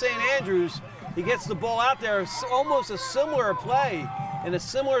against St. Andrews, he gets the ball out there. It's almost a similar play in a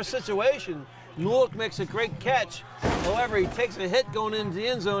similar situation. Mulek makes a great catch. However, he takes a hit going into the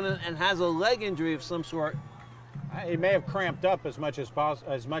end zone and has a leg injury of some sort. He may have cramped up as much as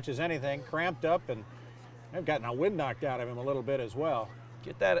anything. Cramped up, and they've gotten a wind knocked out of him a little bit as well.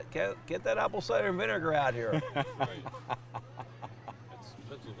 Get that apple cider vinegar out here. That's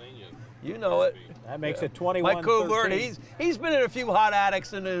Pennsylvania. You know it. That makes it 21-13. Mike Covert, he's been in a few hot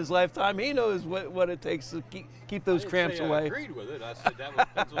attics in his lifetime. He knows what it takes to keep those cramps away. I agreed with it. I said that was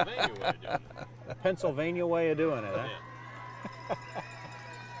Pennsylvania way of doing it. Pennsylvania way of doing it, huh? Yeah.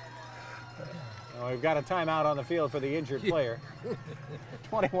 Well, we've got a timeout on the field for the injured player.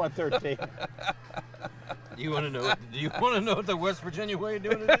 21-13. Do you want to know? Do you want to know what the West Virginia way of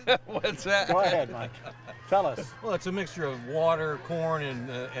doing it is? What's that? Go ahead, Mike. Tell us. Well, it's a mixture of water, corn,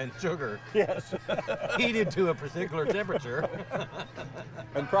 and sugar. Yes. Heated to a particular temperature.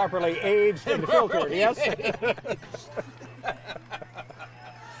 And properly aged and filtered, yes?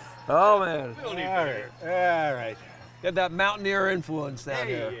 Oh, man. All right. Got that mountaineer influence down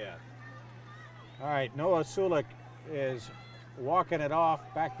here. Yeah. All right, Noah Sulek is walking it off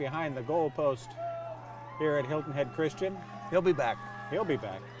back behind the goalpost here at Hilton Head Christian. He'll be back. He'll be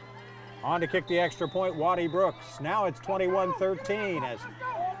back. On to kick the extra point, Waddy Brooks. Now it's 21-13 as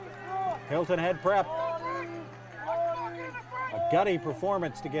Hilton Head Prep. A gutty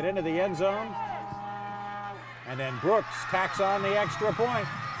performance to get into the end zone. And then Brooks tacks on the extra point.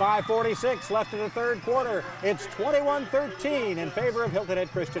 5:46 left in the 3rd quarter. It's 21-13 in favor of Hilton Head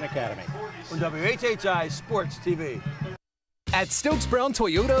Christian Academy. On WHHI Sports TV. At Stokes Brown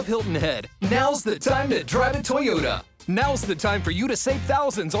Toyota of Hilton Head, now's the time to drive a Toyota. Now's the time for you to save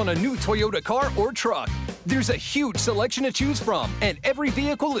thousands on a new Toyota car or truck. There's a huge selection to choose from, and every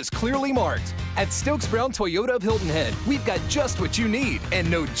vehicle is clearly marked. At Stokes Brown Toyota of Hilton Head, we've got just what you need and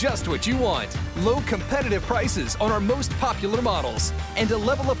know just what you want. Low competitive prices on our most popular models, and a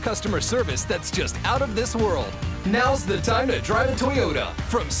level of customer service that's just out of this world. Now's the time to drive a Toyota.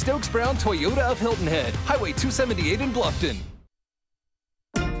 From Stokes Brown Toyota of Hilton Head, Highway 278 in Bluffton.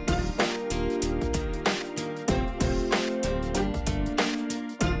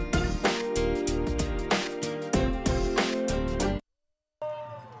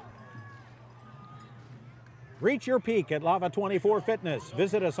 Reach your peak at Lava 24 Fitness.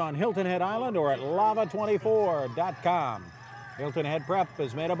 Visit us on Hilton Head Island or at lava24.com. Hilton Head Prep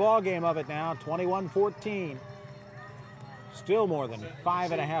has made a ball game of it now, 21-14. Still more than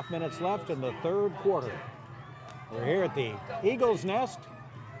 5.5 minutes left in the 3rd quarter. We're here at the Eagles Nest,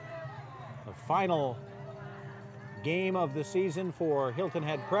 the final game of the season for Hilton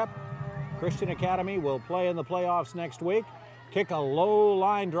Head Prep. Christian Academy will play in the playoffs next week. Kick a low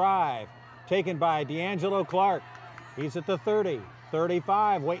line drive. Taken by D'Angelo Clark. He's at the 30,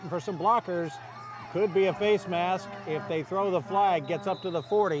 35, waiting for some blockers. Could be a face mask if they throw the flag, gets up to the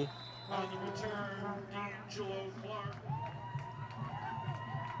 40. On the return, D'Angelo Clark.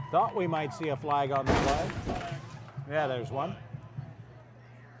 Thought we might see a flag on the play. Yeah, there's one.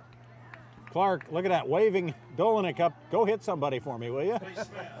 Clark, look at that, waving Dolinek up. Go hit somebody for me, will you?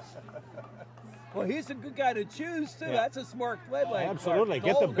 Well, he's a good guy to choose, too. Yeah. That's a smart play by Absolutely.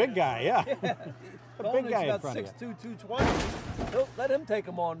 Clark. Get the big guy, yeah. The big guy in about front of 6'2", 220. Let him take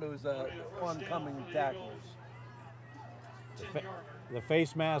him on those oncoming tackles. The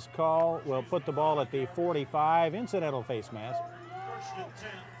face mask call will put the ball at the 45, incidental face mask.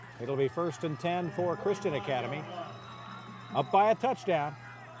 It'll be 1st and 10 for Christian Academy. Up by a touchdown.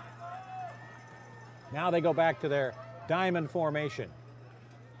 Now they go back to their diamond formation.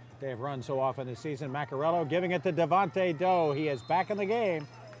 They have run so often this season. Macarello giving it to Devontae Doe. He is back in the game.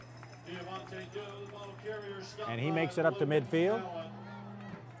 And he makes it up to midfield.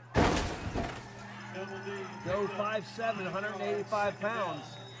 Doe 5'7", 185 pounds.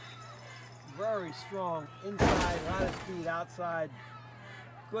 Very strong. Inside, a lot of speed outside.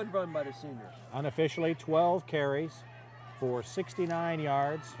 Good run by the senior. Unofficially 12 carries for 69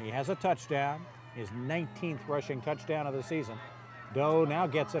 yards. He has a touchdown. His 19th rushing touchdown of the season. Doe now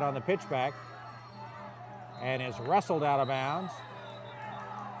gets it on the pitchback and is wrestled out of bounds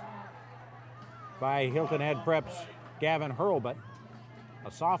by Hilton Head Prep's Gavin Hurlbut,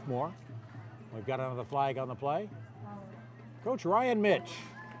 a sophomore. We've got another flag on the play. Coach Ryan Mitch,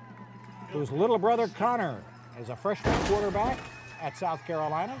 whose little brother Connor is a freshman quarterback at South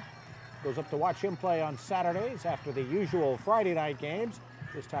Carolina, goes up to watch him play on Saturdays after the usual Friday night games,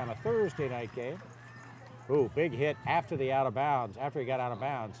 this time a Thursday night game. Ooh, big hit after the out of bounds, after he got out of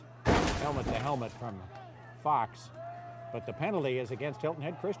bounds. Helmet to helmet from Fox. But the penalty is against Hilton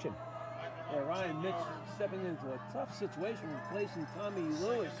Head Christian. Yeah, Ryan Mitch stepping into a tough situation, replacing Tommy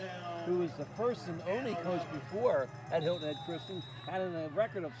Lewis, who was the first and only coach before at Hilton Head Christian, had a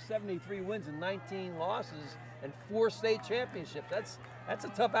record of 73 wins and 19 losses and 4 state championships. That's a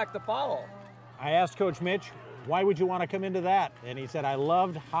tough act to follow. I asked Coach Mitch, why would you want to come into that? And he said, I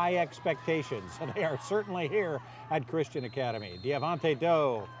loved high expectations, and they are certainly here at Christian Academy. Devontae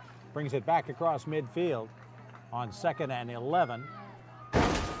Doe brings it back across midfield on 2nd and 11.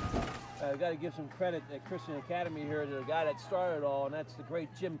 I've got to give some credit at Christian Academy here to the guy that started it all, and that's the great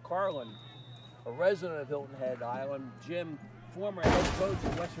Jim Carlin, a resident of Hilton Head Island. Jim, former head coach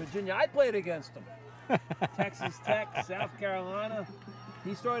in West Virginia. I played against him. Texas Tech, South Carolina.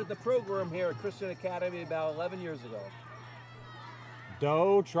 He started the program here at Christian Academy about 11 years ago.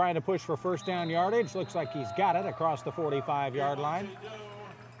 Doe trying to push for first down yardage. Looks like he's got it across the 45-yard line.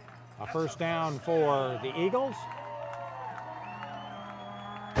 A first down for the Eagles.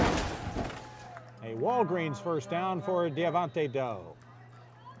 A Walgreens first down for Devontae Doe.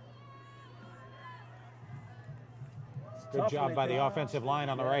 Good job by the offensive line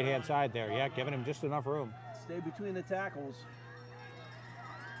on the right-hand side there. Yeah, giving him just enough room. Stay between the tackles.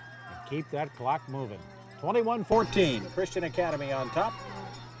 And keep that clock moving. 21-14, Christian Academy on top.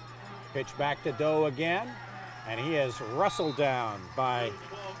 Pitch back to Doe again, and he is wrestled down by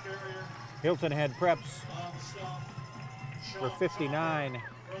Hilton Head Preps for 59.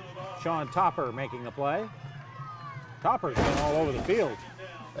 Sean Topper making the play. Topper's been all over the field.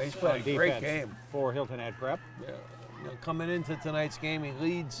 He's played a great game for Hilton Head Prep. Yeah. You know, coming into tonight's game, he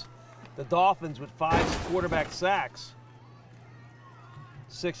leads the Dolphins with 5 quarterback sacks.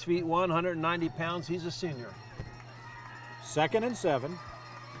 6'1", 190 pounds. He's a senior. 2nd and 7.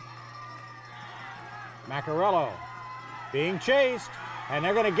 Macarello being chased, and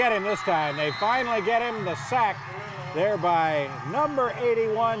they're going to get him this time. They finally get him, the sack there by number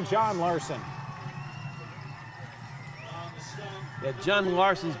 81, John Larson. Yeah, John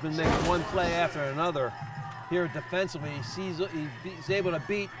Larson's been making one play after another here defensively. He's able to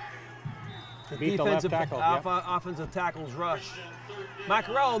beat the defensive offensive tackles rush.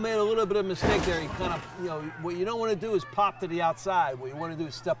 Macarello made a little bit of a mistake there. He kind of, you know, what you don't want to do is pop to the outside. What you want to do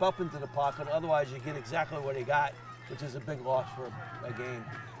is step up into the pocket. Otherwise, you get exactly what he got, which is a big loss for a game.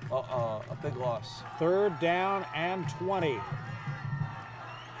 A big loss. 3rd down and 20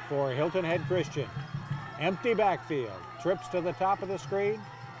 for Hilton Head Christian. Empty backfield. Trips to the top of the screen.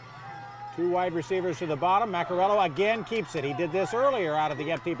 2 wide receivers to the bottom. Macarello again keeps it. He did this earlier out of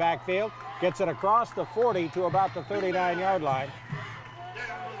the empty backfield. Gets it across the 40 to about the 39-yard line.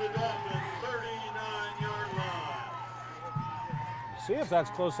 Down to the Dolphins, 39-yard line. See if that's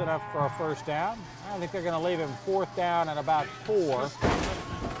close enough for a first down. I think they're going to leave him 4th down and about 4.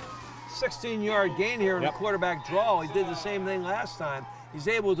 16-yard gain here in the quarterback draw. He did the same thing last time. He's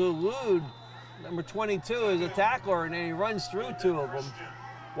able to elude number 22 as a tackler, and then he runs through 2 of them.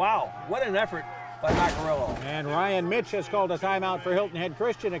 Wow, what an effort by Macarello. And Ryan Mitch has called a timeout for Hilton Head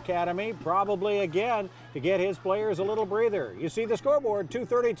Christian Academy, probably again to get his players a little breather. You see the scoreboard,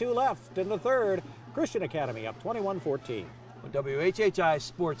 2:32 left in the 3rd. Christian Academy up 21-14. WHHI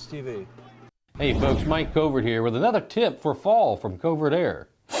Sports TV. Hey folks, Mike Covert here with another tip for fall from Covert Aire.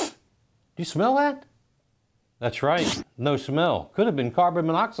 Do you smell that? That's right, no smell. Could have been carbon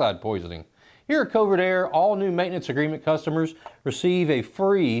monoxide poisoning. Here at Covert Aire, all new maintenance agreement customers receive a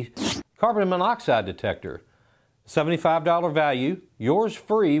free carbon monoxide detector. $75 value, yours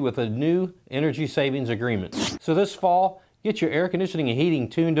free with a new energy savings agreement. So this fall, get your air conditioning and heating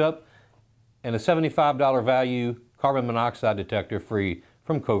tuned up and a $75 value carbon monoxide detector free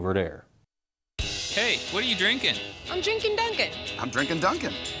from Covert Aire. Hey, what are you drinking? I'm drinking Dunkin'. I'm drinking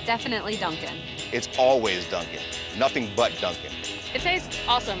Dunkin'. Definitely Dunkin'. It's always Dunkin'. Nothing but Dunkin'. It tastes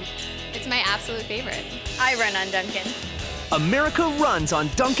awesome. It's my absolute favorite. I run on Dunkin'. America runs on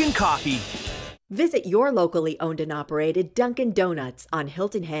Dunkin' Coffee. Visit your locally owned and operated Dunkin' Donuts on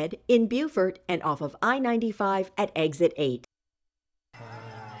Hilton Head, in Beaufort, and off of I-95 at Exit 8.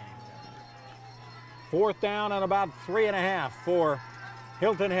 4th down and about 3.5 for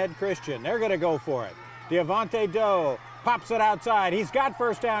Hilton Head Christian. They're going to go for it. Devontae Doe pops it outside. He's got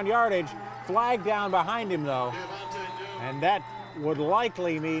first down yardage. Flag down behind him, though. And that would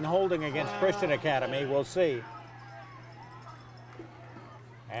likely mean holding against Christian Academy. We'll see.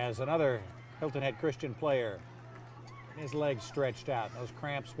 As another Hilton Head Christian player, his legs stretched out, those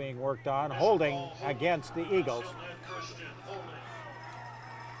cramps being worked on, holding against the Eagles.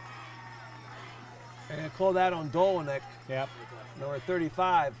 And call that on Dolinek. Yep. Number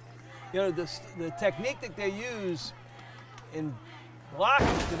 35. You know, the technique that they use in blocking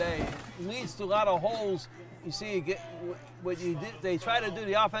today leads to a lot of holes. You see, they try to do,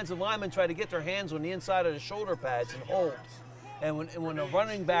 the offensive linemen try to get their hands on the inside of the shoulder pads and hold. And when a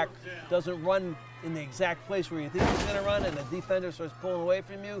running back doesn't run in the exact place where you think he's going to run and the defender starts pulling away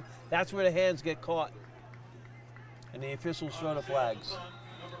from you, that's where the hands get caught. And the officials throw the flags.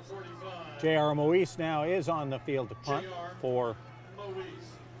 J.R. Moise now is on the field to punt for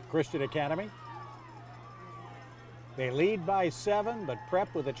Christian Academy. They lead by 7, but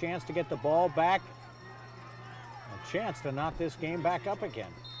Prep with a chance to get the ball back. A chance to knot this game back up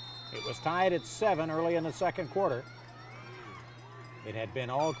again. It was tied at 7 early in the second quarter. It had been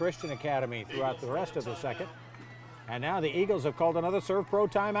all Christian Academy throughout the rest of the second. And now the Eagles have called another Serve Pro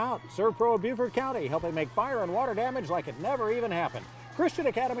timeout. Serve Pro of Beaufort County helping make fire and water damage like it never even happened. Christian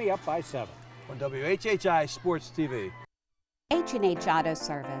Academy up by 7. On WHHI Sports TV. H&H Auto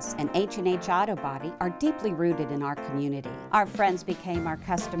Service and H&H Auto Body are deeply rooted in our community. Our friends became our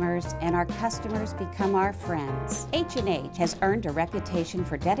customers, and our customers become our friends. H&H has earned a reputation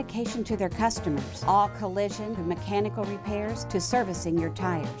for dedication to their customers. All collision and mechanical repairs to servicing your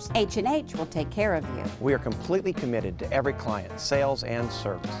tires. H&H will take care of you. We are completely committed to every client, sales and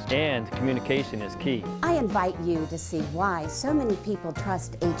service. And communication is key. I invite you to see why so many people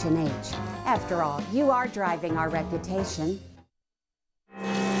trust H&H. After all, you are driving our reputation.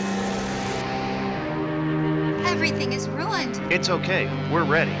 Everything is ruined. It's okay. We're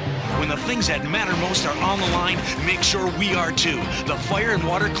ready. When the things that matter most are on the line, make sure we are too. The Fire and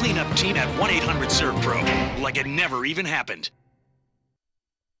Water Cleanup Team at 1-800-SERVE-PRO. Like it never even happened.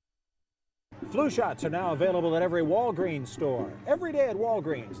 Flu shots are now available at every Walgreens store. Every day at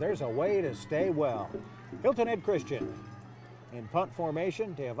Walgreens, there's a way to stay well. Hilton Head Christian. In punt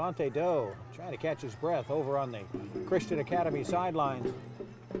formation, Devontae Doe trying to catch his breath over on the Christian Academy sidelines.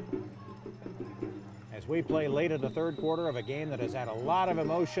 As we play late in the third quarter of a game that has had a lot of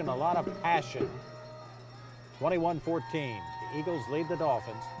emotion, a lot of passion. 21-14, the Eagles lead the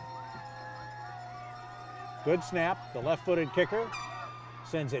Dolphins. Good snap, the left-footed kicker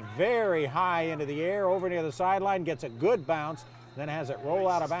sends it very high into the air, over near the sideline, gets a good bounce, then has it roll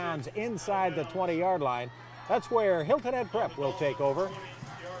out of bounds inside the 20-yard line. That's where Hilton Head Prep will take over.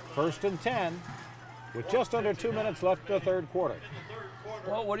 1st and 10, with just under 2 minutes left in the third quarter.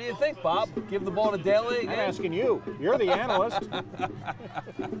 Well, what do you think, Bob? Give the ball to Daly again? I'm asking you. You're the analyst.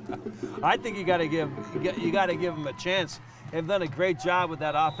 I think you got to give them a chance. They've done a great job with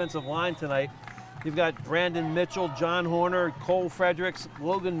that offensive line tonight. You've got Brandon Mitchell, John Horner, Cole Fredericks,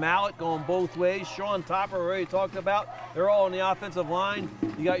 Logan Mallett going both ways. Sean Topper, we already talked about. They're all on the offensive line.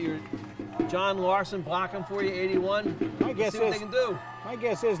 You got your John Larson blocking for you, 81. My guess see what is they can do. My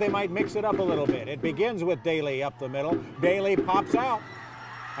guess is they might mix it up a little bit. It begins with Daly up the middle. Daly pops out,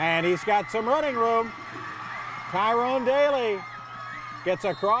 and he's got some running room. Tyrone Daly gets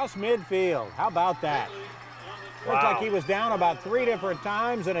across midfield. How about that? Wow. Looked like he was down about 3 different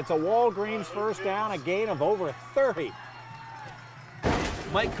times, and it's a Walgreens first down, a gain of over 30.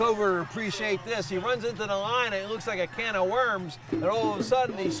 Mike Covert appreciate this. He runs into the line, and it looks like a can of worms, and all of a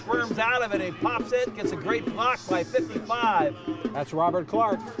sudden he squirms out of it, and he pops in, gets a great block by 55. That's Robert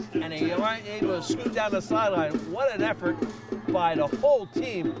Clark. And he able to scoot down the sideline. What an effort. by the whole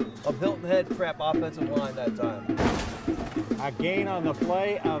team of Hilton Head Prep offensive line that time. A gain on the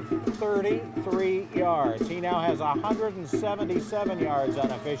play of 33 yards. He now has 177 yards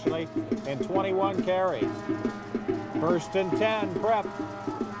unofficially in 21 carries. 1st and 10, Prep.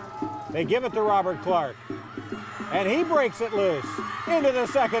 They give it to Robert Clark. And he breaks it loose into the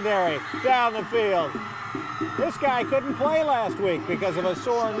secondary, down the field. This guy couldn't play last week because of a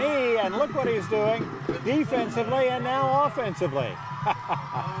sore knee, and look what he's doing defensively and now offensively.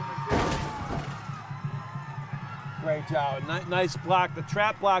 Great job. Nice block. The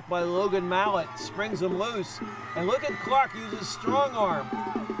trap block by Logan Mallett springs him loose. And look at Clark use his strong arm,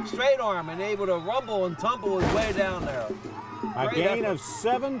 straight arm, and able to rumble and tumble his way down there. A gain of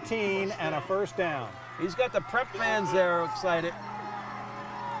 17 and a 1st down. He's got the Prep fans there excited.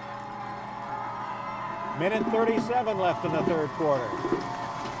 Minute 37 left in the 3rd quarter.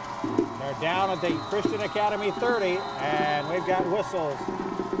 They're down at the Christian Academy 30, and we've got whistles.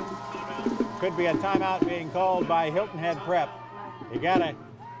 Could be a timeout being called by Hilton Head Prep. You gotta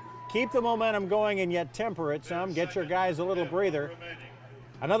keep the momentum going and yet temper it some. Get your guys a little breather.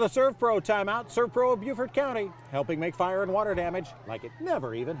 Another Serve Pro timeout. Serve Pro of Beaufort County, helping make fire and water damage like it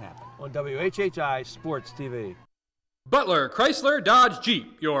never even happened. On WHHI Sports TV. Butler Chrysler Dodge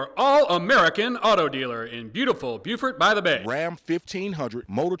Jeep, your all-American auto dealer in beautiful Beaufort by the Bay. Ram 1500,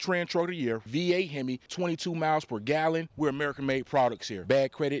 Motor Trend Truck of the Year, V8 Hemi, 22 miles per gallon. We're American-made products here.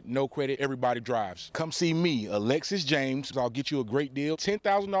 Bad credit, no credit, everybody drives. Come see me, Alexis James. I'll get you a great deal,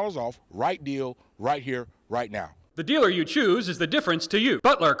 $10,000 off, right deal, right here, right now. The dealer you choose is the difference to you.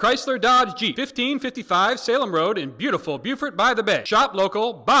 Butler Chrysler Dodge Jeep, 1555 Salem Road in beautiful Beaufort by the Bay. Shop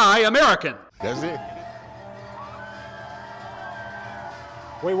local, buy American. That's it.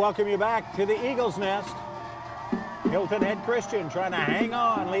 We welcome you back to the Eagles Nest. Hilton Head Christian trying to hang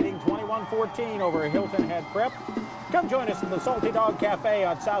on, leading 21-14 over Hilton Head Prep. Come join us in the Salty Dog Cafe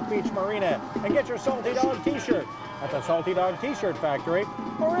on South Beach Marina and get your Salty Dog t-shirt at the Salty Dog T-Shirt Factory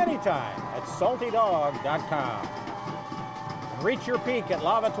or anytime at saltydog.com. Reach your peak at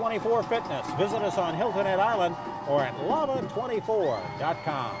Lava 24 Fitness. Visit us on Hilton Head Island or at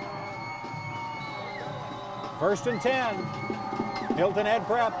lava24.com. 1st and 10. Hilton Head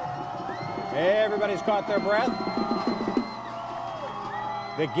Prep. Everybody's caught their breath.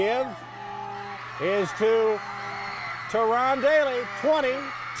 The give is to Teron Daly, 20,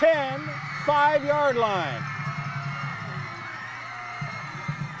 10, 5-yard line.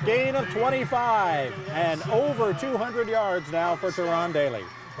 Gain of 25 and over 200 yards now for Teron Daly.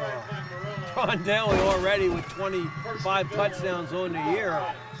 Teron Daly already with 25 touchdowns on the year.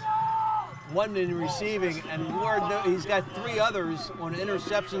 1 in receiving, and Lord, he's got 3 others on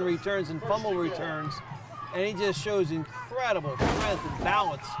interception returns and fumble returns, and he just shows incredible strength and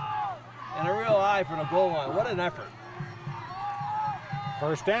balance and a real eye for the goal line. What an effort.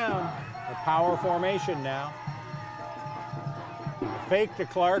 1st down, a power formation now. The fake to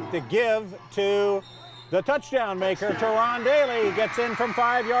Clark, the give to the touchdown maker, Teron Daly, gets in from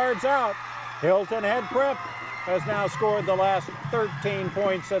 5 yards out. Hilton Head Prep has now scored the last 13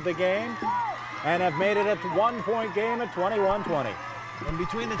 points of the game and have made it a 1-point game at 21-20. And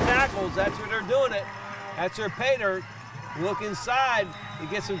between the tackles, that's where they're doing it. That's their pay dirt. Look inside, you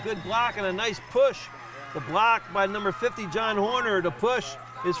get some good block and a nice push. The block by number 50, John Horner. The push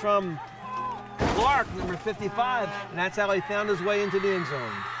is from Clark, number 55, and that's how he found his way into the end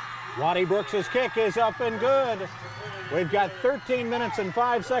zone. Waddy Brooks' kick is up and good. We've got 13 minutes and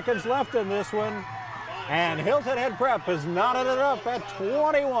 5 seconds left in this one. And Hilton Head Prep has knotted it up at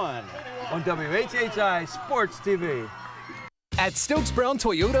 21. On WHHI Sports TV. At Stokes Brown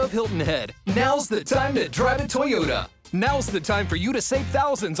Toyota of Hilton Head, now's the time to drive a Toyota. Now's the time for you to save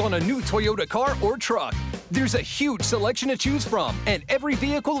thousands on a new Toyota car or truck. There's a huge selection to choose from, and every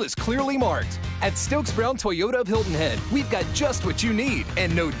vehicle is clearly marked. At Stokes Brown Toyota of Hilton Head, we've got just what you need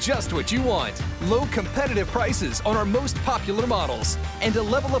and know just what you want. Low competitive prices on our most popular models, and a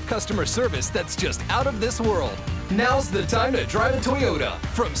level of customer service that's just out of this world. Now's the time to drive a Toyota.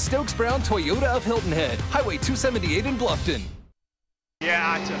 From Stokes Brown Toyota of Hilton Head, Highway 278 in Bluffton.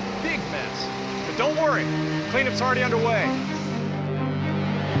 Yeah, it's a big mess. But don't worry, cleanup's already underway.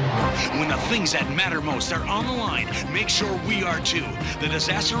 When the things that matter most are on the line, make sure we are too. The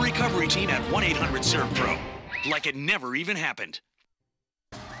disaster recovery team at 1-800-SERVE-PRO. Like it never even happened.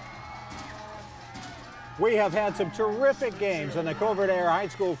 We have had some terrific games in the Covert Aire High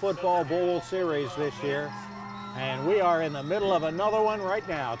School Football Bowl Series this year. And we are in the middle of another one right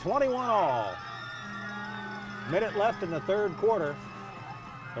now, 21-all. Minute left in the 3rd quarter.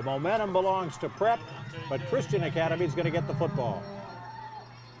 The momentum belongs to Prep, but Christian Academy is going to get the football.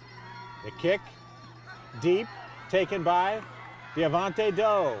 The kick, deep, taken by Devontae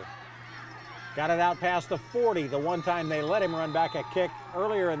Doe got it out past the 40 the one time they let him run back a kick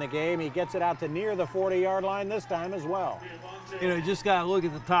earlier in the game. He gets it out to near the 40-yard line this time as well. You know, you just got to look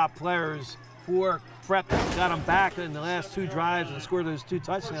at the top players for Prep. Got them back in the last 2 drives and scored those 2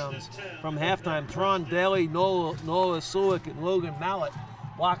 touchdowns from halftime. Teron Daly, Noah Sulick, and Logan Mallett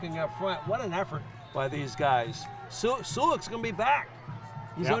blocking up front. What an effort by these guys. Sulick's going to be back.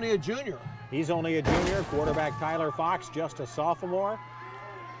 He's only a junior. He's only a junior. Quarterback Tyler Fox, just a sophomore.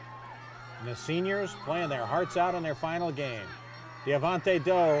 And the seniors playing their hearts out in their final game. Devontae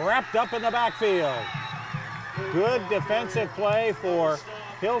Doe wrapped up in the backfield. Good defensive play for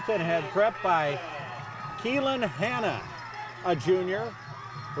Hilton Head Prep by Keelan Hanna, a junior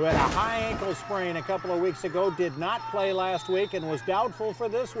who had a high ankle sprain a couple of weeks ago, did not play last week and was doubtful for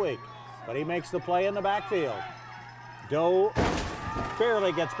this week. But he makes the play in the backfield. Doe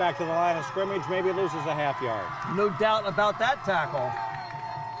barely gets back to the line of scrimmage, maybe loses a half yard. No doubt about that tackle.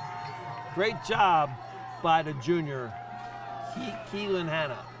 Great job by the junior, Keelan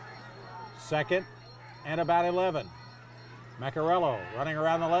Hanna. Second and about 11. Macarello running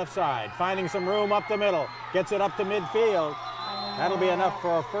around the left side, finding some room up the middle, gets it up to midfield. That'll be enough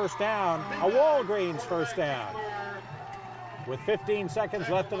for a first down, a Walgreens first down. With 15 seconds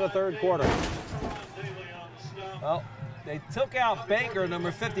left in the third quarter. Well, they took out Baker,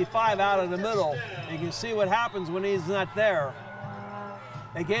 number 55, out of the middle. You can see what happens when he's not there.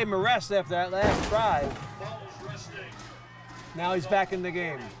 They gave him a rest after that last drive. Now he's back in the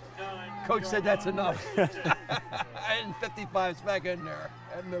game. Coach said that's enough. And 55's back in there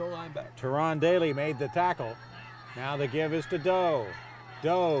at middle linebacker. Teron Daly made the tackle. Now the give is to Doe.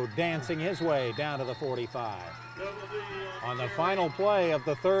 Doe dancing his way down to the 45. On the final play of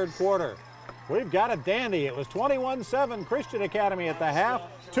the third quarter, we've got a dandy. It was 21-7 Christian Academy at the half.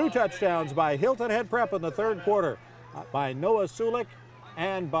 2 touchdowns by Hilton Head Prep in the third quarter by Noah Sulick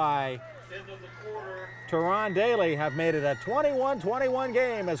and by Teron Daly have made it a 21-21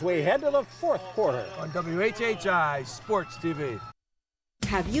 game as we head to the fourth quarter. On WHHI Sports TV.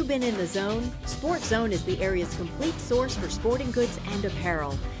 Have you been in the Zone? Sports Zone is the area's complete source for sporting goods and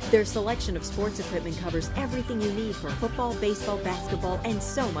apparel. Their selection of sports equipment covers everything you need for football, baseball, basketball, and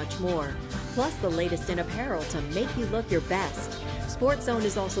so much more. Plus the latest in apparel to make you look your best. Sports Zone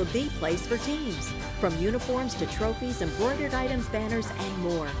is also the place for teams. From uniforms to trophies, embroidered items, banners, and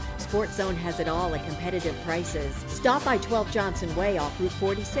more. Sports Zone has it all at competitive prices. Stop by 12 Johnson Way off Route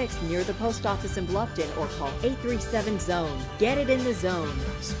 46 near the post office in Bluffton or call 837-ZONE. Get it in the zone.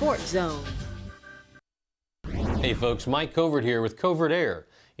 Sports Zone. Hey folks, Mike Covert here with Covert Aire.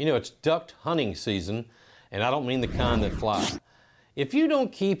 You know, it's duck hunting season, and I don't mean the kind that fly. If you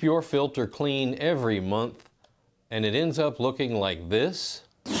don't keep your filter clean every month and it ends up looking like this,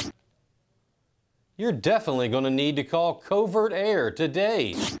 you're definitely going to need to call Covert Aire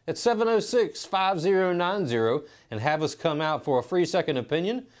today at 706-5090 and have us come out for a free second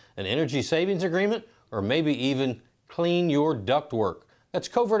opinion, an energy savings agreement, or maybe even clean your ductwork. That's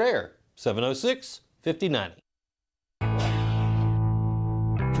Covert Aire, 706-5090.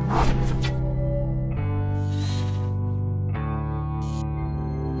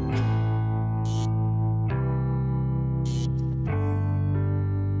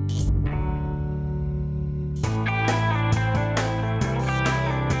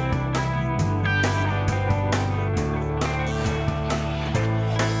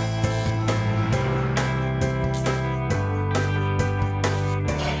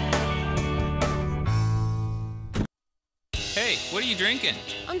 What are you drinking?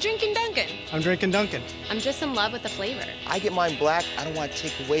 I'm drinking Dunkin'. I'm drinking Dunkin'. I'm just in love with the flavor. I get mine black. I don't want to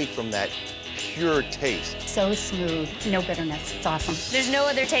take away from that pure taste. So smooth, no bitterness. It's awesome. There's no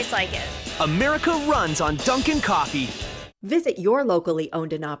other taste like it. America runs on Dunkin' Coffee. Visit your locally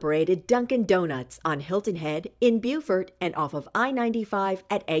owned and operated Dunkin' Donuts on Hilton Head, in Beaufort, and off of I-95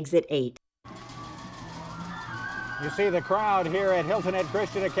 at Exit 8. You see the crowd here at Hilton Head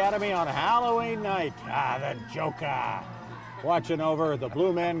Christian Academy on Halloween night. The Joker. Watching over the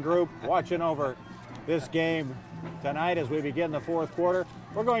Blue Men group, watching over this game tonight as we begin the fourth quarter.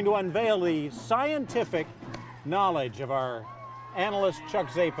 We're going to unveil the scientific knowledge of our analyst, Chuck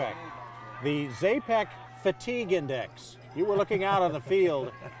Zapek. The Zapek Fatigue Index. You were looking out on the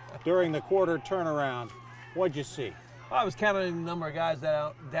field during the quarter turnaround. What'd you see? Well, I was counting the number of guys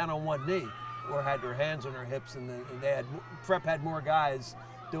that down on one knee or had their hands on their hips, and Prep had more guys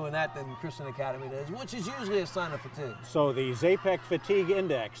doing that than Christian Academy does, which is usually a sign of fatigue. So the Zapek Fatigue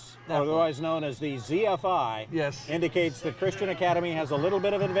Index, otherwise known as the ZFI, yes, indicates that Christian Academy has a little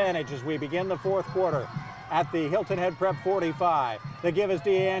bit of advantage as we begin the fourth quarter at the Hilton Head Prep 45. The give is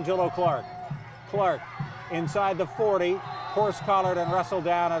D'Angelo Clark. Clark inside the 40, horse-collared and wrestled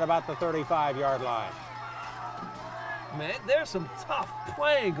down at about the 35-yard line. Man, there's some tough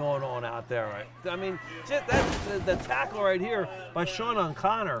playing going on out there. Right? I mean, just the tackle right here by Sean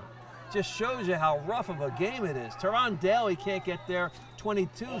O'Connor just shows you how rough of a game it is. Teron Daly can't get there.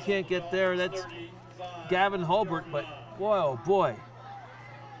 22 can't get there. That's Gavin Hulbert, but boy, oh boy,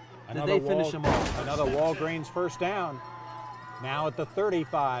 did they finish him off. Another Walgreens first down. Now at the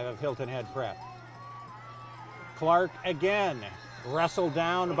 35 of Hilton Head Prep. Clark again, wrestled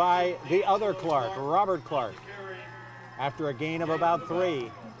down by the other Clark, Robert Clark, after a gain of about 3.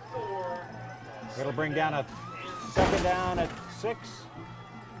 It'll bring down a second down at 6.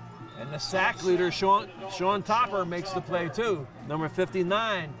 And the sack leader, Sean Topper, makes the play too. Number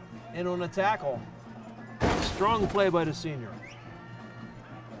 59 in on the tackle. Strong play by the senior.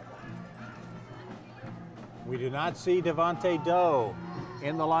 We do not see Devontae Doe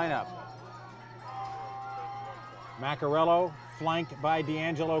in the lineup. Macarello flanked by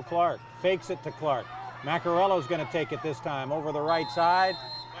D'Angelo Clark. Fakes it to Clark. Macarello's going to take it this time over the right side.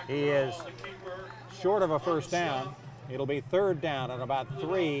 He is short of a first down. It'll be third down at about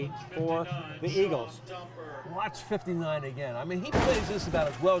 3 for the Eagles. Watch 59 again. I mean, he plays this about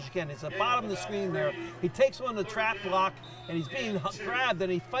as well as you can. It's at the bottom of the screen there. He takes on the trap block, and he's being grabbed,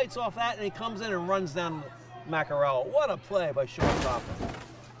 and he fights off that, and he comes in and runs down Macarello. What a play by Sean Topper.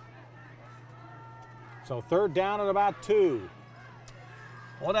 So third down at about 2.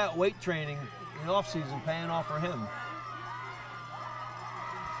 All that weight training in the offseason paying off for him.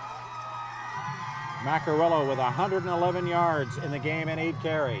 Macarello with 111 yards in the game and 8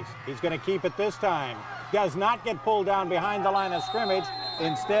 carries. He's going to keep it this time. Does not get pulled down behind the line of scrimmage.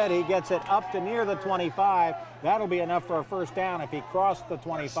 Instead, he gets it up to near the 25. That'll be enough for a first down if he crossed the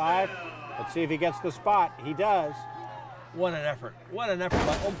 25. Let's see if he gets the spot. He does. What an effort. What an effort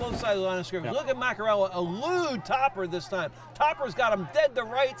on both sides of the line of scrimmage. Yep. Look at Macarello elude Topper this time. Topper's got him dead to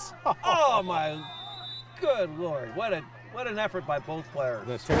rights. Oh, my good Lord. What an effort by both players.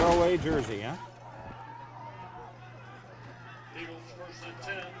 The tearaway jersey, huh? Eagles first and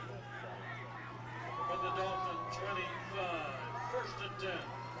 10. From the Dolphins 25. First and 10.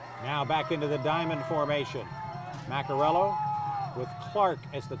 Now back into the diamond formation. Macarello with Clark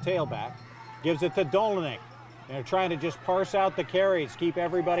as the tailback. Gives it to Dolnick. They're trying to just parse out the carries, keep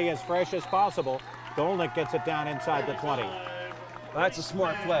everybody as fresh as possible. Dolnick gets it down inside the 20. That's a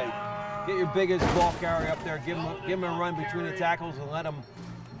smart play. Get your biggest ball carrier up there, give him a run between the tackles and let him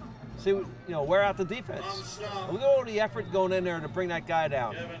see, wear out the defense. Look at all the effort going in there to bring that guy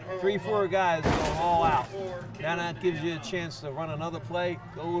down. 3-4 guys going all out. Now that gives you a chance to run another play,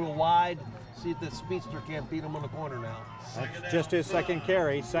 go a little wide, see if the speedster can't beat him on the corner now. That's just his second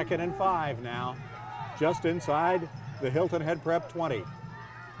carry, 2nd and 5 now. Just inside the Hilton Head Prep 20.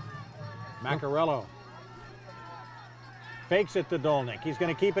 Macarello fakes it to Dolnick. He's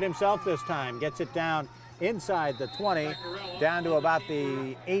going to keep it himself this time. Gets it down inside the 20, down to about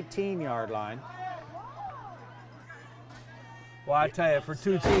the 18-yard line. Well, I tell you, for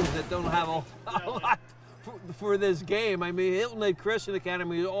two teams that don't have a lot for this game, I mean, Hilton Head Christian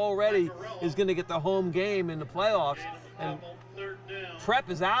Academy already is going to get the home game in the playoffs, and Prep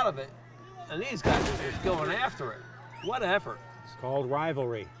is out of it. And these guys are just going after it. What an effort. It's called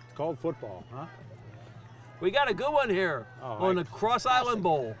rivalry. It's called football, huh? We got a good one here on the Cross Island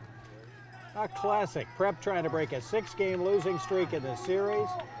Bowl. A classic. Prep trying to break a 6-game losing streak in this series.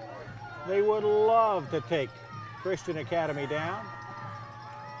 They would love to take Christian Academy down.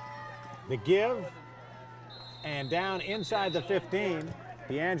 The give, and down inside the 15,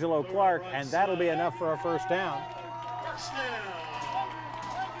 D'Angelo Clark, and that'll be enough for a first down.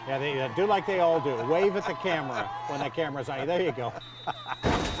 Yeah, they do like they all do. Wave at the camera when the camera's on you. There you go.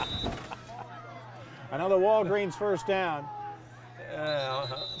 Another Walgreens first down.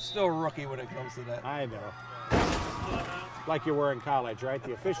 Still a rookie when it comes to that. I know. Like you were in college, right?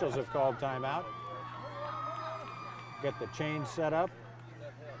 The officials have called timeout. Get the chain set up.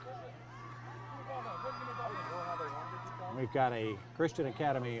 We've got a Christian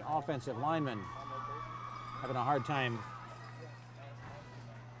Academy offensive lineman having a hard time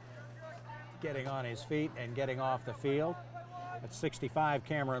getting on his feet and getting off the field. At 65,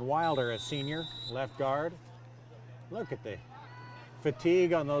 Cameron Wilder, a senior, left guard. Look at the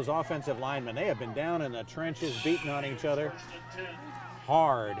fatigue on those offensive linemen. They have been down in the trenches, beating on each other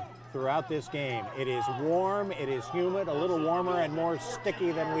hard throughout this game. It is warm, it is humid, a little warmer and more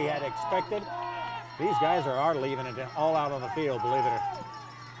sticky than we had expected. These guys are leaving it all out on the field, believe it or not.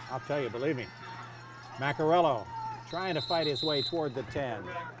 I'll tell you, believe me. Macarello trying to fight his way toward the 10.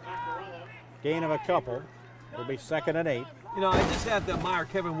 Gain of a couple. It'll be 2nd and 8. You know, I just have to admire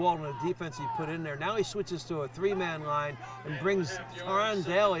Kevin Walton, the defense he put in there. Now he switches to a three-man line and brings Teron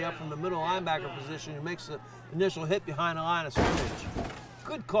Daly up from the middle linebacker position, who makes the initial hit behind the line of scrimmage.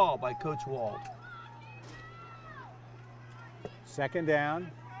 Good call by Coach Wald. Second down,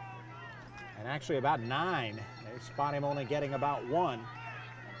 and actually about 9. They spot him only getting about 1.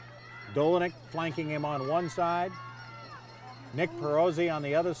 Dolinick flanking him on one side. Nick Perozzi on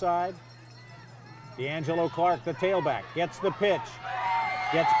the other side. D'Angelo Clark, the tailback, gets the pitch.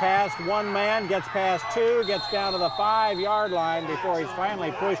 Gets past one man, gets past two, gets down to the 5-yard line before he's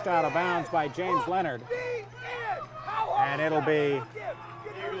finally pushed out of bounds by James Leonard. And it'll be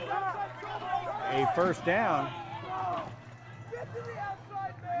a first down.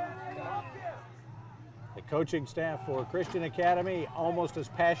 The coaching staff for Christian Academy almost as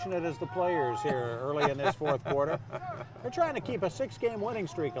passionate as the players here early in this fourth quarter. They're trying to keep a 6-game winning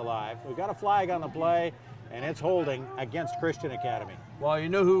streak alive. We've got a flag on the play, and it's holding against Christian Academy. Well, you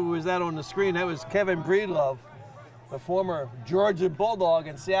know who was that on the screen? That was Kevin Breedlove, the former Georgia Bulldog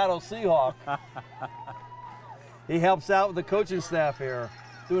and Seattle Seahawk. He helps out with the coaching staff here,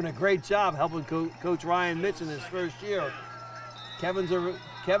 doing a great job helping Coach Ryan Mitch in his first year. Kevin's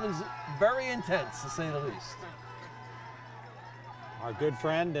very intense, to say the least. Our good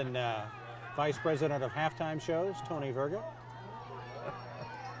friend and Vice President of Halftime Shows, Tony Verga.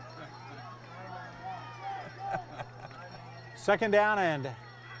 Second down and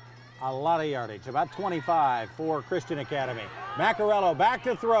a lot of yardage, about 25 for Christian Academy. Macarello back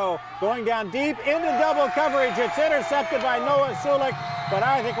to throw, going down deep into double coverage. It's intercepted by Noah Sulik, but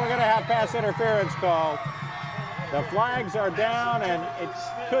I think we're going to have pass interference called. The flags are down, and it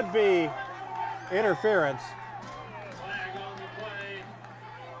could be interference.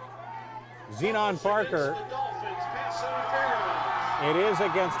 Zenon Parker. It is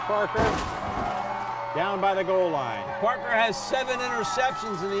against Parker, down by the goal line. Parker has 7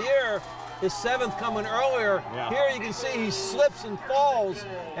 interceptions in the year, his 7th coming earlier. Yeah. Here you can see he slips and falls.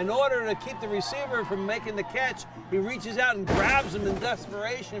 In order to keep the receiver from making the catch, he reaches out and grabs him in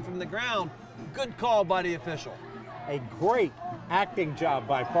desperation from the ground. Good call by the official. A great acting job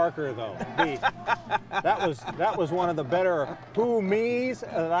by Parker, though. That was one of the better who me's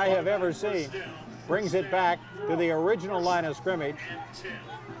that I have ever seen. Brings it back to the original line of scrimmage.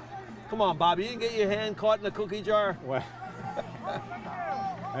 Come on, Bobby, you can get your hand caught in the cookie jar. Well,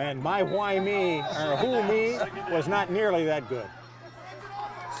 and my why me, or who me, was not nearly that good.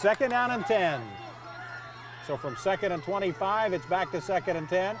 Second down and 10. So from 2nd and 25, it's back to 2nd and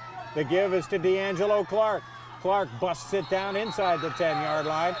 10. The give is to D'Angelo Clark. Clark busts it down inside the 10-yard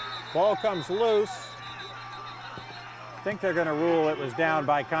line. Ball comes loose. I think they're going to rule it was down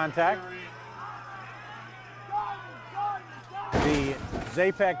by contact. The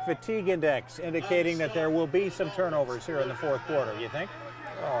Zapek fatigue index indicating that there will be some turnovers here in the fourth quarter, you think?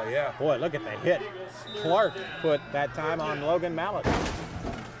 Oh, yeah. Boy, look at the hit Clark put that time on Logan Mallet.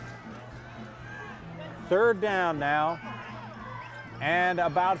 Third down now, and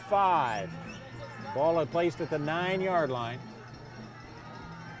about 5. Ball placed at the 9-yard line.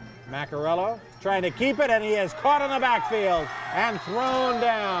 Macarello trying to keep it, and he is caught in the backfield and thrown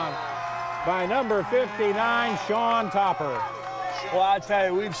down by number 59, Sean Topper. Well, I tell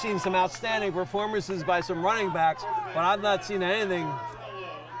you, we've seen some outstanding performances by some running backs, but I've not seen anything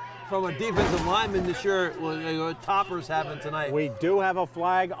from a defensive lineman this year what Topper's having tonight. We do have a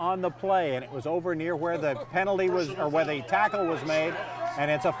flag on the play, and it was over near where the penalty was, or where the tackle was made, and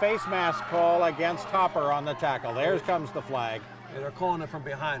it's a face mask call against Topper on the tackle. There comes the flag. Yeah, they're calling it from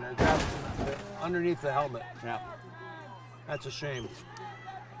behind. They're grabbing underneath the helmet. Yeah. That's a shame.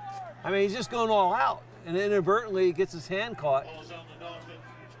 I mean, he's just going all out, and inadvertently gets his hand caught.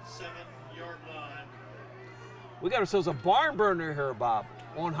 We got ourselves a barn burner here, Bob,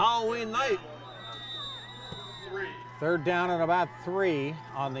 on Halloween night. Third down and about 3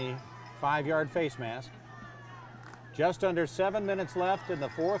 on the 5-yard face mask. Just under 7 minutes left in the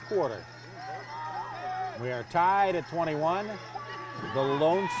fourth quarter. We are tied at 21. The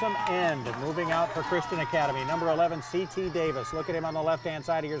lonesome end moving out for Christian Academy. Number 11, C.T. Davis. Look at him on the left-hand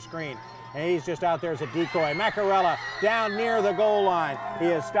side of your screen. And he's just out there as a decoy. Macarella down near the goal line. He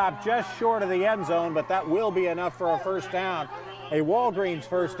has stopped just short of the end zone, but that will be enough for a first down. A Walgreens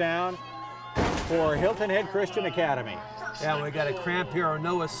first down for Hilton Head Christian Academy. Yeah, we got a cramp here on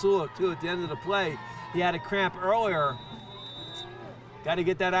Noah Sulik, too, at the end of the play. He had a cramp earlier. Got to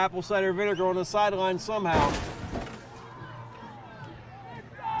get that apple cider vinegar on the sideline somehow.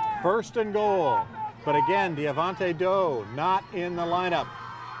 First and goal. But again, Diavante Doe not in the lineup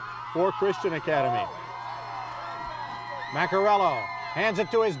for Christian Academy. Macarello hands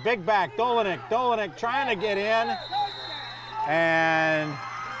it to his big back, Dolinick. Dolinick trying to get in. And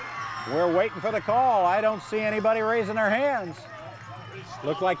we're waiting for the call. I don't see anybody raising their hands.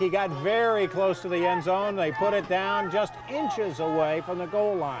 Looked like he got very close to the end zone. They put it down just inches away from the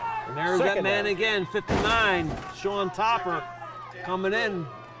goal line. And there's that man again, 59, Sean Topper, coming in,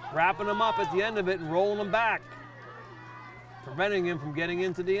 wrapping him up at the end of it and rolling him back, preventing him from getting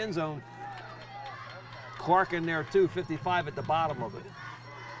into the end zone. Clark in there too, 55 at the bottom of it.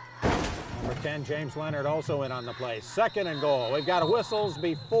 Number 10, James Leonard, also in on the play. 2nd and goal. We've got whistles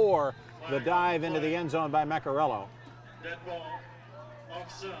before the dive into the end zone by Macarello. Dead ball.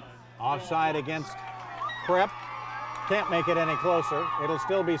 Offside. Offside against Prep. Can't make it any closer. It'll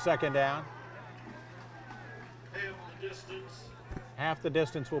still be 2nd down. Half the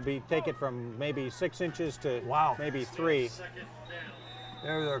distance will be take it from maybe 6 inches to maybe 3.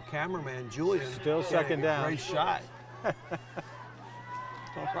 There's our cameraman, Julian. Still 2nd down. Great shot. All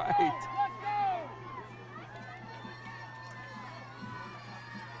right.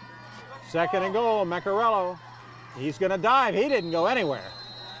 Second and goal, Macarello. He's going to dive. He didn't go anywhere.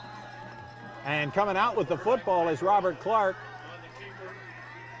 And coming out with the football is Robert Clark.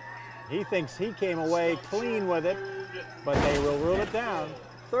 He thinks he came away clean with it, but they will rule it down.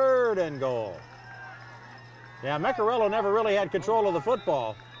 3rd and goal. Yeah, Macarello never really had control of the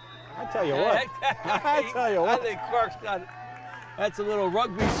football. I tell you what. I tell you what. I think Clark's got, that's a little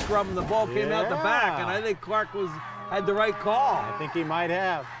rugby scrum, and the ball came out the back, and I think Clark had the right call. I think he might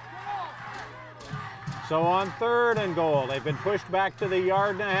have. So on 3rd and goal, they've been pushed back to the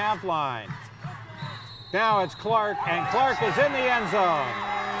 1.5-yard line. Now it's Clark, and Clark is in the end zone.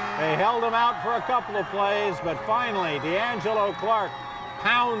 They held him out for a couple of plays, but finally, D'Angelo Clark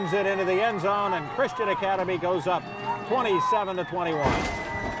pounds it into the end zone, and Christian Academy goes up 27-21.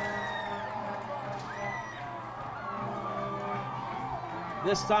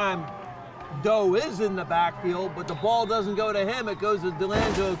 This time, Doe is in the backfield, but the ball doesn't go to him. It goes to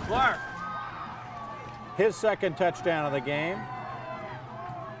D'Angelo Clark. His 2nd touchdown of the game.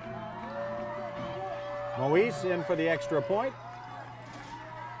 Moise in for the extra point.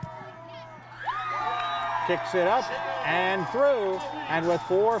 Kicks it up and through. And with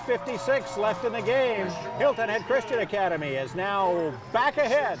 4:56 left in the game, Hilton Head Christian Academy is now back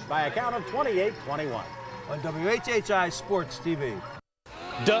ahead by a count of 28-21. On WHHI Sports TV.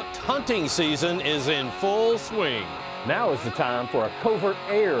 Duck hunting season is in full swing. Now is the time for a Covert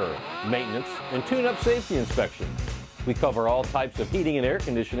Aire maintenance and tune-up safety inspection. We cover all types of heating and air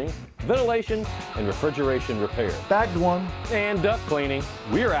conditioning, ventilation, and refrigeration repair. Bagged one. And duck cleaning.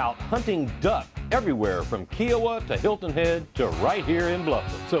 We're out hunting duck everywhere from Kiowa to Hilton Head to right here in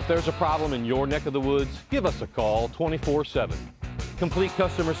Bluffton. So if there's a problem in your neck of the woods, give us a call 24/7. Complete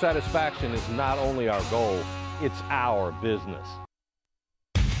customer satisfaction is not only our goal, it's our business.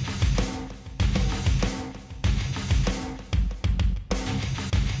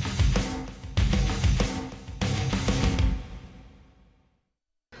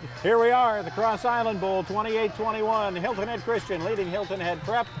 Here we are at the Cross Island Bowl, 28-21. Hilton Head Christian leading Hilton Head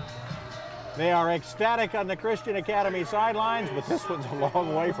Prep. They are ecstatic on the Christian Academy sidelines, but this one's a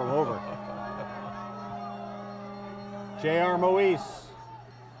long way from over. J.R. Moise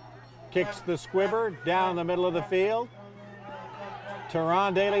kicks the squibber down the middle of the field.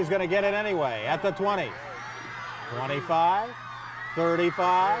 Teron Daly's going to get it anyway at the 20. 25,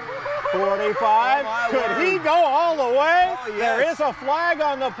 35, 45. Could he go all the way? Oh, yes. There is a flag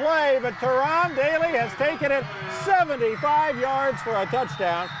on the play, but Teron Daly has taken it 75 yards for a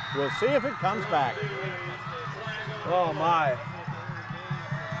touchdown. We'll see if it comes back. Oh, my.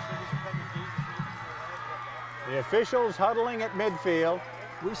 The officials huddling at midfield.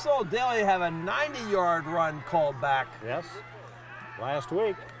 We saw Daly have a 90-yard run called back. Yes, last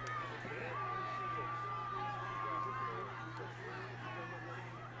week.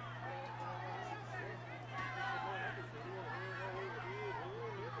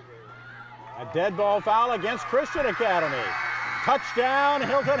 A dead ball foul against Christian Academy. Touchdown,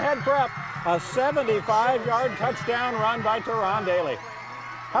 Hilton Head Prep. A 75-yard touchdown run by Teron Daly.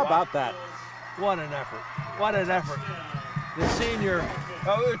 How about that? What an effort. What an effort. The senior,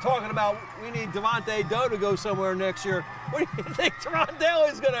 we were talking about we need Devontae Doe to go somewhere next year. Where do you think Teron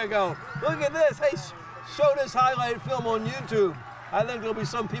Daly's going to go? Look at this. Hey, show this highlight film on YouTube. I think there'll be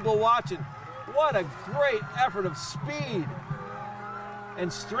some people watching. What a great effort of speed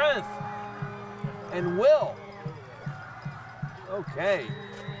and strength and will. Okay.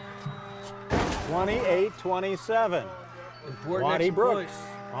 28-27. Waddy Brooks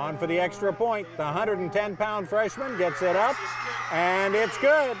on for the extra point. The 110-pound freshman gets it up, and it's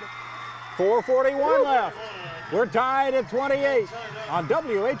good. 4:41 left. We're tied at 28 on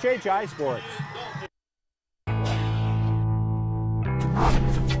WHHI Sports.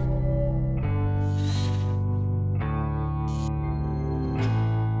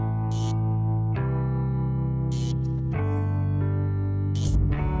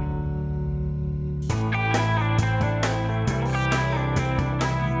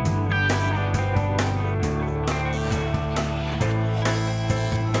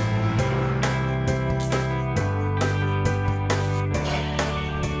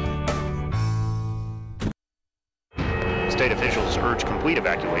 State officials urge complete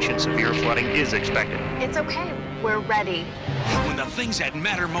evacuation. Severe flooding is expected. It's okay. We're ready. When the things that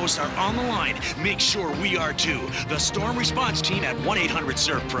matter most are on the line, make sure we are too. The storm response team at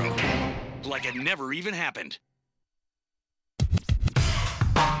 1-800-SERVE-PRO. Like it never even happened.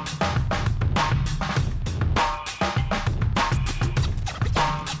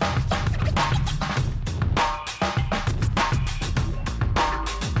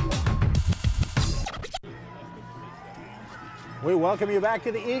 We welcome you back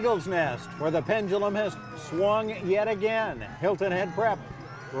to the Eagle's Nest, where the pendulum has swung yet again. Hilton Head Prep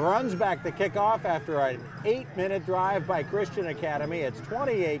runs back the kickoff after an 8-minute drive by Christian Academy. It's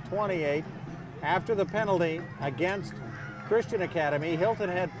 28-28 after the penalty against Christian Academy. Hilton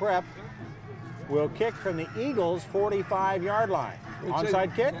Head Prep will kick from the Eagles' 45-yard line.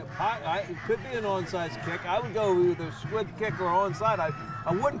 Onside kick? It could be an onside kick. I would go either squib kick or onside.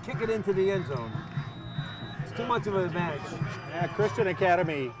 I wouldn't kick it into the end zone. Too much of an advantage. Yeah, Christian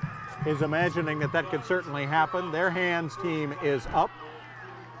Academy is imagining that could certainly happen. Their hands team is up.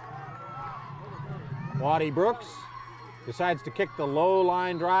 Waddy Brooks decides to kick the low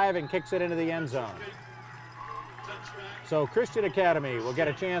line drive and kicks it into the end zone. So Christian Academy will get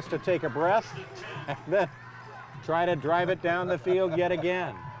a chance to take a breath and then try to drive it down the field yet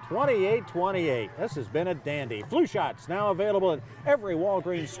again. 28-28. This has been a dandy. Flu shots now available at every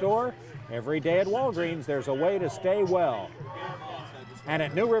Walgreens store. Every day at Walgreens, there's a way to stay well. And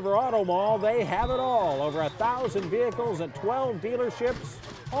at New River Auto Mall, they have it all. Over 1,000 vehicles at 12 dealerships,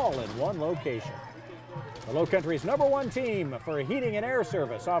 all in one location. The Lowcountry's #1 team for heating and air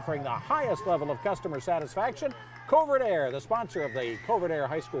service, offering the highest level of customer satisfaction. Covert Aire, the sponsor of the Covert Aire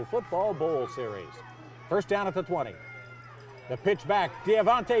High School Football Bowl Series. First down at the 20. The pitch back,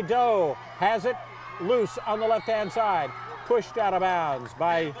 Devontae Doe has it loose on the left-hand side. Pushed out of bounds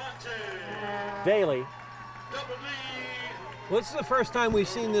by Daly. Well, this is the first time we've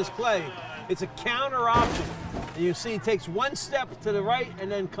seen this play. It's a counter option. And you see he takes one step to the right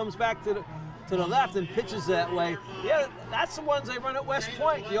and then comes back to the left and pitches that way. Yeah, that's the ones they run at West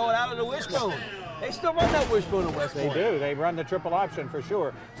Point, the old out of the wishbone. They still run that wishbone at West Point. They do. They run the triple option for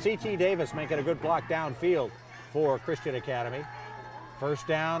sure. C.T. Davis making a good block downfield for Christian Academy. First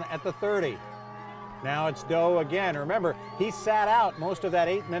down at the 30. Now it's Doe again. Remember, he sat out most of that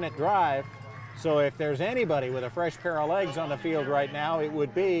 8-minute drive. So if there's anybody with a fresh pair of legs on the field right now, it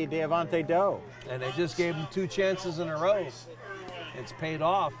would be Devontae Doe. And they just gave him 2 chances in a row. It's paid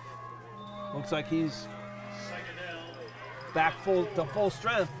off. Looks like he's back to full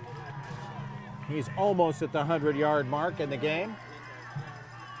strength. He's almost at the 100-yard mark in the game.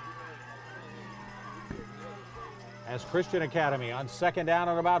 As Christian Academy on second down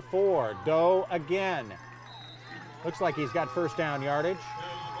at about 4. Doe again. Looks like he's got first down yardage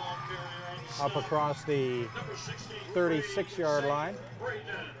up across the 36-yard line.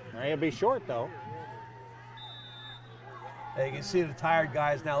 He'll be short, though. Hey, you can see the tired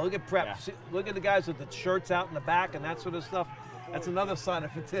guys now. Look at Prep. Yeah. See, look at the guys with the shirts out in the back and that sort of stuff. That's another sign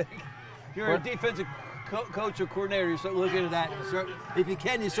of fatigue. If you're a defensive coach or coordinator, you start looking at that. If you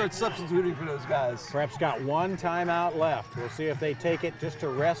can, you start substituting for those guys. Prep's got 1 timeout left. We'll see if they take it just to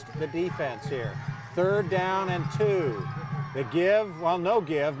rest the defense here. 3rd down and 2. The give, well, no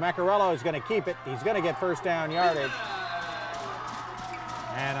give. Macarello is going to keep it. He's going to get first down yardage.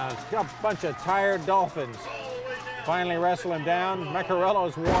 And a bunch of tired Dolphins finally wrestle him down.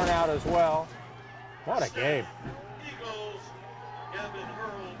 Macarello's worn out as well. What a game.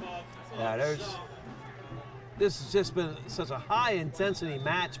 Yeah, this has just been such a high-intensity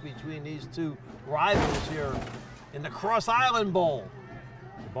match between these two rivals here in the Cross Island Bowl.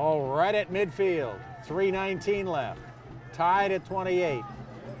 Ball right at midfield. 3:19 left. Tied at 28.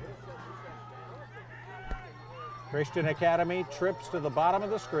 Christian Academy trips to the bottom of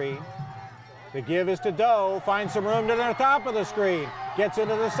the screen. The give is to Doe. Finds some room to the top of the screen. Gets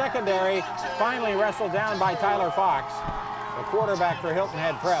into the secondary. Finally wrestled down by Tyler Fox, the quarterback for Hilton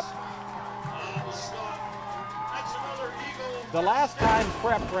Head Prep. The last time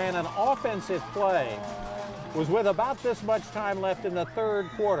Prep ran an offensive play was with about this much time left in the 3rd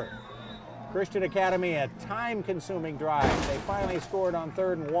quarter. Christian Academy, a time-consuming drive. They finally scored on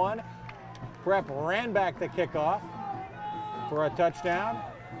 3rd and 1. Prep ran back the kickoff. for a touchdown.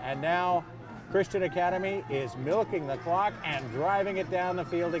 And now Christian Academy is milking the clock and driving it down the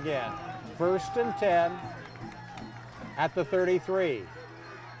field again. 1st and 10 at the 33.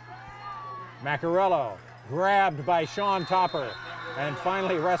 Macarello grabbed by Sean Topper and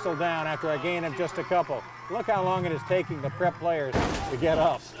finally wrestled down after a gain of just a couple. Look how long it is taking the prep players to get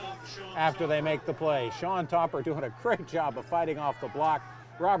up after they make the play. Sean Topper doing a great job of fighting off the block.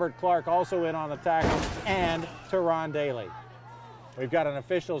 Robert Clark also in on the tackle, and Teron Daly. We've got an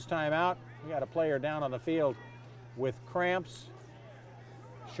official's timeout. We got a player down on the field with cramps.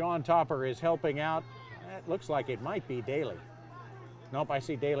 Sean Topper is helping out. It looks like it might be Daly. Nope, I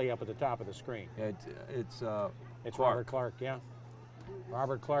see Daly up at the top of the screen. Yeah, it's Clark. Robert Clark, yeah.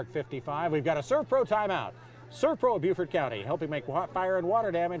 Robert Clark, 55. We've got a Serve Pro timeout. Serve Pro of Beaufort County, helping make fire and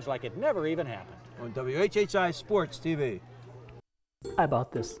water damage like it never even happened. On WHHI Sports TV. I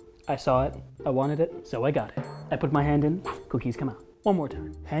bought this. I saw it. I wanted it, so I got it. I put my hand in, cookies come out. One more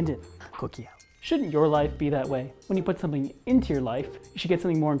time. Hand in, cookie out. Shouldn't your life be that way? When you put something into your life, you should get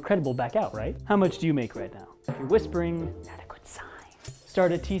something more incredible back out, right? How much do you make right now? If you're whispering, not a good sign.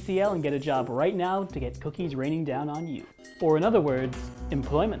 Start at TCL and get a job right now to get cookies raining down on you. Or in other words,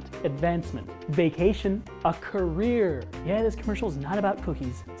 employment, advancement, vacation, a career. Yeah, this commercial is not about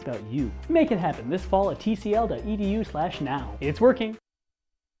cookies, it's about you. Make it happen this fall at tcl.edu/now. It's working.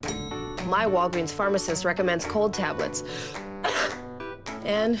 My Walgreens pharmacist recommends cold tablets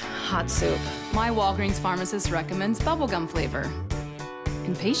and hot soup. My Walgreens pharmacist recommends bubblegum flavor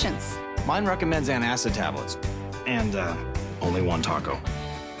and patience. Mine recommends antacid tablets and only one taco.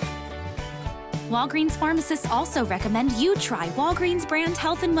 Walgreens pharmacists also recommend you try Walgreens brand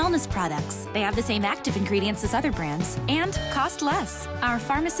health and wellness products. They have the same active ingredients as other brands and cost less. Our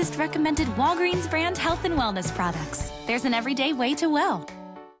pharmacist recommended Walgreens brand health and wellness products. There's an everyday way to well.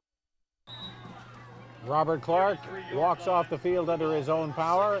 Robert Clark walks off the field under his own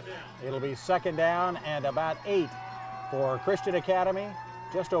power. It'll be 2nd down and about 8 for Christian Academy.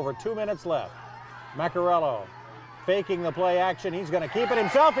 Just over 2 minutes left. Macarello faking the play action. He's going to keep it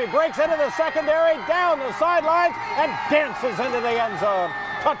himself. He breaks into the secondary, down the sidelines, and dances into the end zone.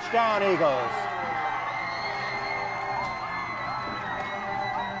 Touchdown, Eagles.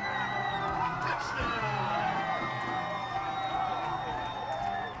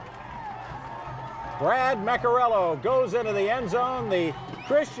 Brad Macarello goes into the end zone, the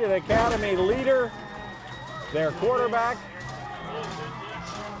Christian Academy leader, their quarterback.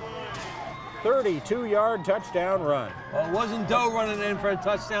 32-yard touchdown run. Well, it wasn't Doe running in for a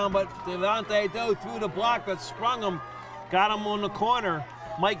touchdown, but Devontae Doe threw the block that sprung him, got him on the corner.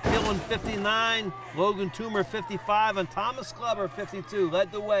 Mike Gillen, 59, Logan Toomer, 55, and Thomas Clubber, 52,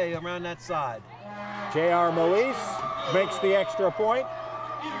 led the way around that side. J.R. Moise makes the extra point.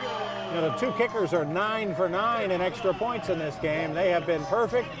 You know, the two kickers are 9 for 9 in extra points in this game. They have been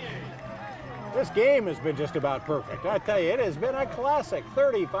perfect. This game has been just about perfect. I tell you, it has been a classic.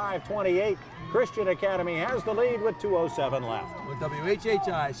 35-28. Christian Academy has the lead with 2:07 left. With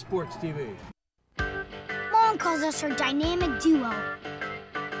WHHI Sports TV. Mom calls us her dynamic duo.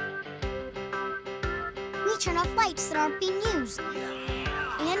 We turn off lights that aren't being used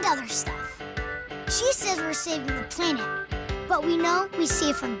and other stuff. She says we're saving the planet, but we know we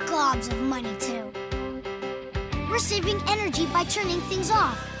save her gobs of money too. We're saving energy by turning things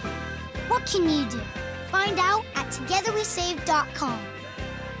off. What can you do? Find out at togetherwesave.com.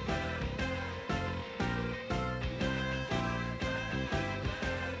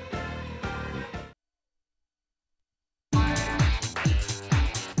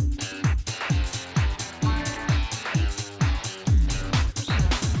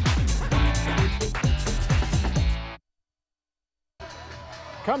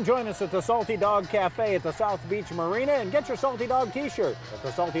 Come join us at the Salty Dog Cafe at the South Beach Marina and get your Salty Dog t-shirt at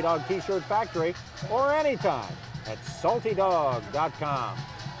the Salty Dog T-Shirt Factory or anytime at saltydog.com.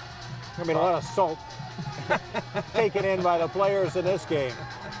 There's going to be a lot of salt taken in by the players in this game.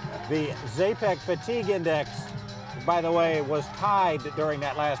 The Zapek Fatigue Index, by the way, was tied during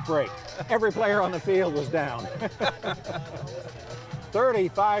that last break. Every player on the field was down.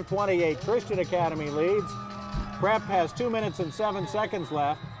 35-28, Christian Academy leads. Prep has 2 minutes and 7 seconds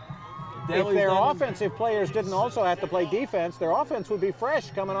left. If their offensive players didn't also have to play defense, their offense would be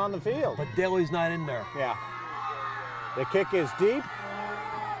fresh coming on the field. But Daly's not in there. Yeah. The kick is deep.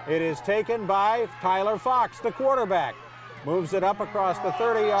 It is taken by Tyler Fox, the quarterback. Moves it up across the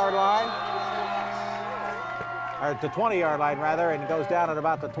 30-yard line, or the 20-yard line rather, and goes down at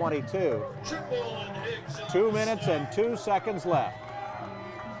about the 22. 2 minutes and 2 seconds left.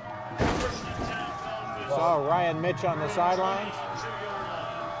 Saw Ryan Mitch on the sidelines.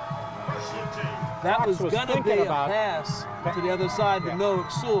 That was was going to thinking be a about- pass to the other side to Noah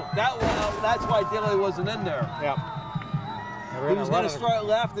Sewell. That's why Daly wasn't in there. Yep. He was going to start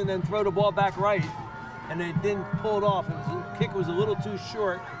left and then throw the ball back right, and they didn't pull it off. The kick was a little too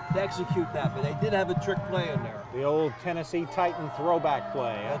short to execute that, but they did have a trick play in there. The old Tennessee Titan throwback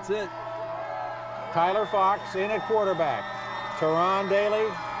play. That's it. Tyler Fox in at quarterback. Teron Daly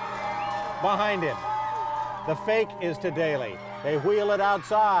behind him. The fake is to Daly. They wheel it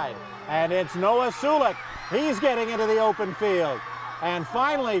outside, and it's Noah Sulik. He's getting into the open field, and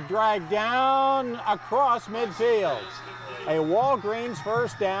finally dragged down across midfield. A Walgreens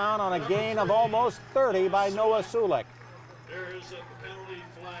first down on a gain of almost 30 by Noah Sulik.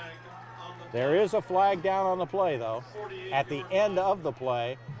 There is a flag down on the play, though. At the end of the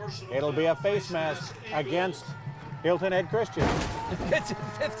play, it'll be a face mask against Hilton Head Christian. It's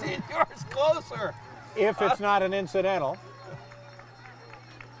 15 yards closer. If it's not an incidental.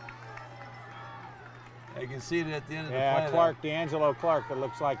 You can see it at the end of the play. Yeah, Clark, D'Angelo Clark, it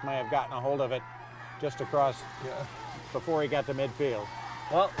looks like may have gotten a hold of it just across before he got to midfield.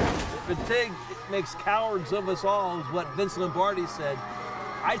 Well, fatigue makes cowards of us all, is what Vince Lombardi said.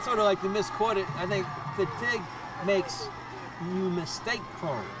 I sort of like to misquote it. I think fatigue makes you mistake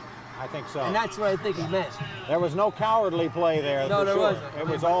prone. I think so. And that's what I think he meant. There was no cowardly play there. No, for there sure. wasn't. It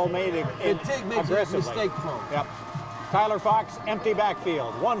was all made Fatigue makes you aggressively. mistake prone. Yep. Tyler Fox, empty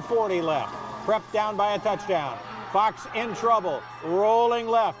backfield. 1:40 left. Prep down by a touchdown. Fox in trouble. Rolling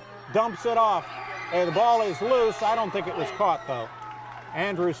left. Dumps it off. And the ball is loose. I don't think it was caught, though.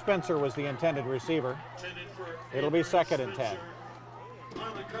 Andrew Spencer was the intended receiver. It'll be 2nd and 10.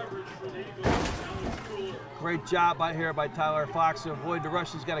 Great job by here by Tyler Fox to avoid the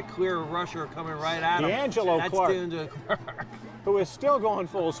rush. He's got a clear rusher coming right at him. D'Angelo Clark, who is still going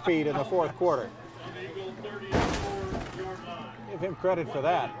full speed in the 4th quarter. Give him credit for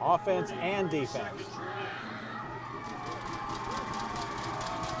that, offense and defense.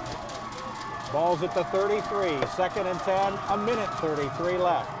 Ball's at the 33, 2nd and 10, a minute 33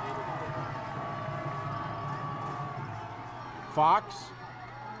 left. Fox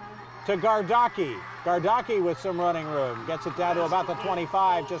to Gardaki. Gardaki with some running room. Gets it down to about the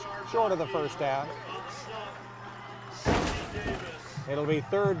 25, just short of the first down. It'll be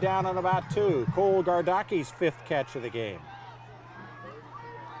 3rd down and about 2. Cole Gardaki's 5th catch of the game.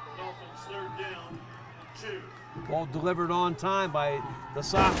 Ball delivered on time by the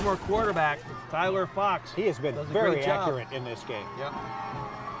sophomore quarterback, Tyler Fox. He has been very accurate in this game. Yep.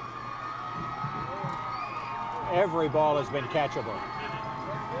 Every ball has been catchable.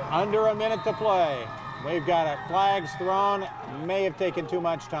 Under a minute to play. We've got a flags thrown. May have taken too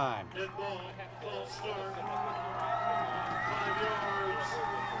much time.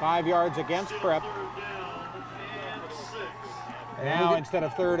 5 yards against Prep. Now instead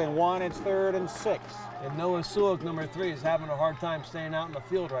of 3rd and 1, it's 3rd and 6. And Noah Sulik, number 3, is having a hard time staying out in the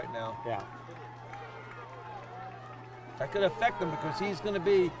field right now. Yeah. That could affect him because he's going to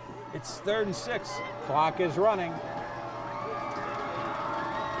be, it's 3rd and 6. Clock is running.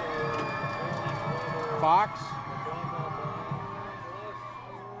 Fox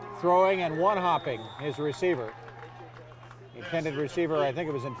throwing and one hopping his receiver. Intended receiver, I think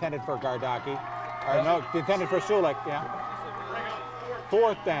it was intended for Gardaki. Or no, intended for Sulik, yeah.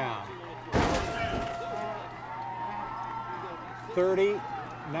 4th down.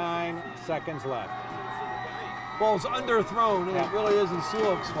 39 seconds left. Ball's underthrown, and it really isn't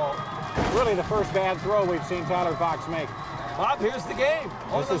Sulik's fault. Really the first bad throw we've seen Tyler Fox make. Bob, here's the game.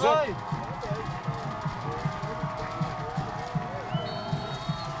 On the line.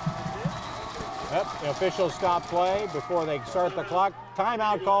 Yep, the officials stop play before they start the clock.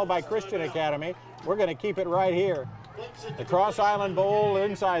 Timeout called by Christian Academy. We're going to keep it right here. The Cross Island Bowl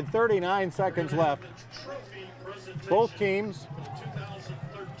inside 39 seconds left. Both teams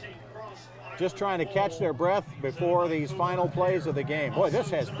just trying to catch their breath before these final plays of the game. Boy, this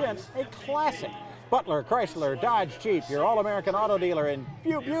has been a classic. Butler, Chrysler, Dodge Jeep, your all-American auto dealer in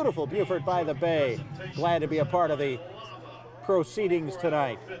beautiful Beaufort by the Bay. Glad to be a part of the proceedings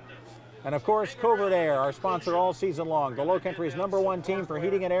tonight. And of course, Covert Aire, our sponsor all season long, the Lowcountry's #1 team for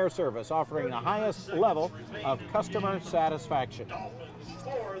heating and air service, offering the highest level of customer satisfaction.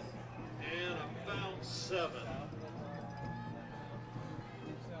 4th and about 7.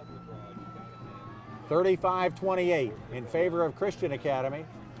 35-28 in favor of Christian Academy.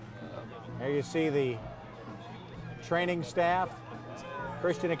 There you see the training staff.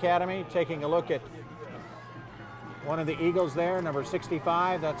 Christian Academy taking a look at one of the Eagles there, number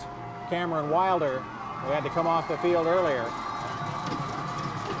 65. That's Cameron Wilder, who had to come off the field earlier.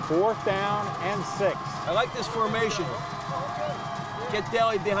 4th down and 6. I like this formation. Get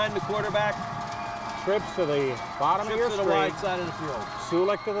Daly behind the quarterback. Trips to the bottom of your Trips to screen. the wide side of the field.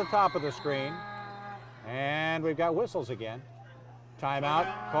 Sulik to the top of the screen. And we've got whistles again.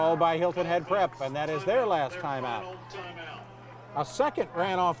 Timeout called by Hilton Head Prep, and that is their last timeout. A second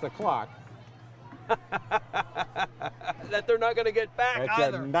ran off the clock. That they're not going to get back That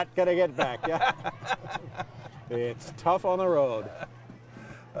either. you're not going to get back, yeah. It's tough on the road.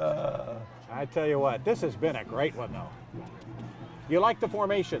 I tell you what, this has been a great one, though. You like the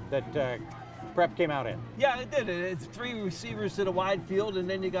formation that Prep came out in? Yeah, it did. It's 3 receivers to the wide field, and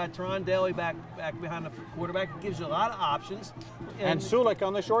then you got Teron Daly back behind the quarterback. It gives you a lot of options. And Sulik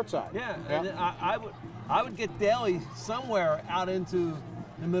on the short side. Yeah, and I would get Daly somewhere out into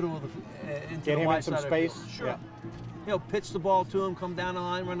the middle of the into Get the him wide in some side of the space. field. Sure. Yeah. You know, pitch the ball to him, come down the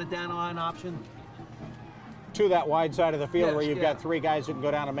line, run a down the line option. To that wide side of the field, Yes, where you've yeah. got 3 guys who can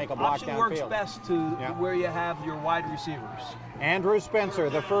go down and make a block Option downfield. works best to where you have your wide receivers. Andrew Spencer,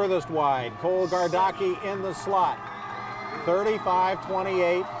 the furthest wide. Cole Gardaki in the slot.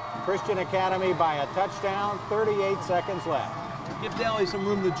 35-28. Christian Academy by a touchdown. 38 seconds left. Give Daly some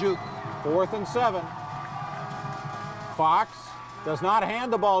room to juke. 4th and 7. Fox does not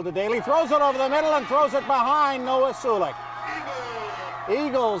hand the ball to Daly. Throws it over the middle and throws it behind Noah Sulik.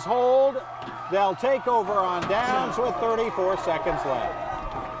 Eagles hold. They'll take over on downs with 34 seconds left.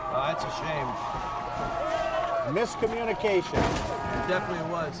 That's a shame. Miscommunication. It definitely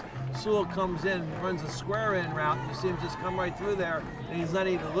was. Sewell comes in, runs a square in route. You see him just come right through there, and he's not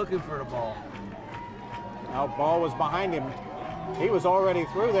even looking for the ball. Now, ball was behind him. He was already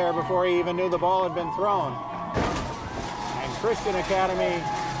through there before he even knew the ball had been thrown. And Christian Academy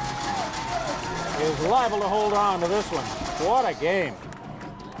is liable to hold on to this one. What a game.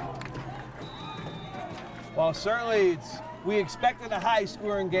 Well, certainly we expected a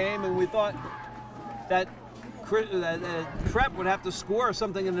high-scoring game, and we thought that Prep would have to score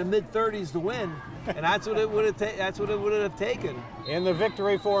something in the mid-30s to win, and that's what it would have taken. In the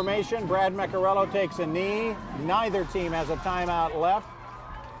victory formation, Brad Meccarello takes a knee. Neither team has a timeout left.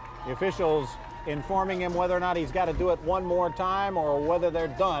 The officials informing him whether or not he's got to do it one more time or whether they're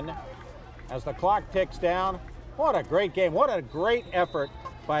done. As the clock ticks down, what a great game. What a great effort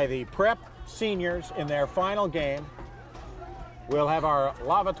by the Prep seniors in their final game. We'll have our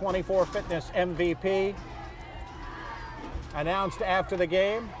Lava 24 Fitness MVP announced after the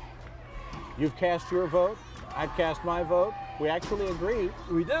game. You've cast your vote. I've cast my vote. We actually agree.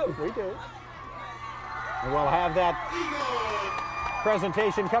 We do. We do. And we'll have that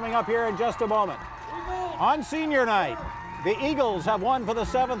presentation coming up here in just a moment. On senior night, the Eagles have won for the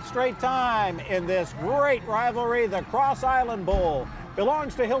 7th straight time in this great rivalry. The Cross Island Bowl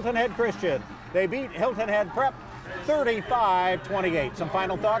belongs to Hilton Head Christian. They beat Hilton Head Prep 35-28. Some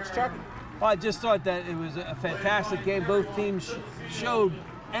final thoughts, Chuck? Well, I just thought that it was a fantastic game. Both teams showed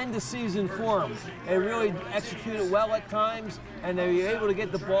end-of-season form. They really executed well at times, and they were able to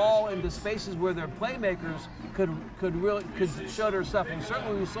get the ball into spaces where their playmakers could show their stuff. And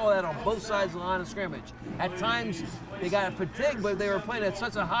certainly we saw that on both sides of the line of scrimmage. At times they got fatigued, but they were playing at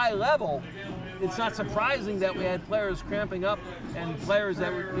such a high level. It's not surprising that we had players cramping up and players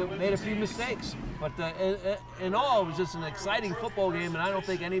that made a few mistakes. But in all, it was just an exciting football game, and I don't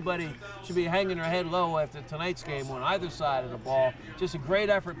think anybody should be hanging their head low after tonight's game on either side of the ball. Just a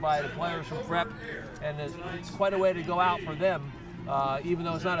great effort by the players from Prep, and it's quite a way to go out for them. Even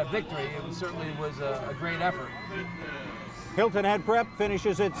though it's not a victory, it certainly was a great effort. Hilton Head Prep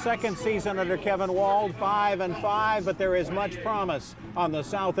finishes its 2nd season under Kevin Wald, 5-5, but there is much promise on the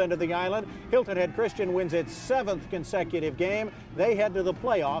south end of the island. Hilton Head Christian wins its 7th consecutive game. They head to the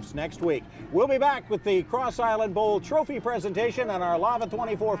playoffs next week. We'll be back with the Cross Island Bowl trophy presentation and our Lava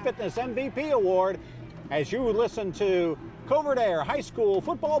 24 Fitness MVP Award as you listen to Covert Aire High School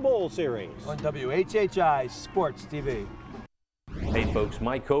Football Bowl Series on WHHI Sports TV. Hey folks,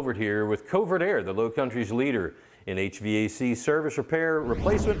 Mike Covert here with Covert Aire, the Lowcountry's leader in HVAC service, repair,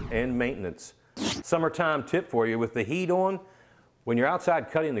 replacement, and maintenance. Summertime tip for you: with the heat on, when you're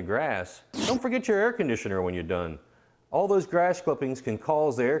outside cutting the grass, don't forget your air conditioner when you're done. All those grass clippings can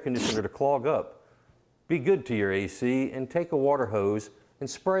cause the air conditioner to clog up. Be good to your AC and take a water hose and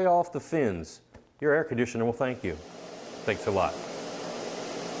spray off the fins. Your air conditioner will thank you. Thanks a lot.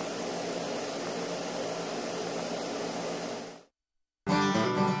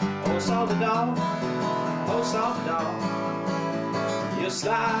 Oh, salty dog. Oh, salty dog, you're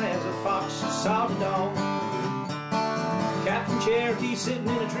sly as a fox, salty dog. Captain Cherokee sitting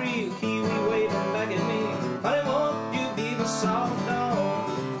in a tree, a kiwi waving back at me. Honey, won't you be my salty dog?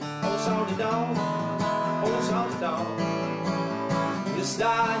 Oh, salty dog, oh, salty dog, you're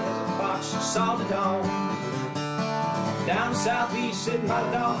sly as a fox, salty dog. Down southeast, sitting by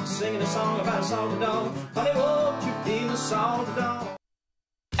the dock, singing a song about a salted dog. Honey, won't you be my salted dog?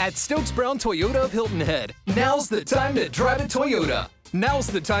 At Stokes Brown Toyota of Hilton Head, now's the time to drive a Toyota. Now's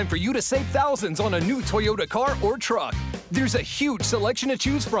the time for you to save thousands on a new Toyota car or truck. There's a huge selection to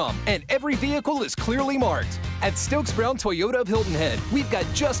choose from, and every vehicle is clearly marked. At Stokes Brown Toyota of Hilton Head, we've got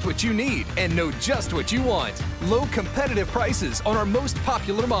just what you need and know just what you want. Low competitive prices on our most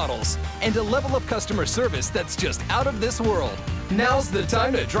popular models, and a level of customer service that's just out of this world. Now's the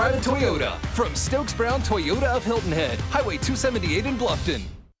time to drive a Toyota. From Stokes Brown Toyota of Hilton Head, Highway 278 in Bluffton.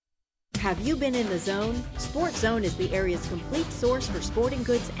 Have you been in the zone? Sports Zone is the area's complete source for sporting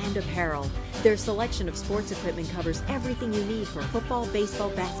goods and apparel. Their selection of sports equipment covers everything you need for football, baseball,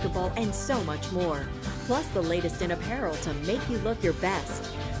 basketball, and so much more. Plus the latest in apparel to make you look your best.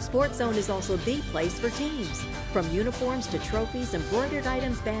 Sports Zone is also the place for teams. From uniforms to trophies, embroidered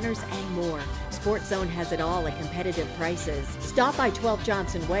items, banners, and more. Sports Zone has it all at competitive prices. Stop by 12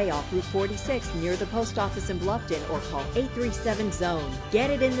 Johnson Way off Route 46 near the post office in Bluffton or call 837-ZONE. Get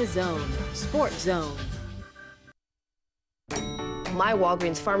it in the zone. Sports Zone. My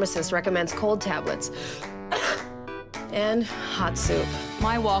Walgreens pharmacist recommends cold tablets and hot soup.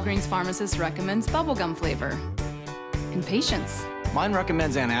 My Walgreens pharmacist recommends bubblegum flavor. And patience. Mine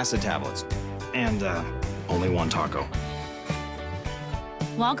recommends antacid tablets. And, only one taco.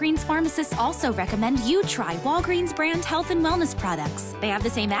 Walgreens pharmacists also recommend you try Walgreens brand health and wellness products. They have the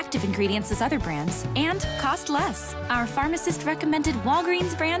same active ingredients as other brands and cost less. Our pharmacist recommended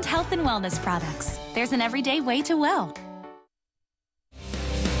Walgreens brand health and wellness products. There's an everyday way to well.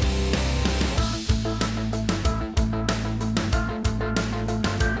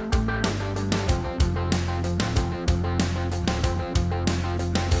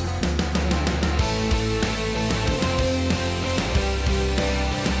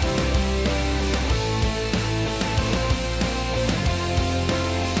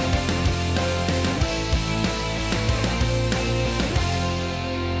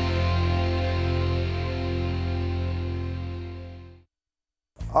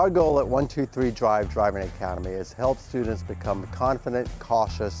 Our goal at 123 Drive Driving Academy is to help students become confident,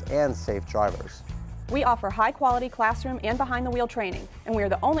 cautious, and safe drivers. We offer high-quality classroom and behind-the-wheel training, and we are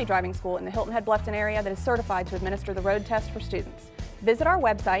the only driving school in the Hilton Head Bluffton area that is certified to administer the road test for students. Visit our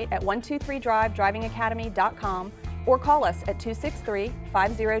website at 123drivedrivingacademy.com or call us at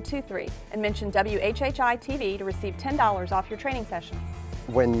 263-5023 and mention WHHI-TV to receive $10 off your training sessions.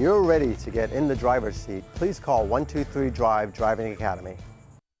 When you're ready to get in the driver's seat, please call 123 Drive Driving Academy.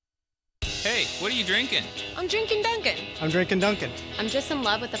 Hey, what are you drinking? I'm drinking Dunkin'. I'm drinking Dunkin'. I'm just in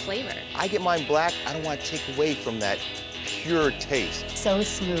love with the flavor. I get mine black. I don't want to take away from that pure taste. So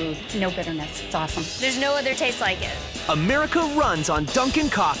smooth, no bitterness. It's awesome. There's no other taste like it. America runs on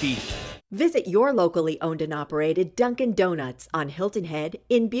Dunkin' Coffee. Visit your locally owned and operated Dunkin' Donuts on Hilton Head,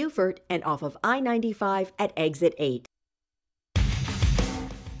 in Beaufort, and off of I-95 at Exit 8.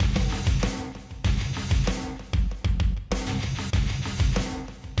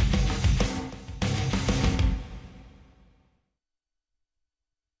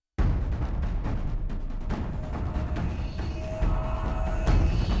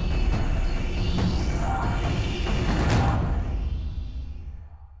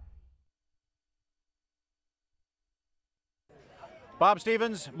 Bob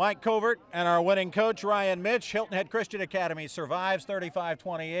Stevens, Mike Covert, and our winning coach, Ryan Mitch. Hilton Head Christian Academy survives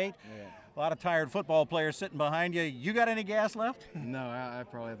 35-28. Yeah. A lot of tired football players sitting behind you. You got any gas left? No, I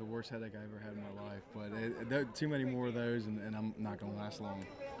probably have the worst headache I ever had in my life. But too many more of those, and I'm not going to last long.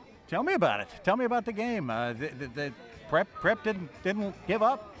 Tell me about it. Tell me about the game. The prep didn't give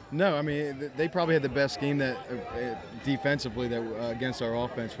up. No, I mean they probably had the best scheme that defensively that against our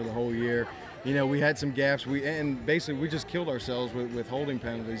offense for the whole year. You know, we had some gaps. And basically we just killed ourselves with holding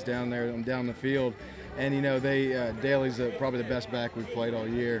penalties down there and down the field. And you know, Daly's probably the best back we've played all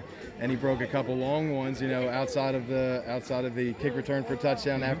year, and he broke a couple long ones. You know, outside of the kick return for a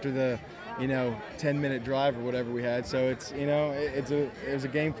touchdown after the 10-minute drive or whatever we had. So it's it was a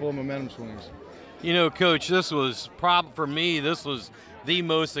game full of momentum swings. You know, Coach, this was for me. This was the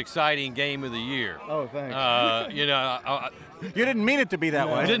most exciting game of the year. Oh, thanks. You didn't mean it to be that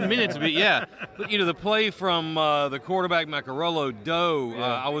way. Didn't mean it to be, yeah. But, the play from the quarterback, Macarello, Doe,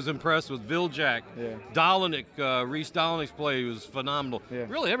 I was impressed with Viljak. Yeah. Dolinick, Reese Dolinick's play was phenomenal. Yeah.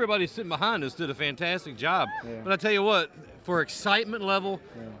 Really, everybody sitting behind us did a fantastic job. Yeah. But I tell you what, for excitement level,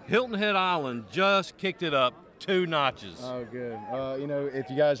 Hilton Head Island just kicked it up 2 notches. Oh, good.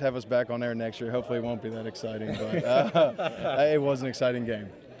 If you guys have us back on air next year, hopefully it won't be that exciting. But it was an exciting game.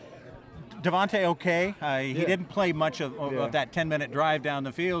 Devontae okay? He didn't play much of that 10-minute drive down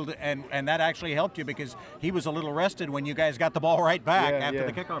the field, and that actually helped you because he was a little rested when you guys got the ball right back after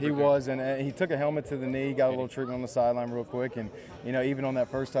the kickoff. He was, and he took a helmet to the knee, got a little treatment on the sideline real quick, and even on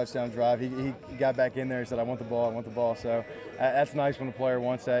that first touchdown drive, he got back in there and said, I want the ball, I want the ball. So that's nice when a player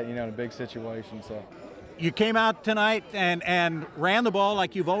wants that, in a big situation. So. You came out tonight and ran the ball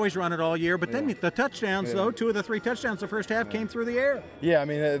like you've always run it all year, but then the touchdowns, though, 2 of the 3 touchdowns the first half came through the air. Yeah, I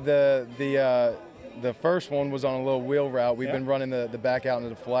mean, the first one was on a little wheel route. We've been running the back out into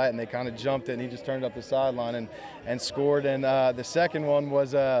the flat, and they kind of jumped it, and he just turned up the sideline and scored. And the second one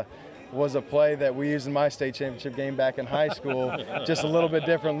was a play that we used in my state championship game back in high school. Just a little bit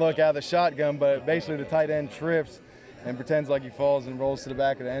different look out of the shotgun, but basically the tight end trips and pretends like he falls and rolls to the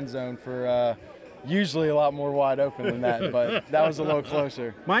back of the end zone for usually a lot more wide open than that, but that was a little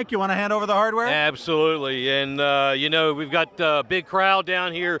closer. Mike, you want to hand over the hardware? Absolutely, and we've got a big crowd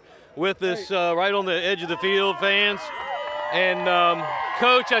down here with us right on the edge of the field, fans. And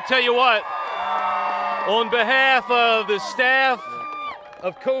Coach, I tell you what, on behalf of the staff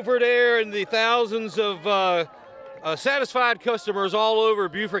of Covert Aire and the thousands of satisfied customers all over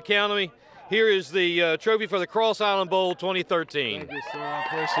Beaufort County, here is the trophy for the Cross Island Bowl 2013. Thank you, sir. I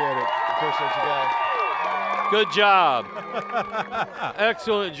appreciate it. Appreciate you guys. Good job.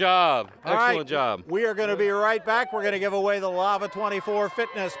 Excellent job. Excellent job. We are going to be right back. We're going to give away the Lava 24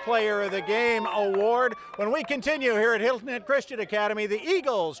 Fitness Player of the Game Award when we continue here at Hilton Head Christian Academy. The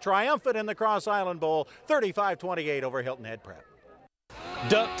Eagles triumphant in the Cross Island Bowl, 35-28 over Hilton Head Prep.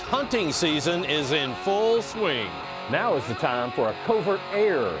 Duck hunting season is in full swing. Now is the time for a Covert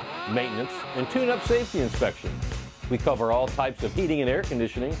Aire maintenance and tune-up safety inspection. We cover all types of heating and air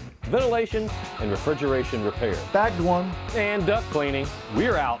conditioning, ventilation, and refrigeration repair. Bagged one. And duck cleaning.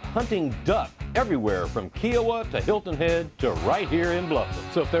 We're out hunting duck everywhere from Kiowa to Hilton Head to right here in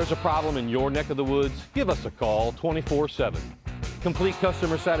Bluffton. So if there's a problem in your neck of the woods, give us a call 24/7. Complete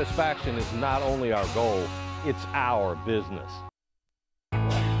customer satisfaction is not only our goal, it's our business.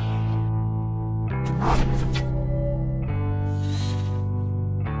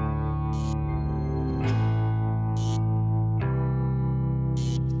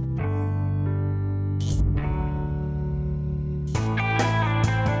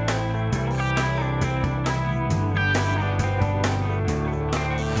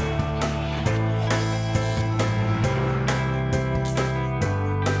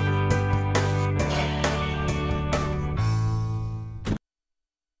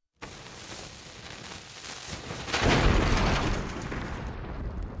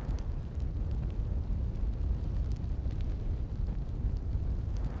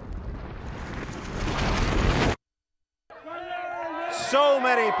 So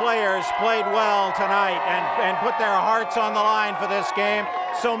many players played well tonight and put their hearts on the line for this game.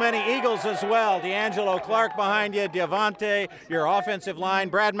 So many Eagles as well. D'Angelo Clark behind you, Devontae, your offensive line.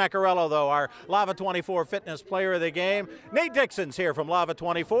 Brad Macarello, though, our Lava 24 Fitness Player of the Game. Nate Dixon's here from Lava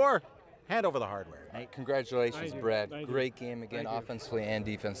 24. Hand over the hardware, Nate. Congratulations, Brad. Great game again, offensively and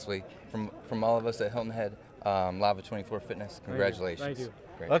defensively. From all of us at Hilton Head, Lava 24 Fitness, congratulations. Thank you.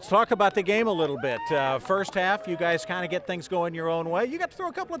 Let's talk about the game a little bit. First half, you guys kind of get things going your own way. You got to throw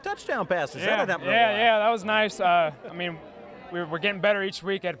a couple of touchdown passes. Yeah, that was nice. I mean, we're getting better each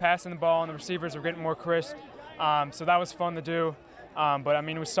week at passing the ball, and the receivers are getting more crisp. So that was fun to do. But I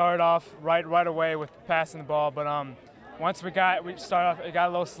mean, we started off right away with passing the ball. But once we started off, it got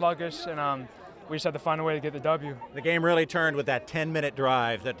a little sluggish, and we just had to find a way to get the W. The game really turned with that 10-minute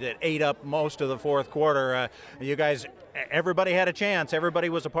drive that ate up most of the fourth quarter. You guys, everybody had a chance. Everybody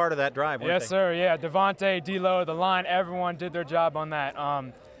was a part of that drive, weren't Yes, they? sir. Yeah, Devontae, D-Lo, the line, everyone did their job on that.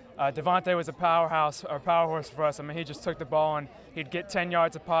 Devontae was a powerhouse, or power horse for us. I mean, he just took the ball and he'd get 10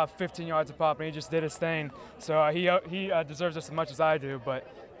 yards a pop, 15 yards a pop, and he just did his thing. So he deserves this as much as I do, but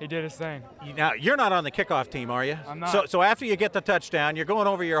he did his thing. Now, you're not on the kickoff team, are you? I'm not. So after you get the touchdown, you're going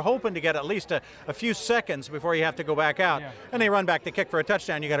over, you're hoping to get at least a few seconds before you have to go back out. And they run back to kick for a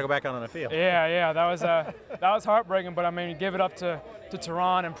touchdown, you got to go back out on the field. Yeah, that was heartbreaking, but I mean, give it up to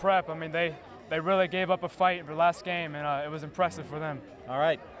Tehran and Prep. I mean, they really gave up a fight for the last game, and it was impressive for them. All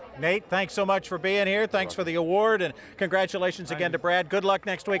right. Nate, thanks so much for being here. Thanks for the award, and congratulations again to Brad. Good luck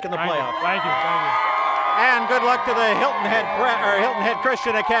next week in the playoffs. Thank you. And good luck to the Hilton Head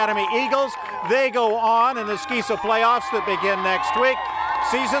Christian Academy Eagles. They go on in the SCISA playoffs that begin next week.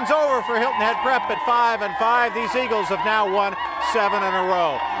 Season's over for Hilton Head Prep at 5-5. These Eagles have now won 7 in a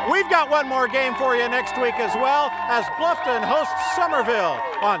row. We've got one more game for you next week as well, as Bluffton hosts Somerville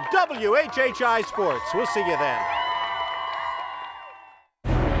on WHHI Sports. We'll see you then.